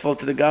and they're going to fall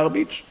to the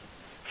garbage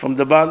from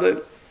the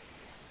bottle?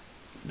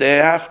 They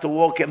have to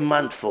work a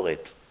month for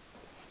it.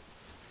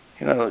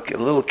 You know, like a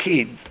little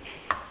kid,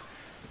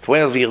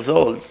 12 years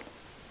old,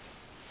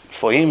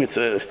 for him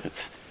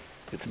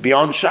it's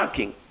beyond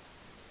shocking.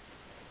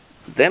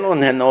 They don't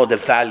know the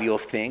value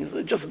of things.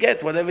 They just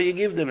get whatever you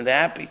give them and they're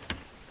happy.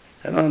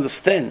 They don't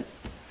understand.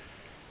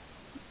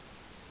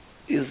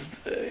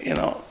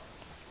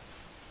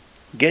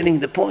 Getting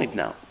the point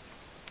now.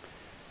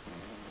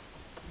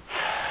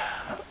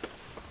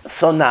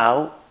 So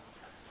now,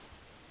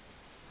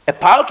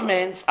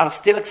 apartments are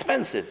still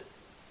expensive.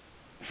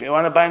 If you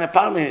want to buy an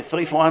apartment, it's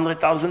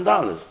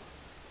 $300,000-$400,000.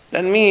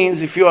 That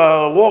means if you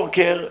are a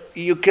worker,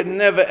 you can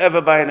never ever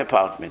buy an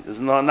apartment.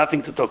 There's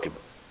nothing to talk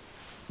about.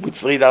 with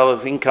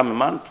 $3 income a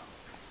month.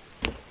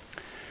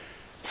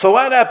 So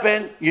what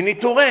happened? You need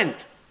to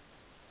rent.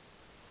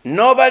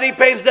 Nobody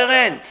pays the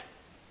rent.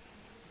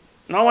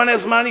 No one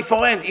has money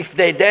for rent. If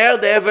they're there,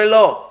 they have a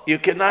law. You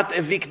cannot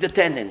evict the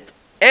tenant.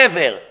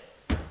 Ever.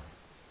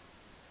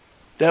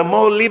 They're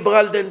more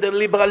liberal than the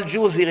liberal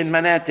Jews here in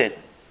Manhattan.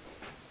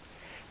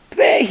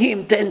 Pay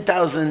him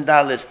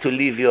 $10,000 to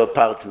leave your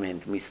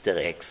apartment, Mr.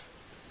 X.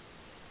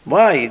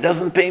 Why? He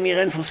doesn't pay me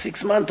rent for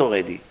 6 months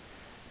already.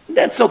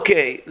 That's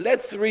okay.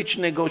 Let's reach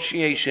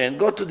negotiation.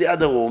 Go to the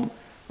other room.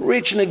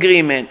 Reach an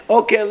agreement.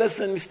 Okay,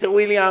 listen, Mr.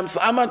 Williams,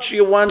 how much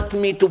you want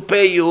me to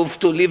pay you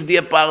to leave the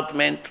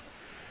apartment?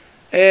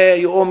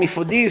 You owe me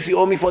for this, you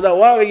owe me for that.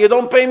 Well, you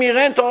don't pay me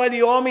rent already,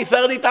 you owe me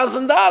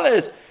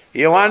 $30,000.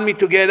 You want me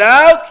to get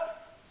out?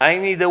 I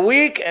need a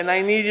week and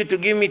I need you to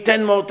give me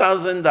 $10,000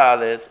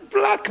 more.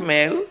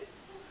 Blackmail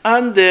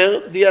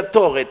under the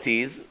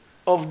authorities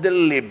of the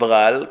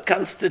liberal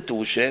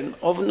Constitution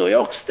of New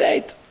York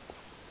State.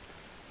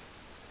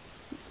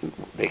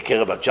 They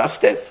care about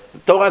justice. The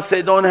Torah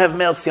says don't have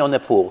mercy on the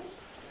poor.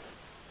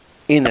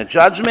 In a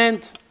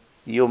judgment,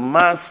 you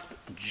must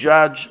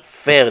judge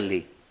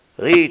fairly.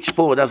 Rich,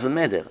 poor, doesn't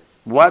matter.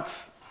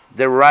 What's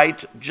the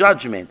right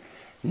judgment?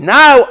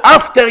 Now,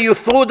 after you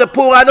threw the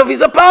poor out of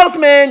his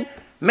apartment,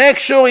 make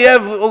sure you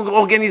have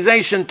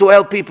organization to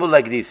help people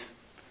like this.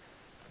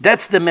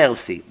 That's the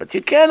mercy. But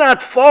you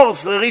cannot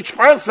force a rich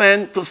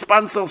person to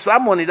sponsor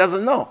someone he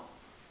doesn't know.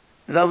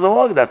 It doesn't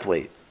work that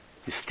way.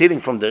 He's stealing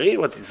from the rich.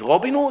 What is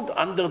Robin Hood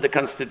under the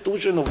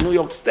Constitution of New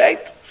York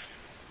State?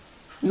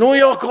 New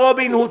York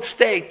Robin Hood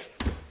State.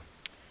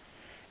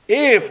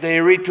 If they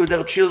read to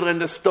their children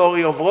the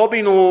story of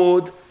Robin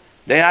Hood,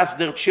 they ask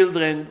their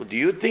children, do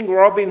you think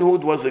Robin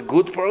Hood was a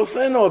good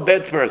person or a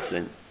bad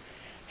person?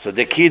 So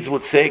the kids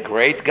would say,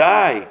 great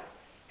guy.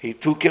 He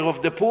took care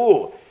of the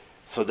poor.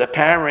 So the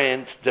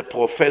parents, the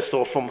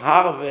professor from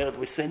Harvard,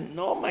 would say,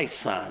 no, my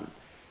son,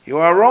 you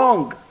are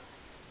wrong.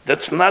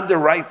 That's not the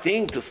right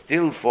thing to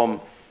steal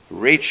from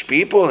rich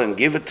people and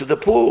give it to the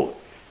poor.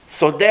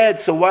 So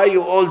why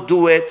you all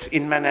do it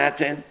in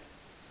Manhattan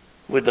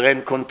with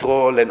rent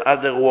control and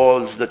other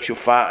walls that you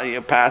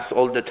pass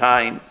all the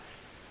time?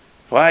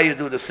 Why you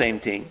do the same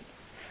thing?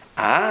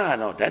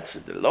 No, that's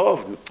the law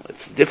of,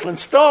 it's a different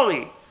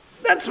story.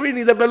 That's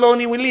really the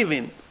baloney we live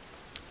in.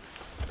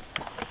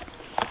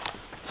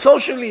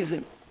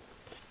 Socialism.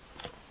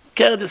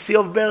 Courtesy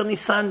of Bernie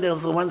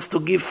Sanders, who wants to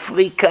give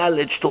free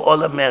college to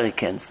all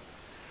Americans,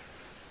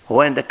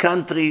 when the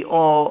country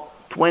owes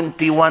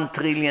 $21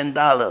 trillion,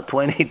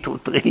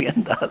 $22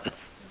 trillion.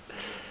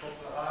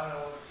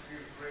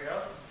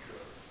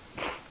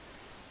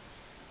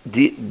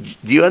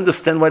 Do you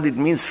understand what it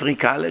means, free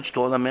college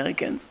to all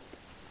Americans?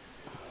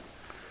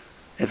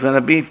 It's going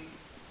to be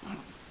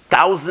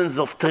thousands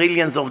of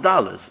trillions of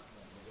dollars.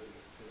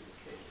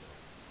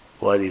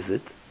 What is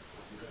it?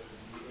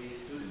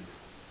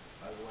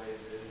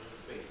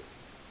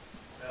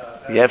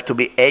 You have to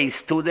be a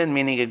student,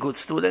 meaning a good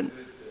student?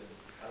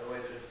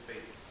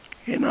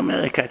 In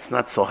America, it's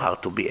not so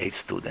hard to be a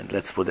student.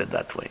 Let's put it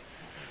that way.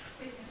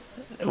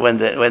 When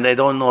they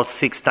don't know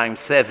 6 times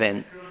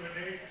 7,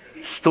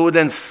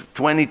 students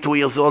 22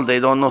 years old, they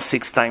don't know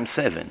 6 times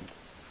 7.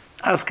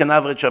 Ask an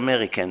average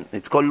American.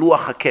 It's called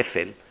Luach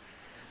HaKefel.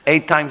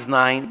 8 times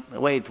 9.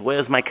 Wait,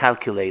 where's my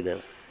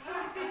calculator?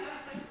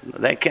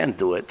 They can't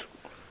do it.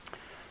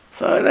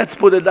 So let's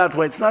put it that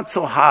way. It's not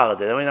so hard.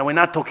 We're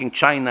not talking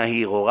China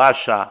here or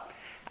Russia.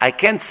 I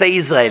can't say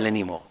Israel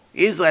anymore.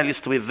 Israel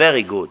used to be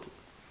very good.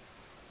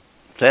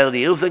 30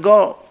 years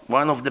ago,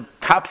 one of the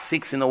top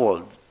 6 in the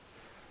world.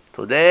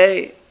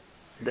 Today,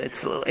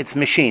 it's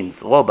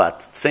machines,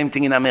 robot. Same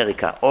thing in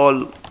America.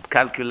 All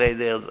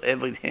calculators,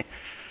 everything.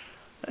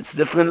 It's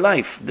different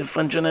life,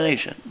 different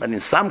generation. But in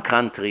some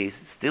countries,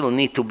 still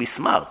need to be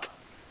smart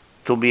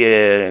to be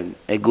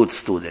a good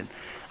student.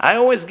 I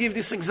always give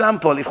this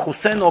example. If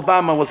Hussein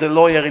Obama was a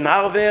lawyer in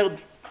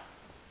Harvard,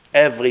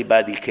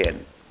 everybody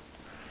can.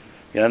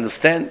 You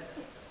understand?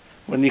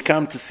 When you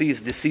come to see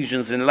his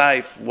decisions in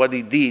life, what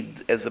he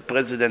did as a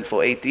president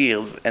for 8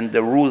 years, and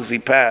the rules he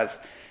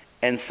passed,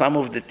 and some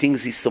of the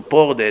things he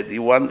supported,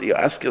 you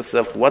ask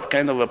yourself, what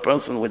kind of a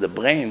person with a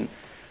brain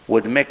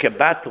would make a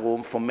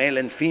bathroom for male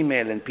and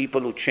female, and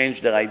people who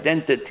change their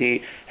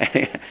identity,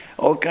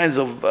 all kinds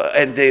of,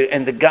 and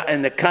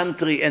the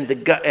country and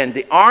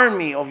the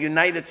army of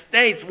United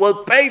States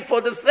will pay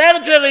for the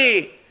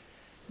surgery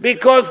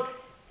because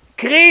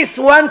Chris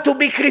wants to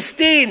be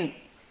Christine.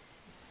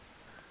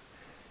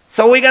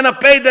 So we're gonna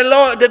pay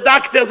the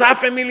doctors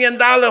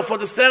 $500,000 for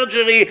the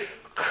surgery,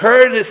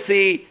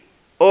 courtesy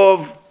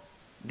of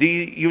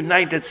the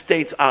United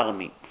States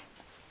Army.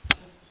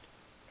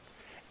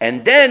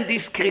 And then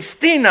this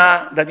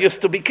Christina, that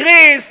used to be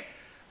Chris,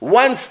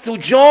 wants to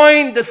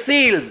join the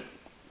SEALs,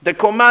 the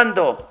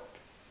commando,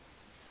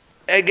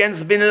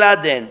 against Bin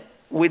Laden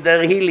with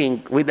the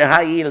healing, with the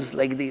high heels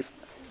like this,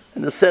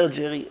 and the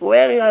surgery.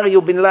 Where are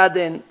you, Bin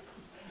Laden?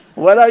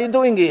 What are you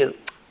doing here?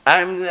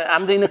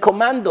 I'm in a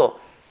commando.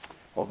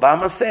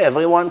 Obama said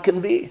everyone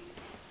can be.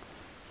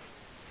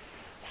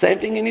 Same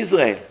thing in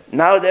Israel.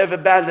 Now they have a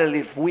battle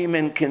if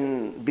women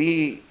can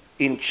be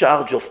in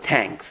charge of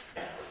tanks.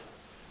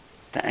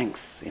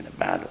 Tanks in a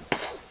battle.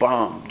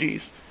 Bomb,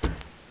 these.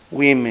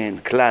 Women,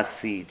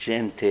 classy,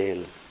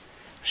 gentle.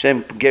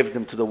 Hashem gave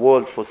them to the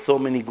world for so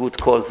many good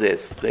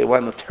causes. They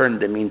want to turn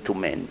them into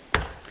men.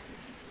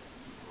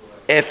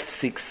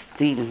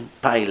 F-16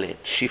 pilot.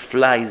 She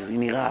flies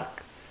in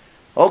Iraq.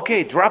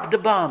 Okay, drop the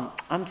bomb.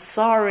 I'm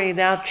sorry,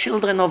 there are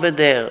children over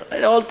there.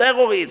 They're all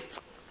terrorists.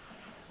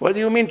 What do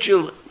you mean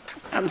children?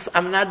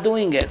 I'm not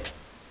doing it.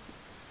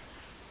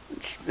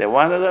 They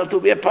wanted her to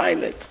be a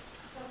pilot.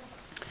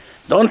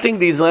 Don't think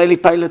the Israeli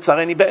pilots are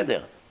any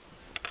better.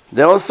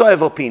 They also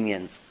have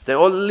opinions. They're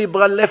all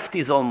liberal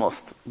lefties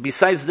almost,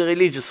 besides the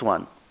religious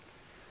one.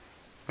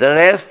 The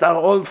rest are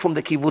all from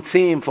the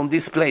kibbutzim, from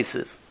these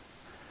places.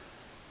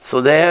 So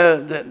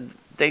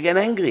they get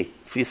angry.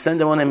 If you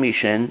send them on a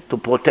mission to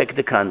protect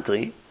the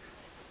country,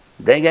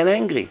 they get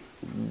angry.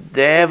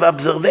 They have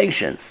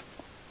observations.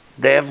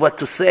 They have what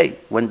to say.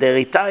 When they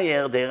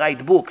retire, they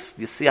write books.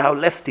 You see how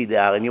lefty they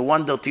are, and you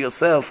wonder to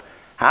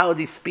yourself how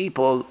these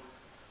people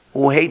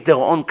who hate their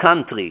own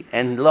country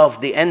and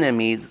love the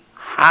enemies,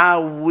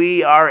 how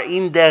we are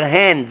in their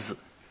hands.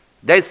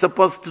 They're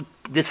supposed to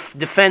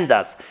defend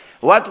us.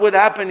 What would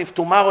happen if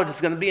tomorrow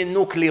there's going to be a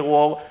nuclear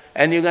war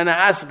and you're going to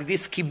ask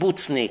this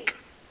kibbutznik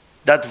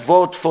that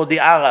vote for the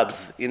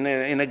Arabs in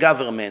a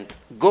government,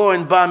 go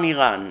and bomb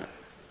Iran?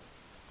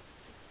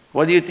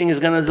 What do you think he's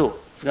going to do?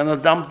 He's going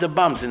to dump the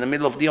bombs in the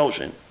middle of the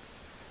ocean.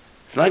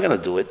 He's not going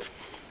to do it.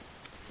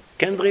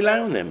 Can't rely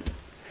on them.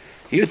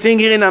 You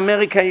think here in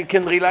America you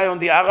can rely on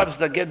the Arabs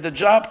that get the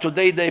job?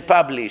 Today they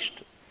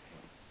published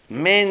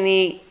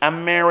many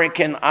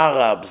American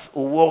Arabs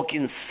who work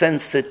in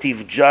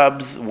sensitive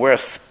jobs were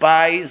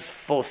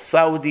spies for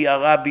Saudi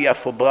Arabia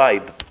for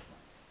bribe.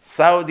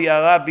 Saudi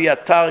Arabia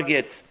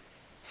targets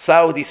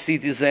Saudi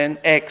citizen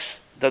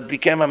X that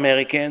became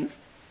Americans,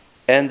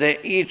 and they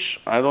each,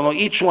 I don't know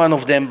each one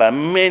of them, but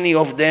many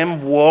of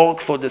them work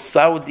for the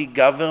Saudi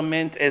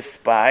government as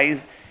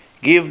spies,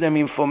 give them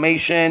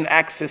information,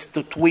 access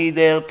to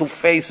Twitter, to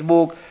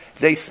Facebook.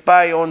 They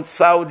spy on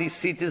Saudi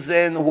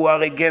citizens who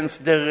are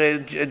against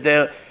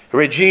their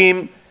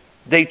regime.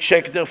 They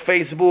check their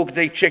Facebook,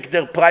 they check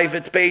their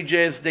private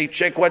pages, they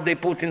check what they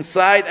put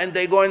inside, and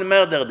they go and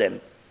murder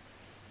them.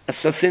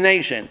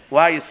 Assassination.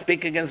 Why? You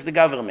speak against the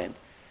government.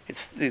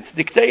 It's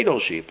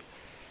dictatorship.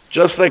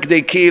 Just like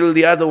they killed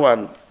the other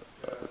one.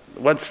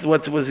 What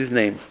was his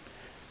name?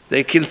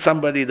 They killed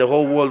somebody, the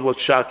whole world was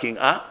shocking.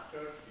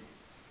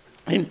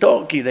 In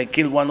Turkey, they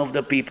killed one of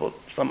the people,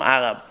 some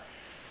Arab.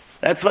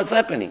 That's what's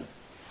happening.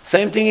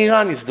 Same thing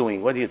Iran is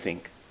doing. What do you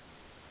think?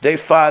 They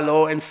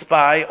follow and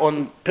spy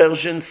on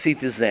Persian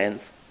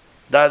citizens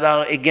that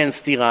are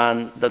against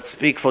Iran, that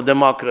speak for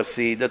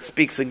democracy, that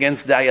speaks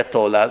against the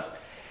Ayatollahs.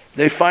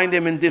 They find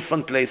them in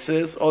different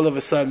places. All of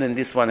a sudden,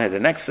 this one had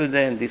an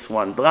accident, this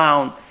one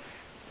drowned.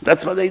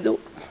 That's what they do.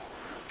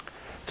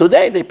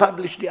 Today, they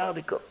publish the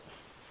article.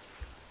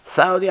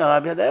 Saudi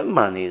Arabia, they have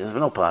money. There's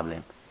no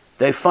problem.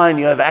 They find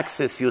you have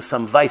access, you're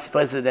some vice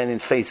president in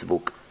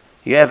Facebook.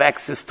 You have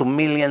access to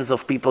millions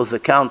of people's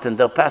account and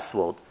their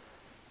password.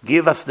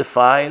 Give us the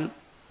file,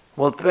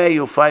 we'll pay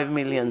you $5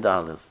 million.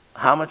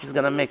 How much is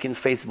going to make in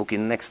Facebook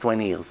in the next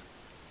 20 years?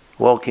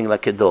 Working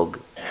like a dog.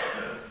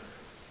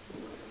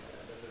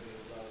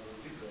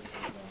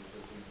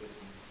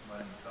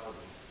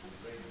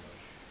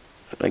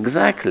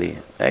 Exactly.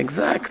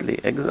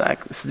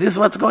 So this is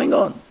what's going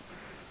on.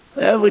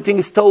 Everything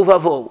is tov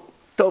vavo.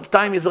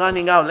 Time is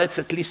running out. Let's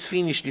at least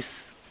finish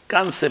this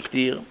concept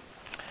here.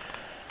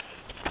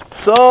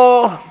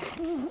 So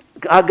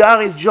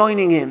Hagar is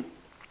joining him.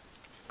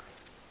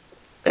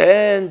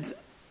 And,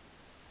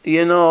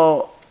 you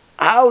know,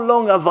 how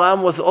long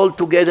Avraham was all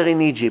together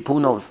in Egypt? Who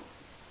knows?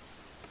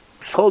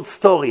 This whole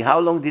story, how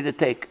long did it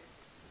take?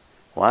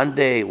 1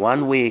 day,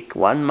 1 week,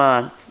 1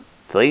 month,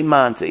 3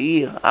 months, a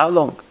year? How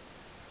long?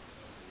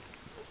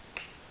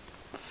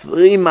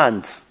 3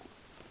 months.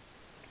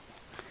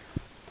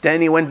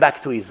 Then he went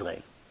back to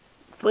Israel.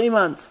 3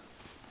 months.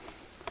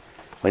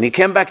 When he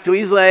came back to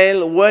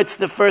Israel, what's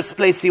the first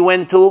place he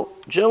went to?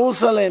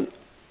 Jerusalem.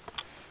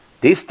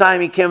 This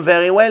time he came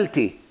very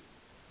wealthy,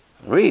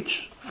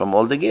 rich from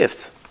all the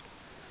gifts.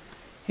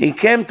 He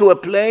came to a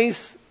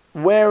place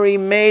where he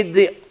made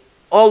the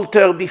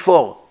altar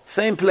before,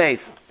 same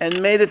place, and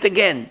made it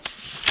again.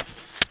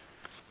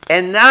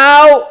 And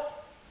now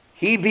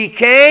he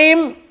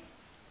became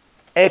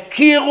a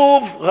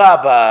Kiruv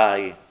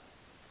rabbi.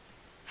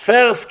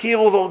 First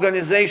Kiruv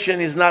organization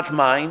is not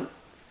mine.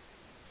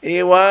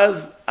 It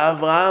was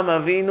Avraham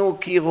Avinu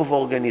Kiruv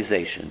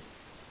organization.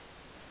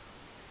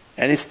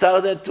 And he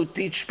started to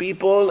teach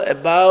people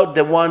about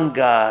the one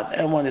God.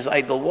 Everyone is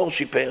idol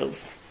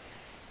worshippers.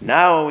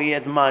 Now he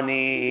had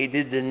money, he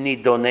didn't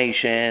need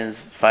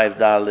donations, $5,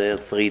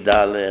 $3,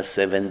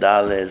 $7,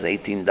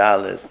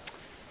 $18.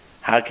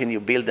 How can you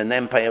build an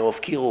empire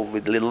of Kiruv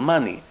with little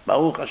money?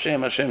 Baruch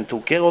Hashem, Hashem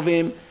took care of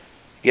him,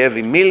 gave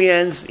him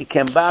millions, he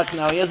came back,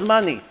 now he has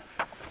money.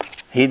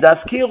 He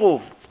does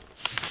Kiruv.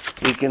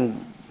 He can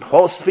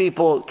host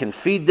people, can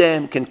feed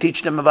them, can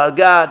teach them about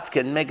God,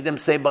 can make them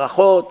say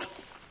brachot.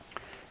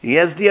 He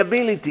has the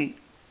ability.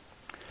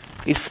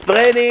 He's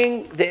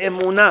spreading the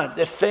emunah,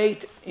 the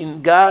faith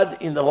in God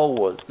in the whole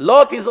world.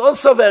 Lot is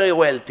also very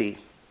wealthy.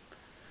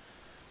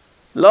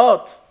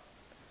 Lot,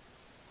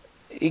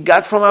 he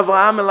got from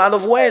Abraham a lot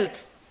of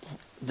wealth.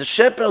 The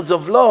shepherds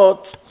of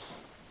Lot,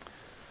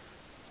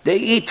 they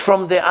eat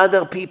from the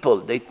other people.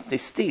 They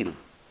steal.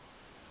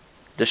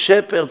 The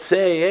shepherds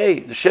say, hey,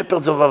 the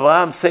shepherds of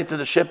Abraham say to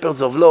the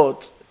shepherds of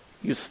Lot,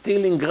 you're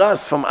stealing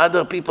grass from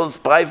other people's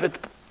private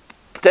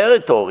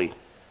territory.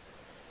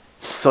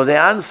 So they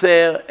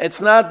answer,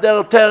 it's not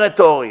their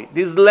territory.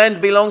 This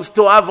land belongs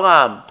to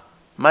Abraham,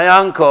 my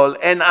uncle,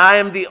 and I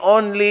am the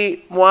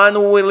only one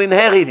who will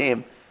inherit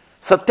him.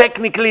 So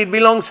technically it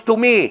belongs to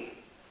me.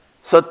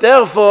 So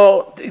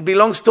therefore, it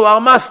belongs to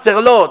our master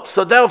Lot.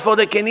 So therefore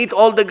they can eat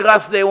all the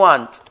grass they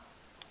want.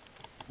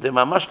 זה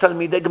ממש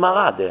תלמידי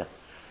גמרא,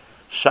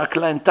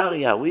 שקלה and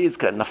Tarya,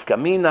 נפקא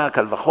מינה,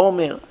 קל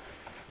וחומר.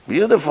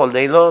 Beautiful,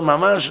 they know,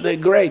 ממש, they're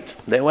great.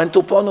 They went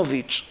to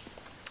Ponovich,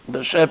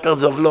 the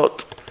shepherds of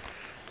Lot.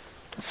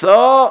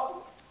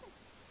 So,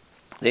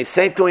 they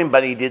say to him,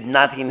 but he did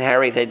not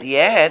inherit it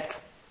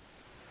yet.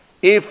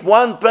 If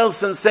one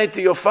person say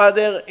to your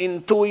father,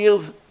 in 2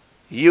 years,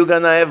 you're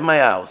going to have my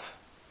house.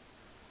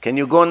 Can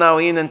you go now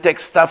in and take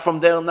stuff from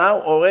there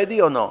now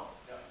already or no?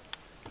 Yeah.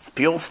 It's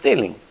pure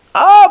stealing.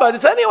 Oh, but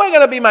it's anyway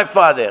going to be my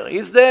father.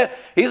 He's the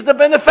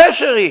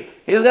beneficiary.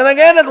 He's going to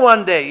get it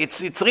one day.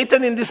 It's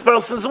written in this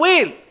person's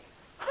will.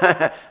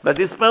 But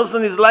this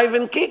person is live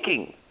and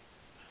kicking.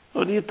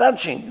 What are you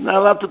touching? You're not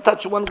allowed to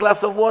touch one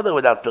glass of water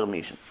without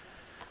permission.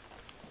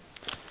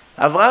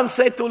 Avraham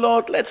said to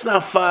Lot, let's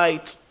not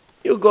fight.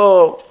 You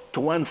go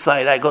to one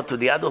side, I go to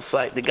the other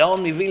side. The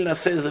Gaon Mivilna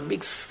says a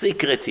big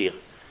secret here.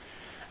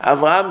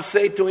 Avraham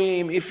said to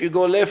him, if you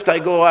go left, I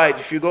go right.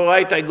 If you go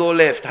right, I go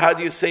left. How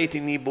do you say it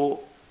in Hebrew?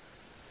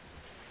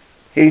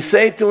 He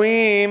said to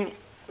him,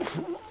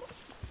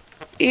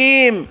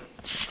 Im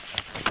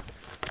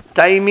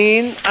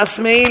taimin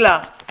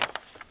asmeila,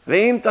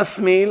 ve'im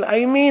tasmil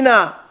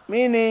aimina.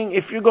 Meaning,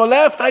 if you go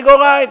left, I go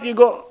right, you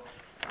go.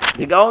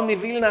 The Gaon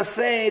Mivilna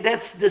say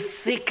that's the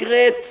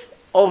secret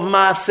of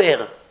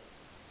Maaser.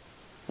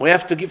 We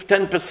have to give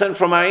 10%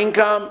 from our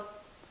income.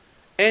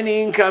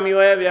 Any income you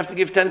have to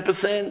give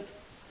 10%.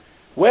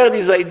 Where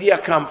does this idea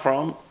come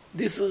from?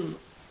 This is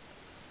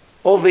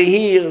over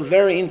here,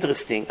 very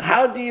interesting.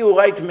 How do you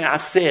write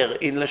Maaser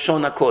in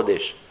Lashon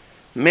HaKodesh?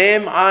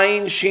 Mem,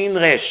 Ayin, Shin,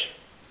 Resh.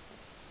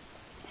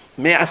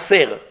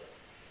 Maaser.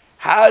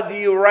 How do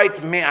you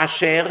write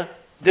Me'asher?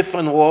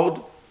 Different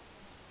word.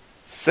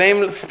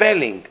 Same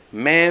spelling.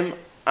 Mem,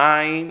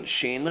 Ayin,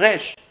 Shin,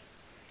 Resh.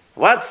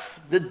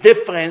 What's the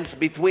difference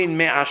between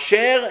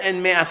Me'asher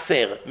and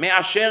Me'aser?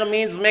 Me'asher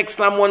means make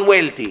someone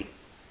wealthy.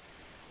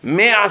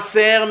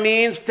 Me'aser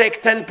means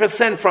take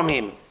 10% from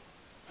him.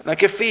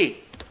 Like a fee.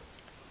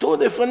 Two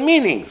different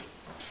meanings.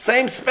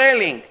 Same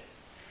spelling.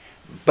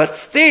 But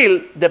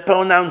still, the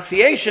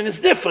pronunciation is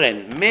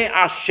different.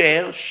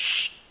 Me'asher,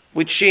 sh,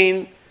 with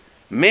shin.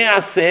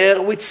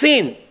 Me'aser, with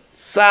sin.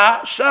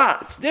 Sa, sha.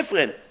 It's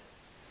different.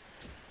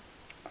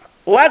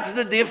 What's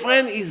the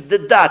difference is the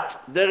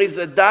dot. There is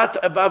a dot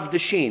above the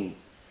shin.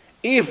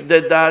 If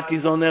the dot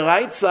is on the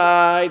right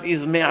side,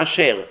 is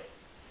me'asher.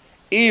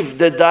 If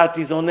the dot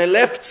is on the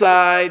left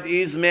side,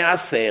 is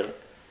me'aser.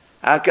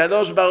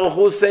 HaKadosh Baruch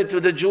Hu said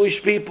to the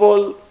Jewish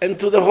people and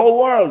to the whole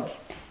world,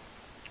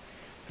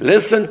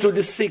 listen to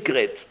the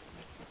secret.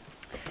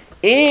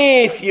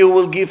 If you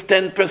will give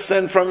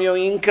 10% from your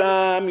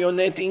income, your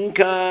net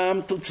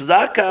income, to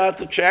tzedakah,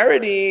 to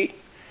charity,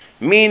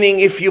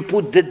 meaning if you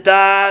put the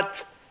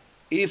dot,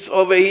 it's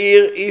over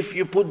here. If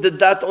you put the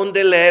dot on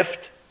the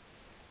left,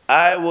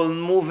 I will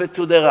move it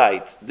to the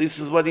right. This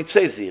is what it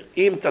says here.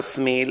 Im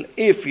tasmil,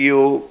 if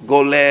you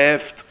go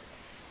left,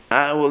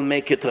 I will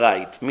make it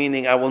right.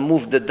 Meaning I will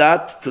move the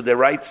dot to the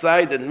right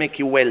side and make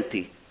you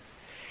wealthy.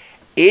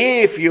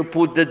 If you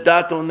put the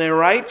dot on the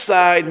right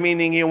side,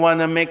 meaning you want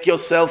to make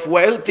yourself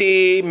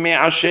wealthy,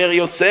 me'asher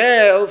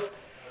yourself,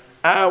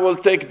 I will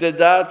take the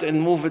dot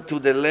and move it to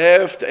the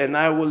left, and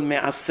I will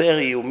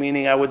me'aser you,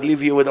 meaning I would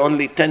leave you with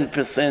only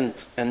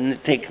 10%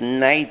 and take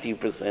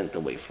 90%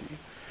 away from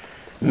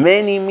you.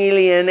 Many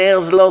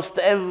millionaires lost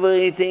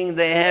everything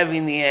they have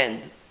in the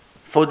end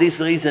for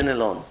this reason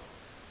alone.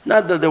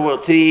 Not that they were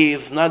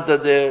thieves, not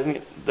that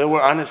they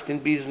were honest in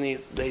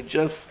business, they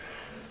just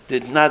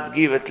did not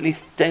give at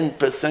least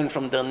 10%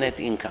 from their net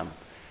income.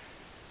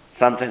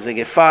 Sometimes they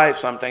give 5,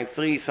 sometimes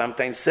 3,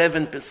 sometimes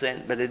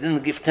 7%, but they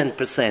didn't give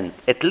 10%,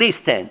 at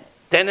least 10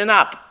 and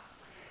up.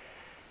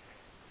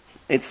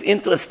 It's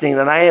interesting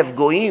that I have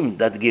goyim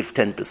that give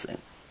 10%.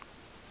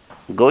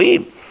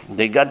 Goyim,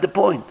 they got the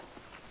point.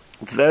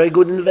 It's very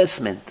good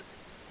investment.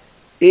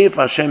 If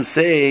Hashem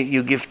say,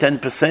 you give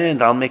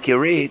 10%, I'll make you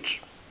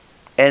rich,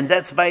 and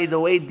that's, by the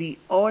way, the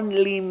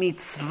only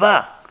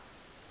mitzvah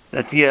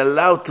that you're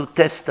allowed to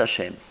test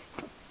Hashem.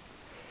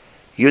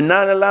 You're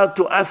not allowed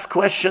to ask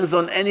questions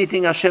on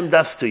anything Hashem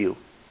does to you,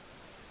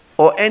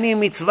 or any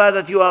mitzvah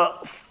that you are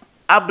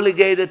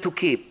obligated to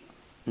keep.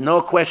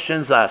 No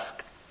questions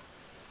asked.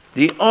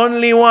 The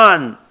only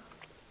one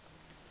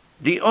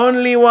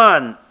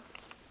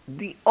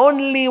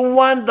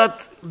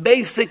that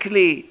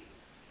basically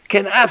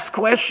can ask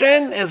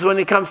question is when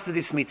it comes to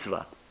this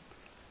mitzvah.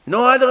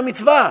 No other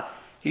mitzvah.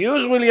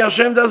 Usually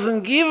Hashem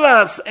doesn't give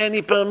us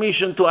any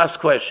permission to ask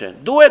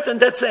question. Do it and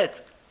that's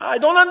it. I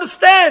don't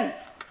understand.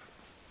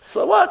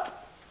 So what?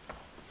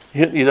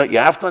 You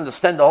have to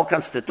understand the whole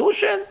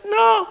Constitution?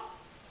 No.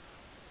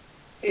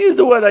 You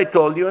do what I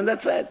told you and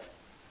that's it.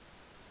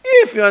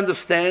 If you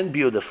understand,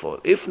 beautiful.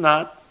 If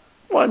not,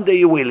 one day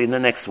you will in the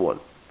next one.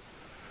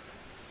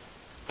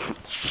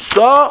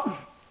 So,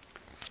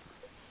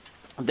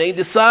 they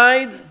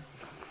decide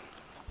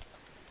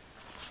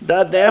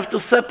that they have to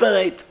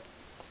separate.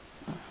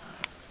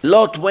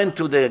 Lot went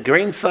to the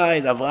green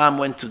side, Abraham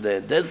went to the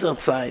desert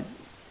side.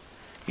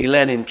 He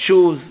let him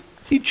choose.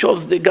 He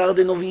chose the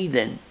Garden of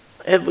Eden.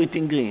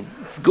 Everything green.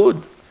 It's good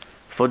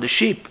for the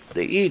sheep.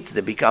 They eat,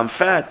 they become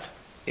fat,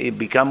 they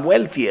become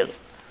wealthier.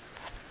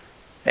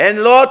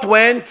 And Lot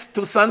went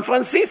to San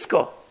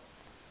Francisco.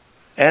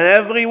 And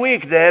every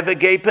week they have a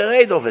gay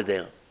parade over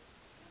there.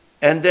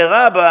 And the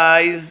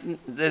rabbis,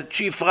 the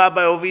chief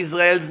rabbi of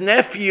Israel's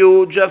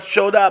nephew just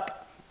showed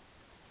up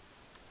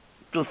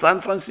to San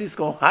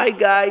Francisco. Hi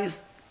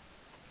guys.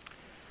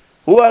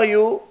 Who are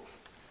you?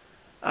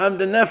 I'm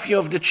the nephew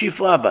of the chief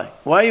rabbi.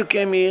 Why you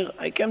came here?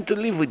 I came to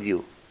live with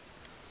you.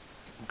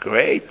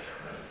 Great.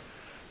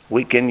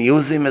 We can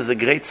use him as a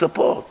great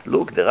support.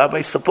 Look, the rabbi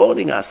is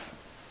supporting us.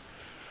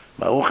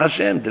 Baruch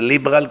Hashem, the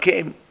liberal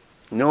came.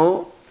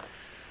 No?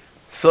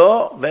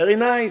 So, very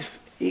nice.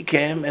 He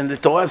came, and the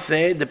Torah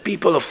said the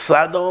people of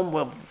Sodom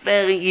were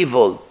very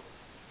evil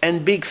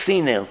and big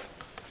sinners.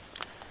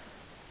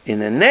 In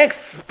the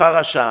next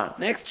parasha,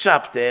 next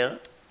chapter,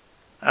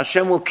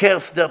 Hashem will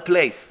curse their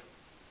place,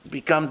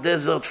 become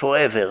desert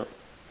forever.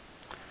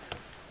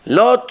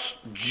 Lot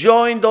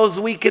joined those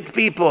wicked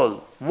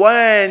people.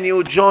 When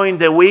you join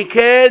the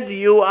wicked,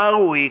 you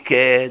are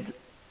wicked.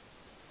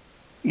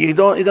 It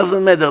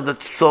doesn't matter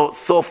that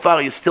so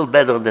far you're still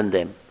better than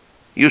them.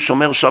 You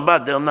shomer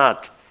Shabbat, they're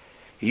not.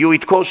 You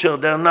eat kosher,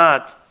 they're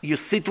not. You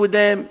sit with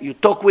them, you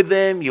talk with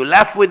them, you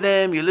laugh with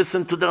them, you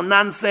listen to their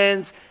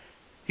nonsense,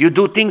 you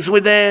do things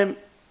with them.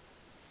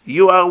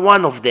 You are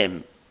one of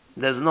them.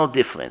 There's no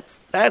difference.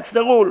 That's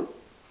the rule.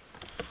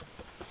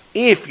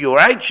 If you're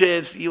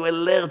righteous, you're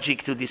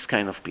allergic to this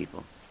kind of people.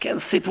 You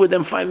can't sit with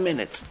them 5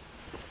 minutes.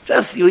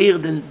 Just you hear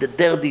the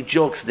dirty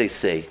jokes they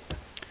say.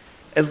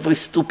 Every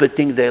stupid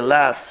thing they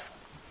laugh.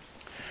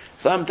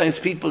 Sometimes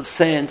people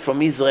send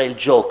from Israel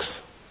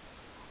jokes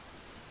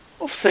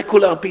of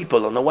secular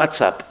people on the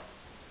WhatsApp.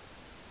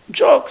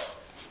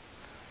 Jokes.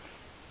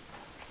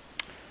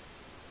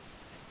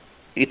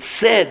 It's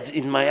sad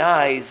in my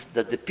eyes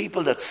that the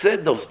people that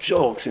said those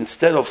jokes,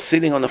 instead of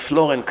sitting on the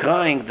floor and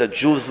crying that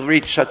Jews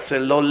reach such a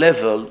low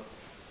level,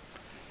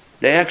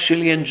 they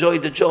actually enjoy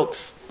the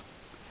jokes.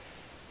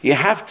 You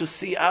have to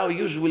see how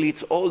usually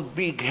it's all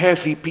big,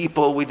 heavy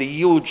people with a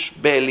huge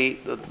belly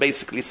that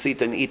basically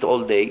sit and eat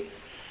all day.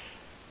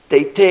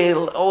 They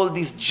tell all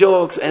these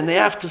jokes and they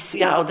have to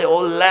see how they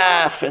all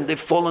laugh and they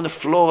fall on the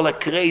floor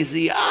like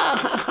crazy.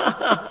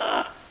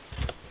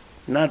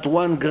 Not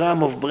 1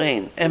 gram of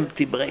brain,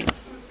 empty brain.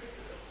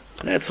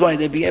 That's why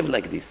they behave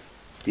like this.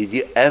 Did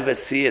you ever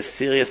see a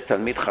serious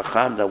Talmid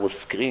Chacham that would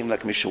scream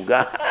like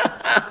Mishuga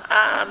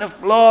on the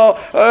floor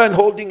and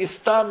holding his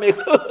stomach?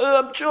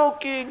 I'm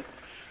choking.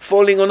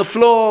 Falling on the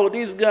floor,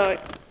 this guy.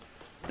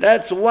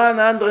 That's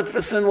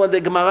 100% what the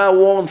Gemara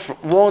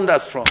warned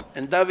us from.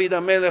 And David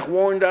HaMelech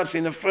warned us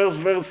in the first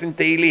verse in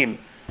Tehillim.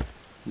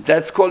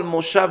 That's called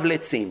Moshav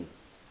Letzim.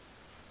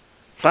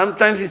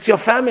 Sometimes it's your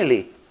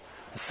family.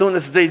 As soon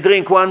as they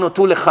drink 1 or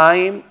 2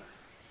 lechaim,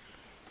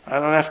 I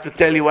don't have to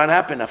tell you what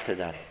happened after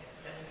that.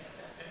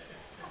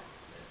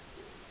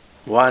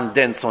 One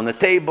dance on the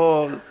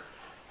table,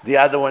 the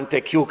other one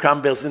take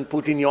cucumbers and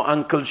put in your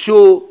uncle's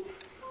shoe.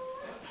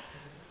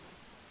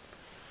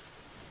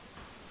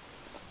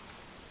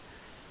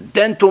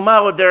 Then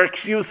tomorrow their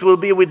excuse will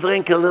be, we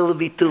drink a little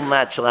bit too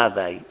much,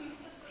 Rabbi.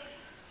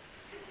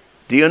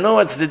 Do you know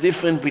what's the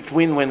difference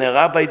between when a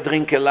rabbi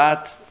drink a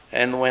lot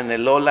and when a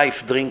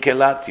lowlife drink a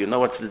lot? You know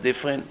what's the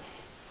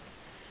difference?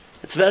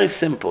 It's very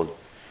simple.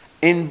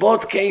 In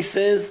both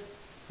cases,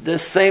 the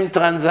same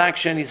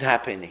transaction is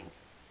happening.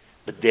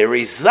 But the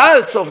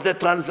results of the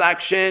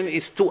transaction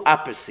is two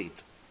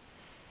opposite.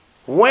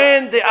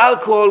 When the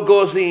alcohol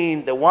goes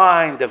in, the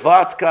wine, the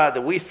vodka,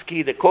 the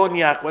whiskey, the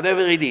cognac,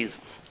 whatever it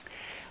is,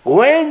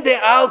 when the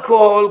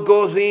alcohol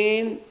goes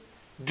in,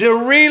 the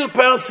real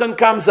person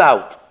comes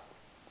out.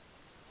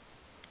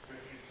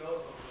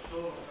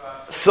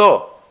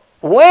 So,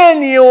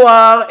 when you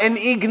are an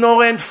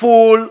ignorant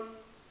fool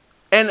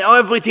and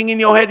everything in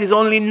your head is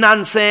only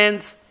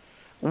nonsense,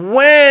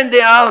 when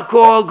the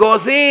alcohol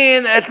goes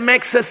in, it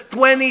makes us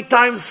 20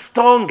 times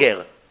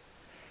stronger.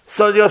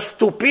 So your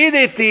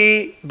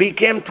stupidity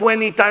became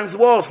 20 times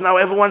worse. Now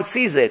everyone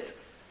sees it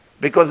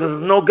because there's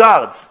no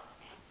guards.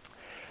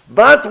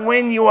 But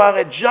when you are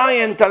a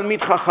giant Talmid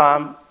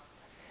Chacham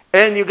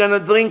and you're going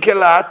to drink a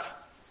lot,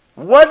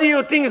 what do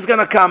you think is going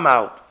to come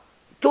out?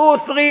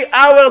 2-3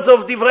 hours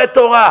of Divrei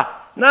Torah,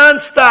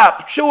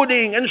 non-stop,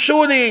 shooting and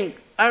shooting.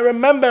 I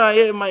remember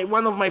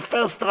one of my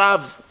first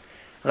Ravs,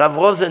 Rav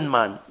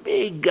Rosenman,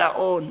 big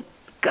Gaon,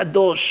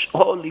 Kadosh,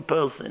 holy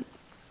person.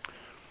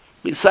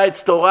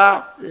 Besides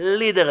Torah,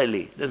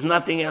 literally, there's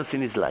nothing else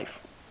in his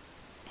life.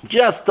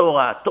 Just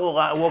Torah.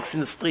 Torah walks in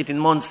the street in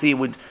Monsey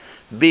with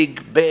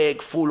big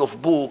bag full of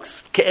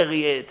books,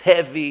 carry it,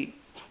 heavy.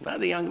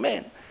 Not a young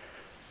man.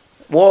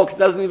 Walks,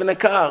 doesn't even a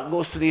car,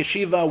 goes to the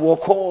yeshiva,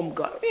 walk home.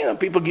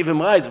 People give him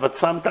rides, but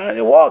sometimes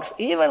he walks.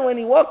 Even when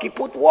he walks, he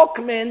put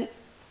Walkman,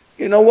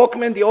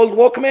 Walkman, the old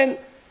Walkman,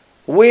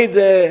 with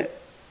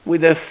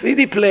a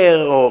CD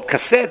player or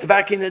cassette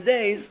back in the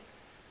days,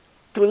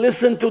 to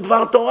listen to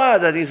Dvar Torah,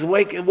 that he's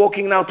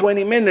walking now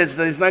 20 minutes,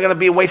 that it's not going to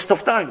be a waste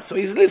of time. So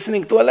he's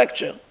listening to a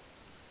lecture.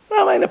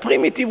 In a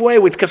primitive way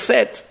with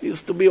cassette. It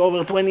used to be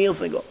over 20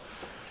 years ago.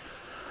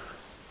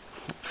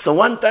 So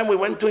one time we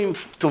went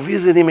to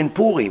visit him in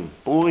Purim.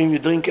 Purim, you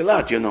drink a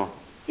lot,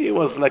 He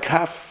was like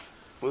half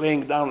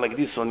laying down like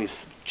this on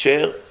his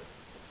chair.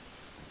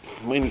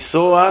 When he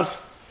saw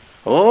us,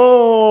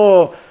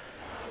 all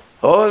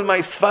my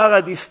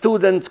Sfaradi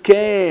students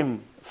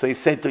came. So he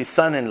said to his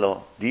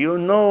son-in-law, do you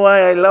know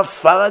why I love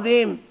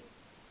Sfaradim?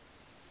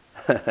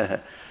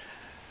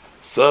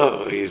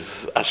 So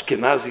his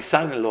Ashkenazi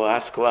son-in-law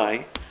asked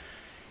why.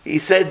 He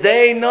said,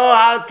 they know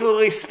how to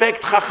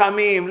respect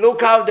Chachamim.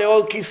 Look how they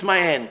all kiss my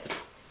hand.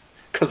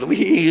 Because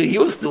we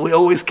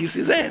always kiss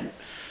his hand.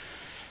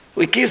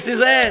 We kissed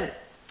his hand.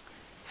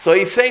 So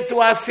he said to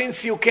us,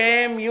 since you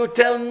came, you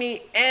tell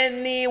me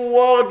any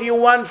word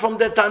you want from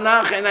the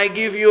Tanakh and I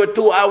give you a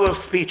 2-hour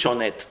speech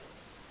on it.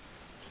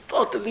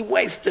 Totally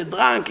wasted,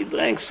 drunk. He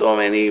drank so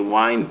many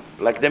wine,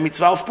 like the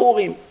mitzvah of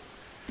Purim.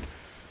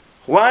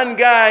 One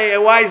guy, a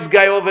wise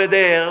guy over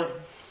there,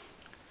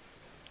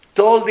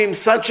 told him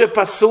such a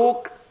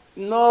pasuk,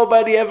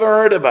 nobody ever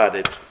heard about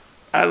it.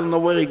 I don't know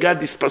where he got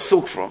this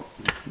pasuk from.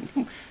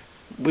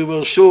 We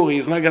were sure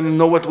he's not going to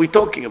know what we're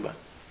talking about.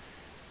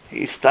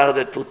 He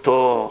started to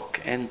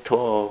talk and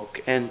talk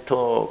and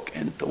talk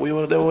and talk. We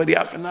were there already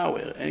half an hour,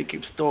 and he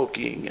keeps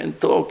talking and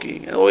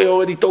talking. And we're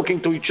already talking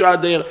to each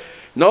other.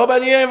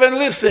 Nobody even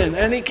listened.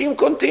 And he keep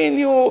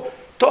continue.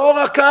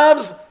 Torah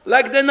comes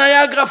like the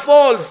Niagara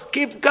Falls.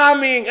 Keep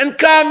coming and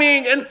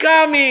coming and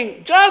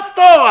coming. Just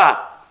Torah.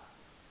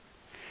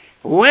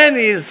 When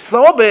he's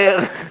sober,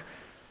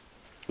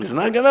 he's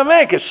not going to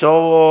make a show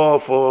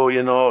off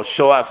or,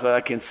 show us that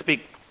I can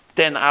speak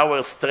 10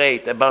 hours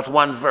straight about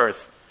one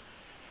verse.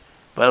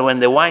 But when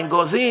the wine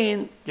goes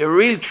in, the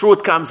real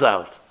truth comes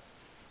out.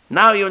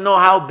 Now you know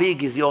how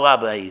big your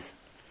rabbi is.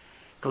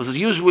 Because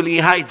usually he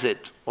hides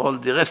it all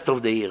the rest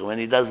of the year when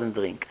he doesn't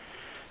drink.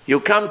 You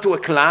come to a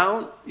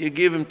clown, you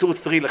give him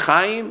 2-3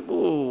 l'chaim,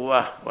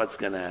 what's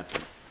going to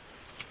happen?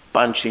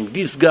 Punching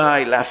this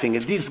guy, laughing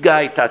at this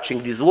guy,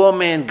 touching this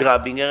woman,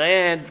 grabbing her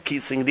hand,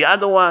 kissing the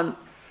other one,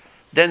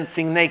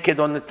 dancing naked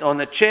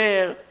on a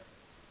chair.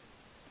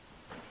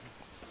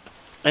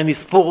 And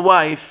his poor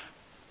wife,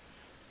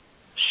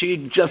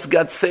 she just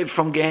got saved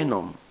from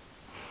Gehenom.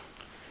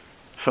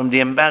 From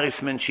the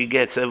embarrassment she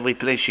gets every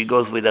place she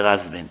goes with her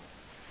husband.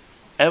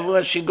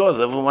 Everywhere she goes,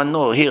 everyone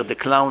knows, here, the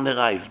clown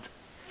arrived.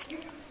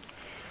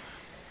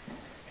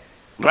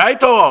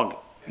 Right or wrong?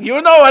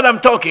 You know what I'm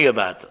talking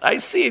about. I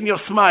see in your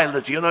smile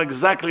that you know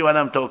exactly what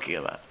I'm talking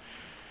about.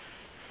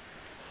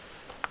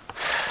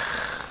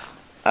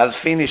 I'll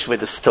finish with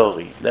the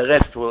story. The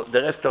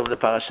rest of the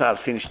parasha I'll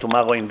finish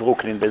tomorrow in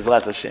Brooklyn,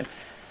 Bezrat Hashem.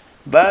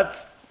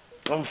 But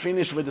I'll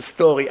finish with the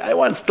story. I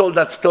once told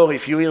that story a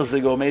few years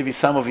ago. Maybe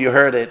some of you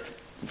heard it.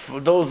 For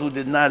those who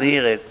did not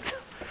hear it,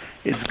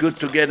 it's good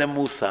to get a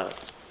musar.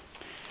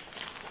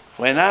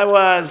 When I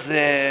was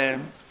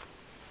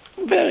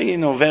very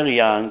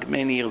young,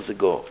 many years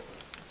ago,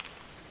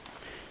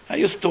 I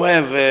used to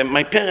have,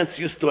 my parents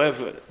used to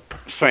have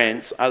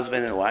friends,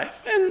 husband and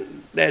wife,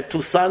 and they had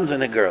 2 sons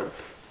and a girl.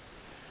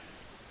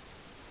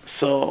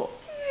 So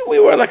we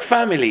were like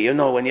family,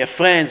 when you have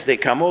friends, they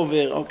come over,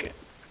 okay.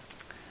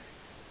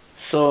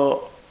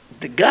 So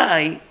the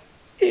guy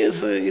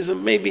is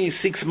maybe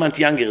 6 months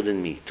younger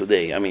than me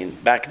today,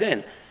 back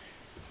then.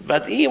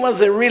 But he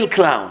was a real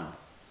clown.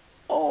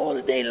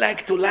 All day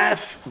like to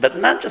laugh, but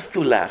not just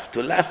to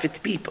laugh at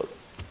people.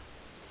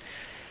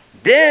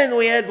 Then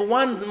we had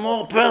one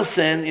more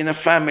person in a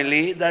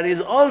family that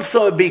is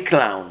also a big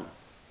clown.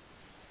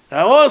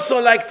 I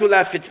also like to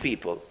laugh at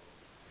people.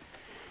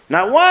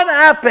 Now what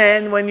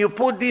happened when you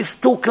put these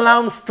 2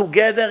 clowns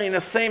together in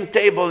the same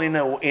table in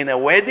a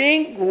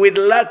wedding with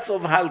lots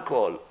of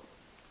alcohol?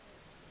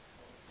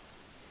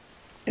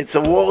 It's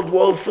a World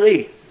War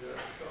III.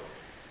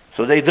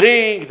 So they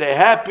drink, they're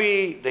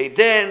happy, they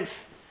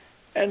dance,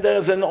 and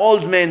there's an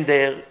old man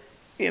there.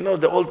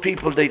 The old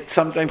people, they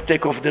sometimes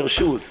take off their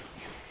shoes.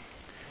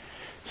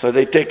 So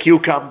they take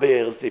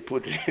cucumbers, they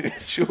put it in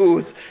his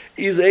shoes.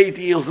 He's 8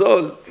 years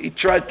old. He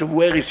tried to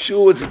wear his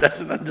shoes. He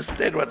doesn't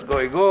understand what's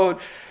going on.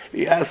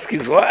 He asks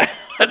his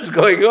wife, what's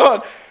going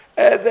on?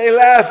 And they're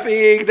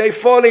laughing, they're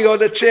falling on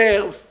the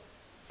chairs.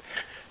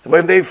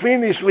 When they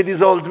finished with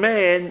this old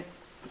man,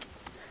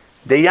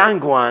 the young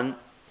one,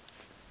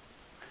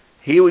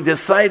 he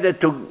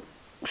decided to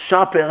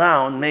shop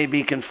around, maybe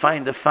he can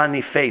find a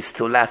funny face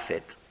to laugh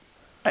at.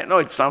 I know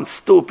it sounds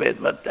stupid,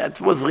 but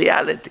that was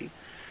reality.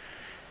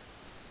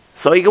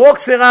 So he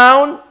walks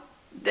around,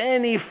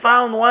 then he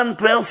found one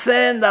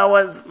person that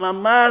was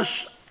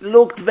mamash,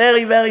 looked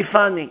very, very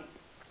funny.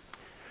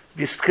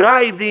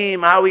 Described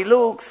him, how he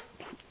looks.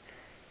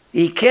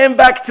 He came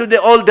back to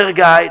the older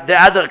guy,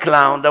 the other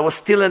clown that was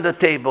still at the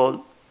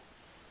table.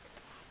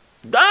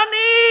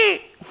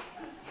 Danny!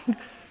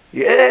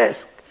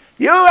 Yes.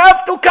 You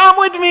have to come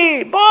with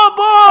me.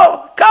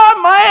 Bo,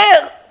 come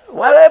here.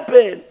 What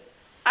happened?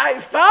 I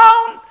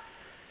found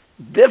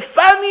the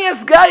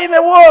funniest guy in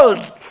the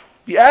world.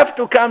 You have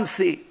to come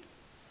see.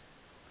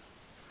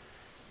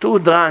 Two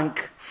drunk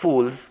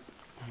fools.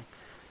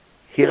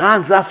 He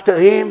runs after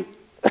him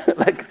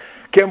like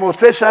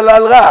כמוצא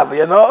שלל רב,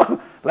 you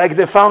know? Like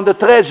they found a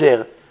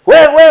treasure.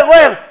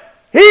 Where?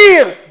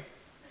 Here!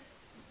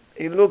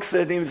 He looks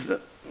at him,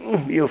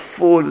 you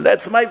fool,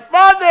 that's my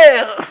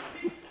father!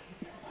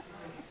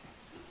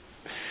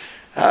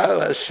 How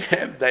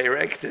Hashem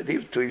directed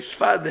him to his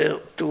father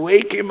to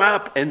wake him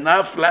up,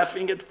 enough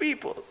laughing at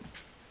people.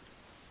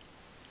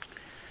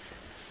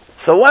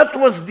 So what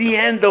was the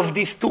end of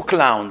these two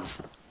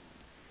clowns?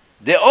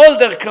 The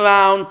older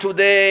clown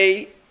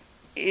today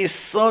is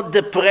so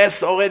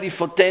depressed already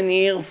for 10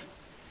 years,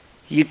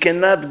 you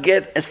cannot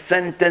get a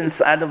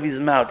sentence out of his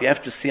mouth. You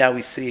have to see how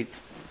he sees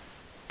it.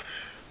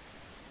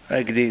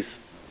 Like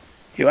this.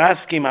 You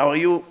ask him, how are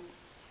you?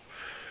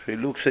 He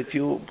looks at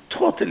you,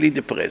 totally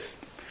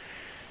depressed.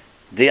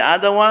 The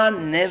other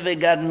one never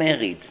got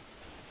married.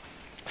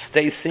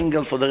 Stays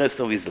single for the rest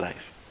of his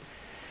life.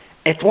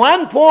 At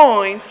one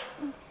point,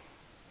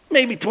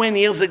 maybe 20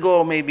 years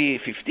ago, maybe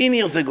 15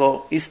 years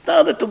ago, he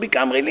started to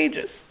become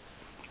religious.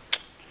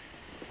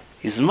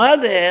 His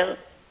mother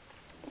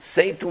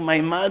said to my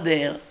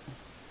mother,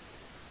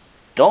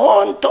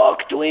 don't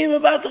talk to him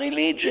about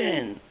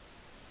religion.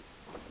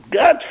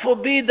 God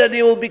forbid that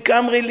he will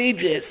become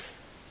religious.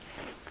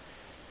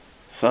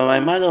 So my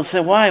mother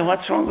said, why?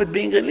 What's wrong with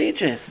being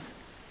religious?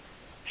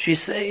 She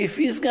said, if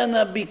he's going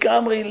to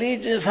become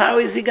religious, how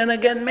is he going to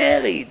get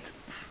married?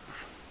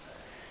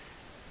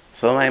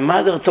 So my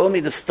mother told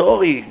me the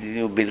story. Do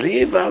you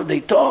believe how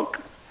they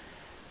talk?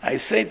 I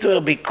said to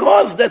her,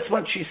 because that's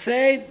what she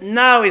said,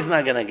 now he's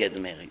not going to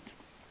get married.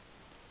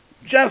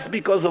 Just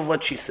because of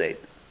what she said.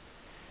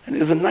 And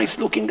he's a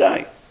nice-looking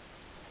guy.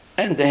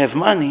 And they have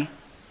money.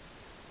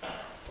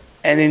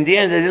 And in the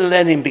end, they didn't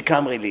let him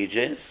become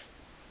religious.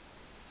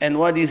 And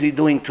what is he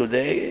doing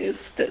today?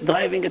 He's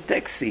driving a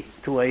taxi,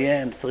 2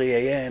 a.m., 3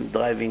 a.m.,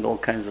 driving all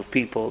kinds of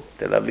people,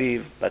 Tel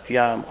Aviv, Bat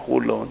Yam,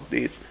 Hulon,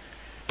 this.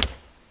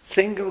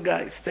 Single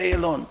guy, stay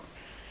alone.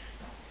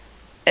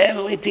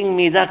 Everything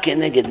midah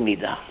keneged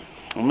midah.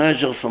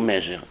 Measure for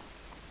measure.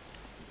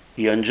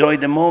 You enjoy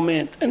the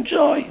moment,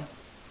 enjoy.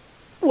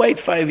 Wait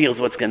 5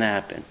 years, what's going to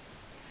happen?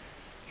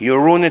 You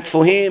ruin it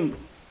for him,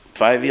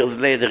 5 years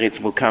later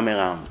it will come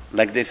around.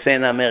 Like they say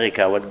in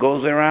America, what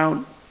goes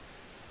around,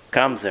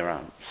 comes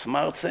around.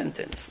 Smart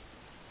sentence.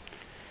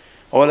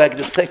 Or like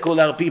the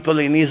secular people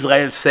in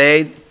Israel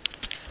said,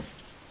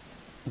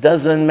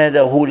 doesn't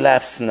matter who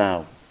laughs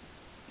now.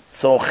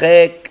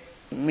 צוחק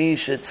מי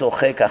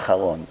שצוחק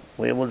אחרון.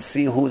 We will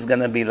see who's going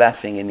to be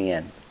laughing in the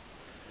end.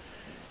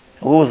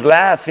 Who's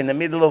laugh in the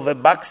middle of a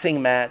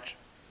boxing match?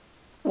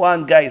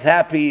 One guy is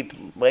happy,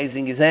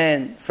 raising his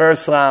hand,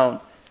 first round,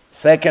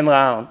 second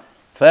round,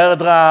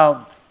 third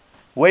round,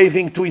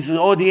 waving to his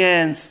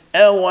audience,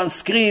 everyone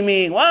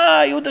screaming,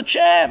 wow, you're the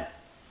champ.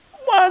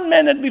 1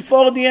 minute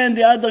before the end,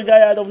 the other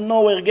guy out of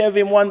nowhere gave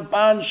him one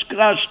punch,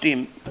 crushed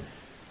him.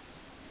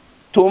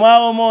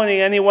 Tomorrow morning,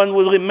 anyone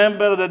will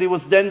remember that he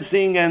was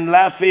dancing and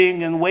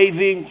laughing and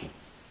waving?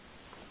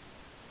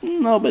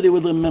 Nobody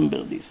will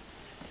remember this.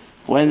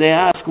 When they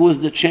ask who's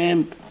the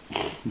champ,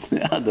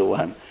 the other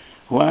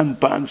one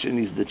punch and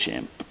he's the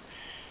champ.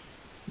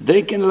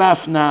 They can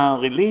laugh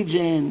now,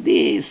 religion,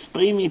 this,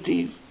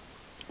 primitive.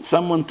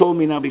 Someone told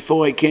me now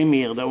before I came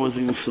here, that was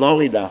in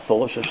Florida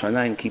for Rosh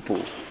Hashanah and Kippur.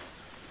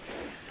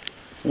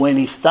 When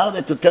he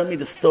started to tell me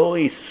the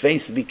story, his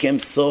face became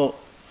so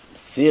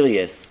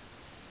serious.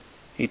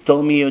 He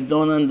told me, you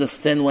don't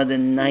understand what a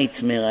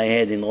nightmare I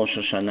had in Rosh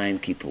Hashanah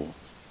and Kippur.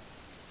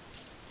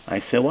 I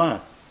said,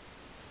 what?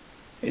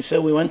 He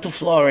said, we went to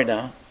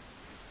Florida.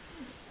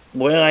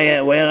 Where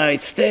I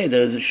stayed,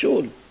 there is a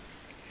shul.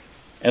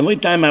 Every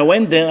time I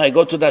went there, I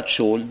go to that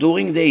shul.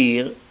 During the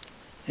year,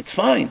 it's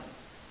fine.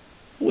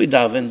 We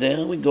daven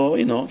there, we go,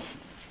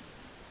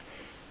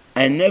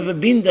 I never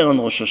been there on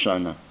Rosh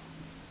Hashanah.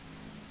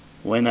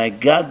 When I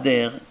got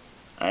there,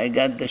 I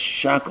got the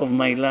shock of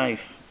my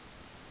life.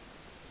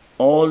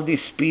 All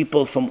these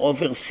people from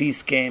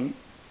overseas came,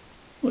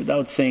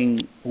 without saying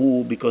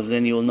who, because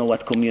then you'll know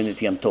what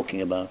community I'm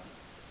talking about.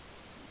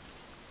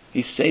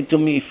 He said to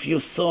me, if you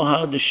saw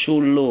how the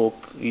shul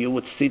looked, you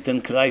would sit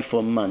and cry for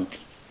a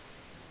month.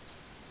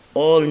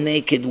 All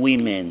naked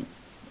women,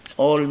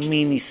 all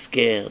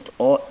mini-skirt,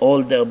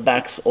 all their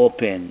backs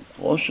open.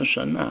 Rosh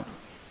Hashanah.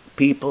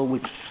 People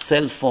with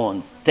cell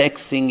phones,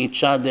 texting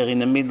each other in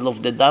the middle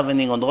of the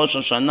davening on Rosh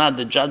Hashanah,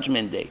 the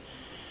Judgment Day.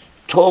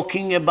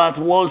 Talking about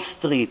Wall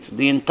Street,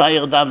 the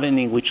entire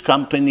davening, which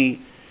company.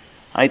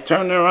 I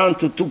turn around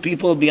to two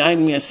people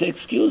behind me, I say,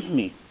 excuse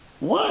me,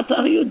 what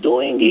are you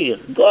doing here?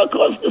 Go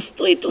across the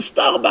street to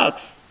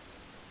Starbucks.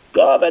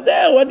 Go over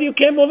there, what do you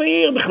came over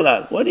here,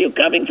 Bichlal? What are you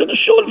coming to the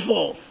shul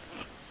for?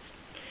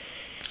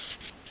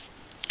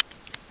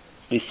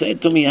 He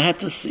said to me, I had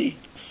to see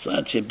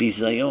such a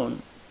bizayon.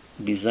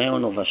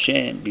 Bizayon of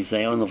Hashem,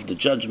 bizayon of the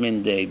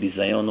Judgment Day,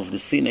 bizayon of the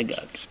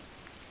synagogue.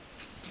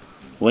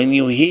 When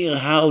you hear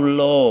how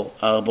low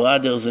our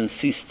brothers and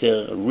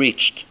sisters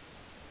reached,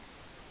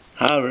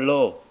 how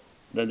low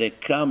that they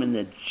come in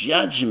the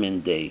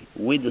Judgment Day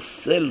with a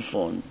cell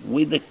phone,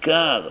 with a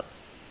car,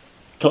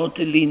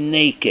 totally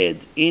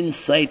naked,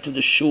 inside to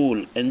the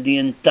shul, and the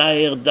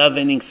entire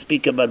davening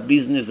speak about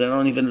business. They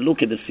don't even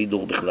look at the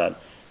Siddur Bichlal.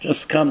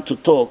 Just come to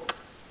talk.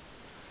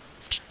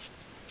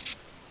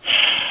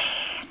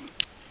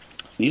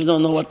 You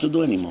don't know what to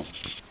do anymore.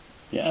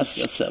 You ask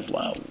yourself,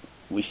 wow,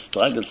 we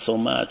struggle so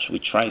much, we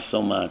try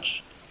so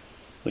much.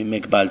 We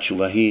make Baal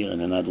Tshuva here,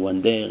 and another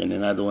one there, and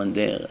another one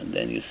there, and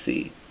then you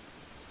see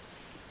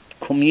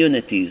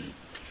communities.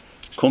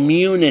 I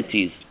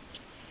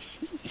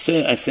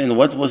said,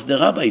 what was the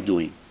rabbi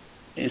doing?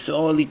 He said,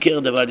 all he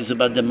cared about is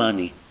about the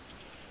money.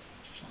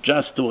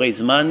 Just to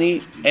raise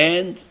money,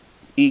 and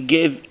he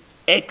gave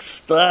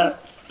extra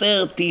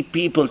 30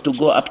 people to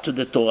go up to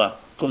the Torah.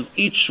 Because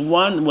each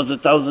one was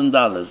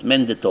 $1,000,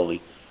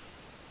 mandatory.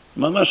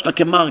 Mamash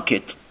like a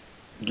market.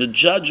 The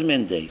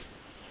Judgment Day.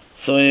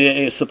 So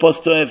you're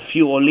supposed to have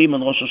few olim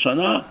on Rosh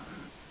Hashanah.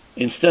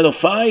 Instead of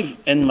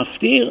 5 and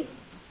maftir,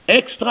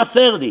 extra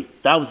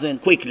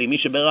 30,000 quickly.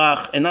 Misha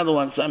Berach, another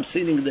one. So I'm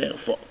sitting there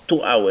for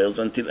 2 hours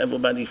until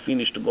everybody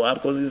finished to go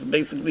up because he's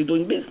basically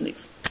doing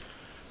business.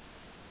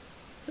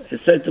 He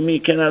said to me, he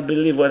cannot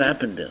believe what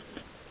happened there.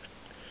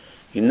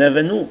 He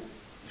never knew.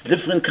 It's a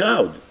different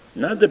crowd.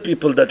 Not the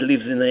people that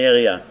lives in the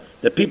area.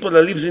 The people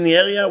that lives in the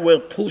area were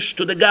pushed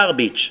to the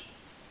garbage.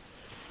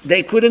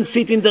 They couldn't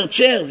sit in their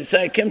chairs. He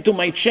said, I came to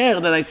my chair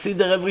that I sit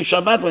there every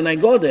Shabbat when I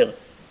go there.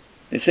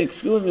 He said,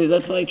 excuse me,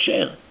 that's my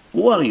chair.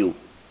 Who are you?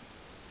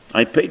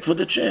 I paid for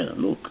the chair,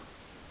 look.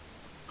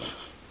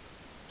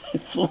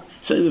 So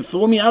they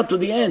threw me out to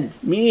the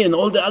end. Me and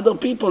all the other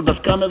people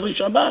that come every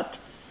Shabbat.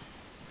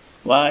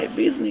 Why?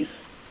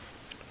 Business.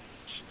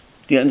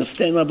 Do you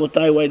understand,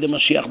 Rabotai, why the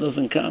Mashiach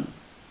doesn't come?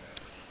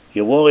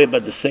 You worry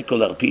about the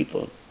secular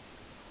people.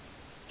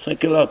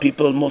 Secular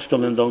people, most of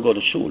them don't go to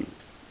shul.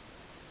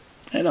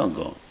 They don't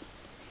go.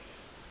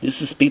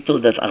 This is people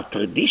that are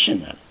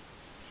traditional.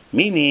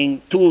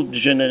 Meaning, 2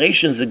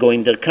 generations ago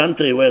in their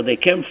country where they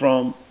came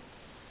from,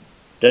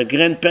 their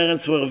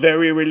grandparents were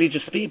very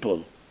religious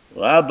people.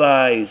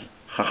 Rabbis,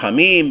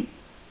 chachamim.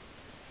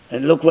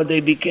 And look what they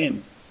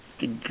became.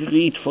 The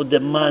greed for the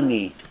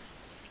money.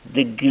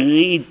 The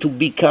greed to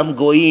become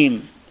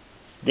goyim.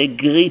 The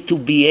greed to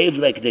behave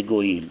like the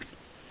goyim.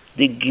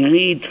 The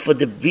greed for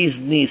the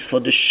business, for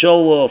the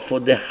show-off, for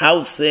the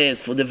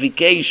houses, for the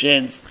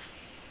vacations.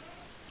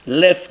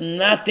 Left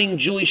nothing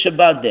Jewish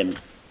about them.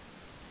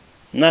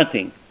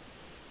 Nothing.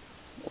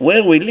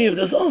 Where we live,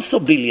 there's also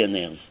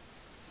billionaires.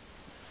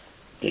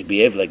 They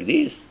behave like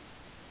this.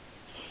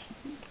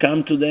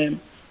 Come to them,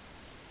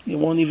 you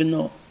won't even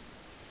know.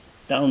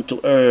 Down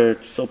to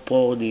earth,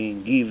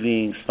 supporting,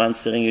 giving,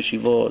 sponsoring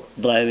yeshivot,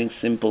 driving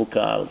simple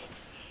cars.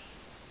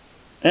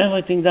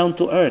 Everything down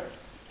to earth.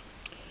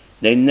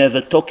 They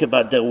never talk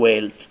about their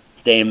wealth.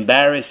 They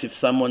embarrass if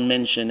someone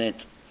mention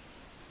it.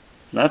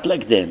 Not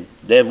like them.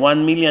 They have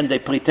 1 million, they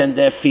pretend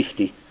they have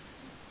 50.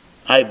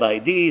 I buy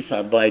this,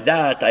 I buy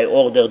that, I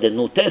order the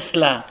new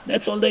Tesla.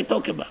 That's all they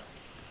talk about.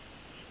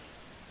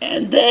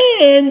 And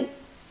then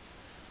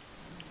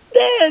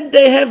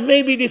they have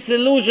maybe this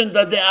illusion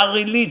that they are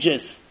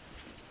religious.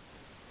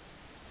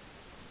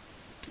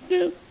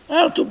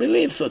 How to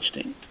believe such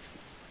thing?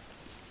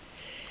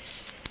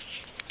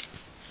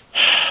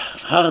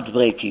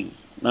 Heartbreaking.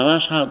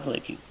 Mamash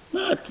heartbreaking.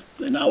 Not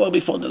an hour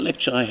before the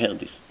lecture I heard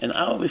this. An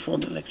hour before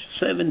the lecture,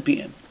 7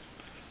 p.m.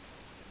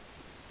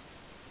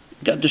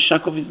 Got the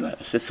shock of his life.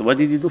 I said, so what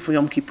did you do for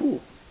Yom Kippur?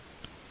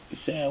 He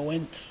said, I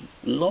went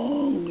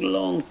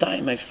long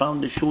time. I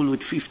found a shul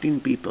with 15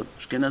 people,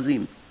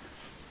 Ashkenazim.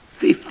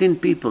 15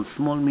 people,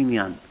 small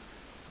minyan.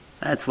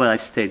 That's where I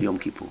stayed Yom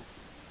Kippur.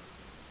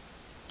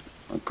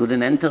 I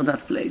couldn't enter that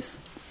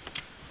place.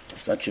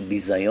 Such a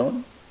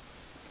bizayon.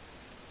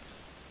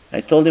 I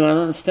told him, I don't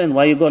understand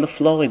why you go to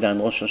Florida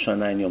on Rosh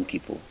Hashanah and Yom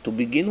Kippur. To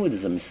begin with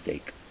is a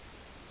mistake.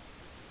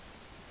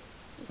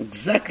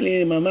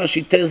 Exactly, Mamash,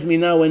 he tells me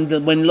now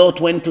when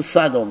Lot went to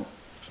Sodom.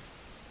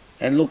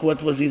 And look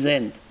what was his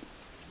end.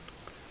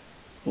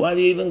 Why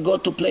do you even go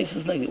to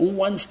places like this? Who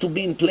wants to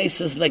be in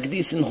places like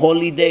this in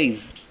holy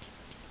days?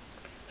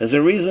 There's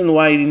a reason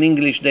why in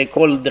English they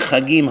call the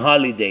Chagim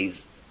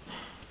holidays.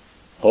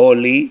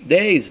 Holy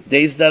days,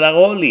 days that are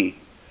holy.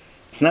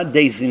 It's not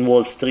days in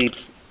Wall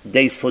Street.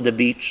 days for the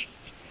beach.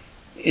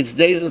 It's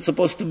days that's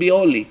supposed to be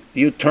holy.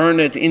 You turn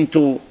it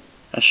into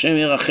Hashem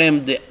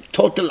Yerachem, the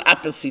total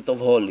opposite of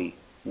holy.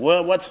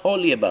 Well, what's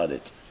holy about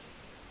it?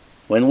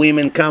 When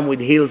women come with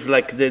heels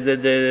like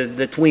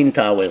the Twin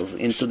Towers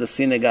into the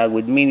synagogue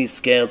with mini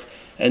skirts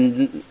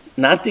and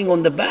nothing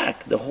on the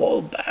back. The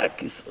whole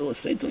back is,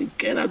 say to me,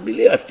 cannot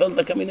believe, I felt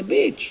like I'm in a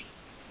beach.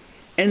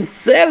 And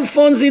cell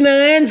phones in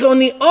their hands on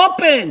the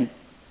open.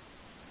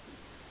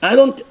 I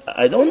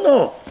don't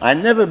know.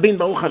 I've never been,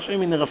 Baruch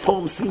Hashem, in a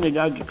Reform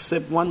synagogue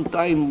except one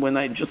time when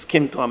I just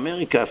came to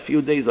America. A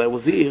few days I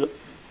was here.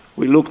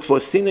 We looked for a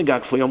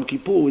synagogue for Yom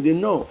Kippur. We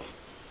didn't know.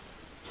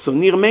 So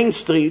near Main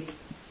Street,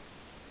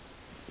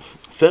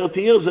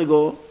 30 years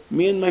ago,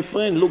 me and my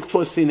friend looked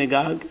for a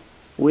synagogue.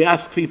 We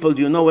asked people,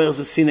 do you know where's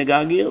the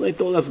synagogue here? They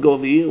told us, go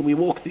over here. We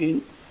walked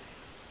in.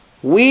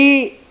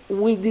 We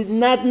did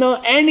not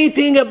know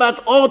anything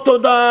about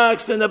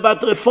Orthodox and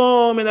about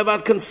Reform and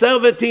about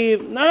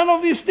Conservative. None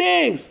of these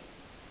things.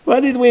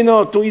 What did we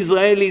know? Two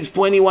Israelis,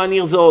 21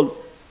 years old.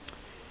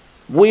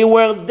 We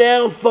were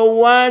there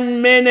for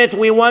 1 minute.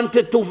 We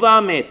wanted to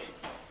vomit.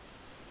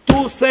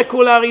 Two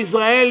secular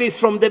Israelis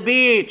from the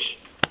beach.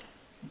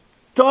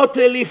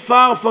 Totally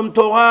far from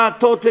Torah,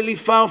 totally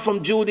far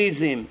from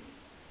Judaism.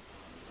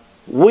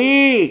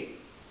 We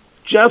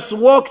just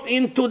walked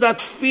into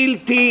that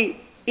filthy,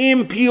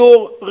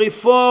 impure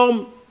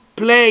Reform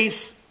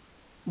place,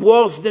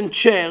 worse than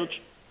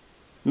church.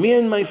 Me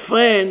and my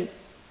friend,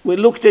 we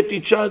looked at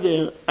each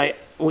other.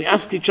 We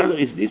asked each other,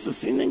 is this a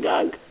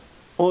synagogue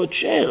or a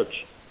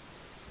church?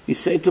 He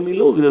said to me,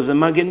 look, there's a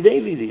Magen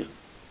David here.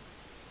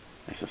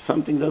 I said,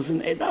 something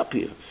doesn't add up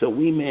here. So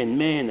women,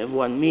 men,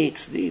 everyone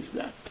mixed, this,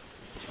 that.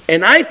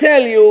 And I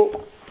tell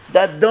you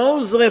that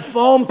those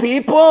Reform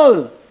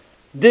people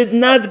did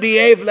not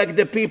behave like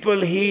the people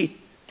he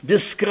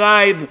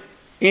described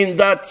in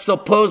that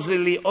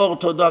supposedly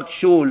Orthodox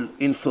shul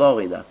in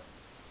Florida.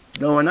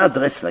 They were not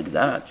dressed like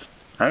that.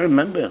 I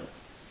remember.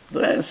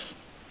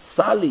 Dress,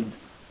 solid.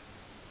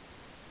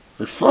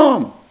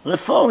 Reform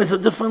is a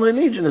different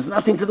religion. It's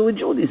nothing to do with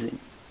Judaism.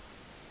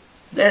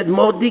 They had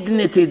more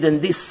dignity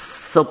than these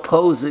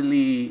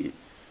supposedly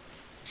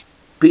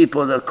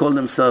people that call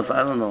themselves,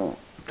 I don't know,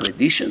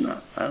 traditional.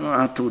 I don't know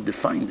how to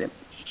define them.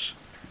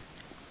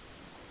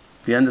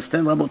 Do you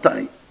understand,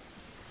 Rabotai?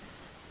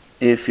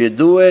 If you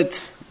do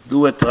it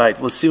right.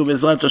 We'll see you,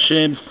 Bezrat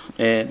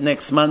Hashem,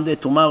 next Monday.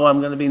 Tomorrow I'm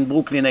going to be in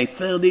Brooklyn,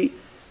 8:30.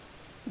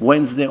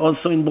 Wednesday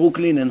also in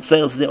Brooklyn, and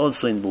Thursday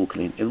also in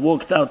Brooklyn. It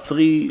worked out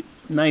 3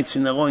 nights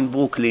in a row in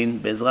Brooklyn,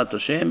 Bezrat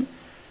Hashem.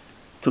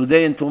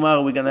 Today and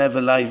tomorrow we're going to have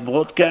a live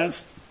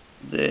broadcast.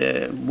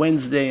 The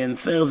Wednesday and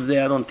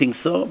Thursday, I don't think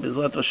so,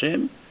 Bezrat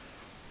Hashem.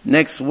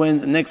 Next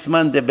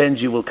Monday,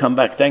 Benji will come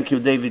back. Thank you,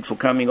 David, for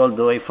coming all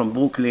the way from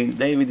Brooklyn.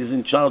 David is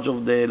in charge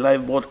of the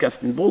live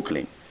broadcast in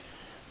Brooklyn.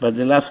 But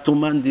the last 2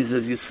 Mondays,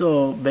 as you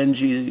saw,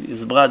 Benji,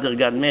 his brother,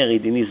 got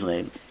married in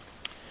Israel.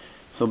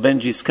 So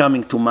Benji is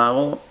coming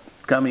tomorrow,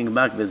 coming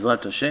back,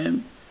 Bezrat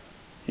Hashem.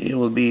 He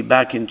will be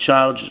back in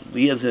charge.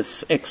 He has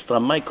this extra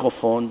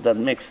microphone that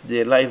makes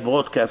the live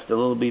broadcast a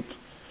little bit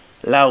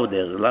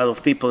louder. A lot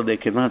of people, they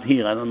cannot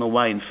hear. I don't know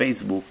why in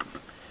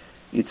Facebook.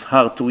 It's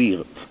hard to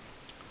hear.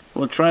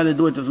 We'll try to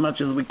do it as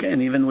much as we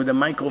can, even with the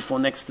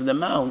microphone next to the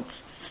mouth.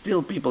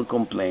 Still people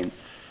complain.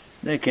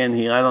 They can't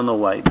hear. I don't know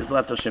why.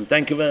 Bezrat Hashem.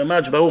 Thank you very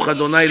much. Baruch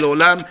Adonai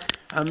L'olam.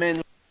 Amen.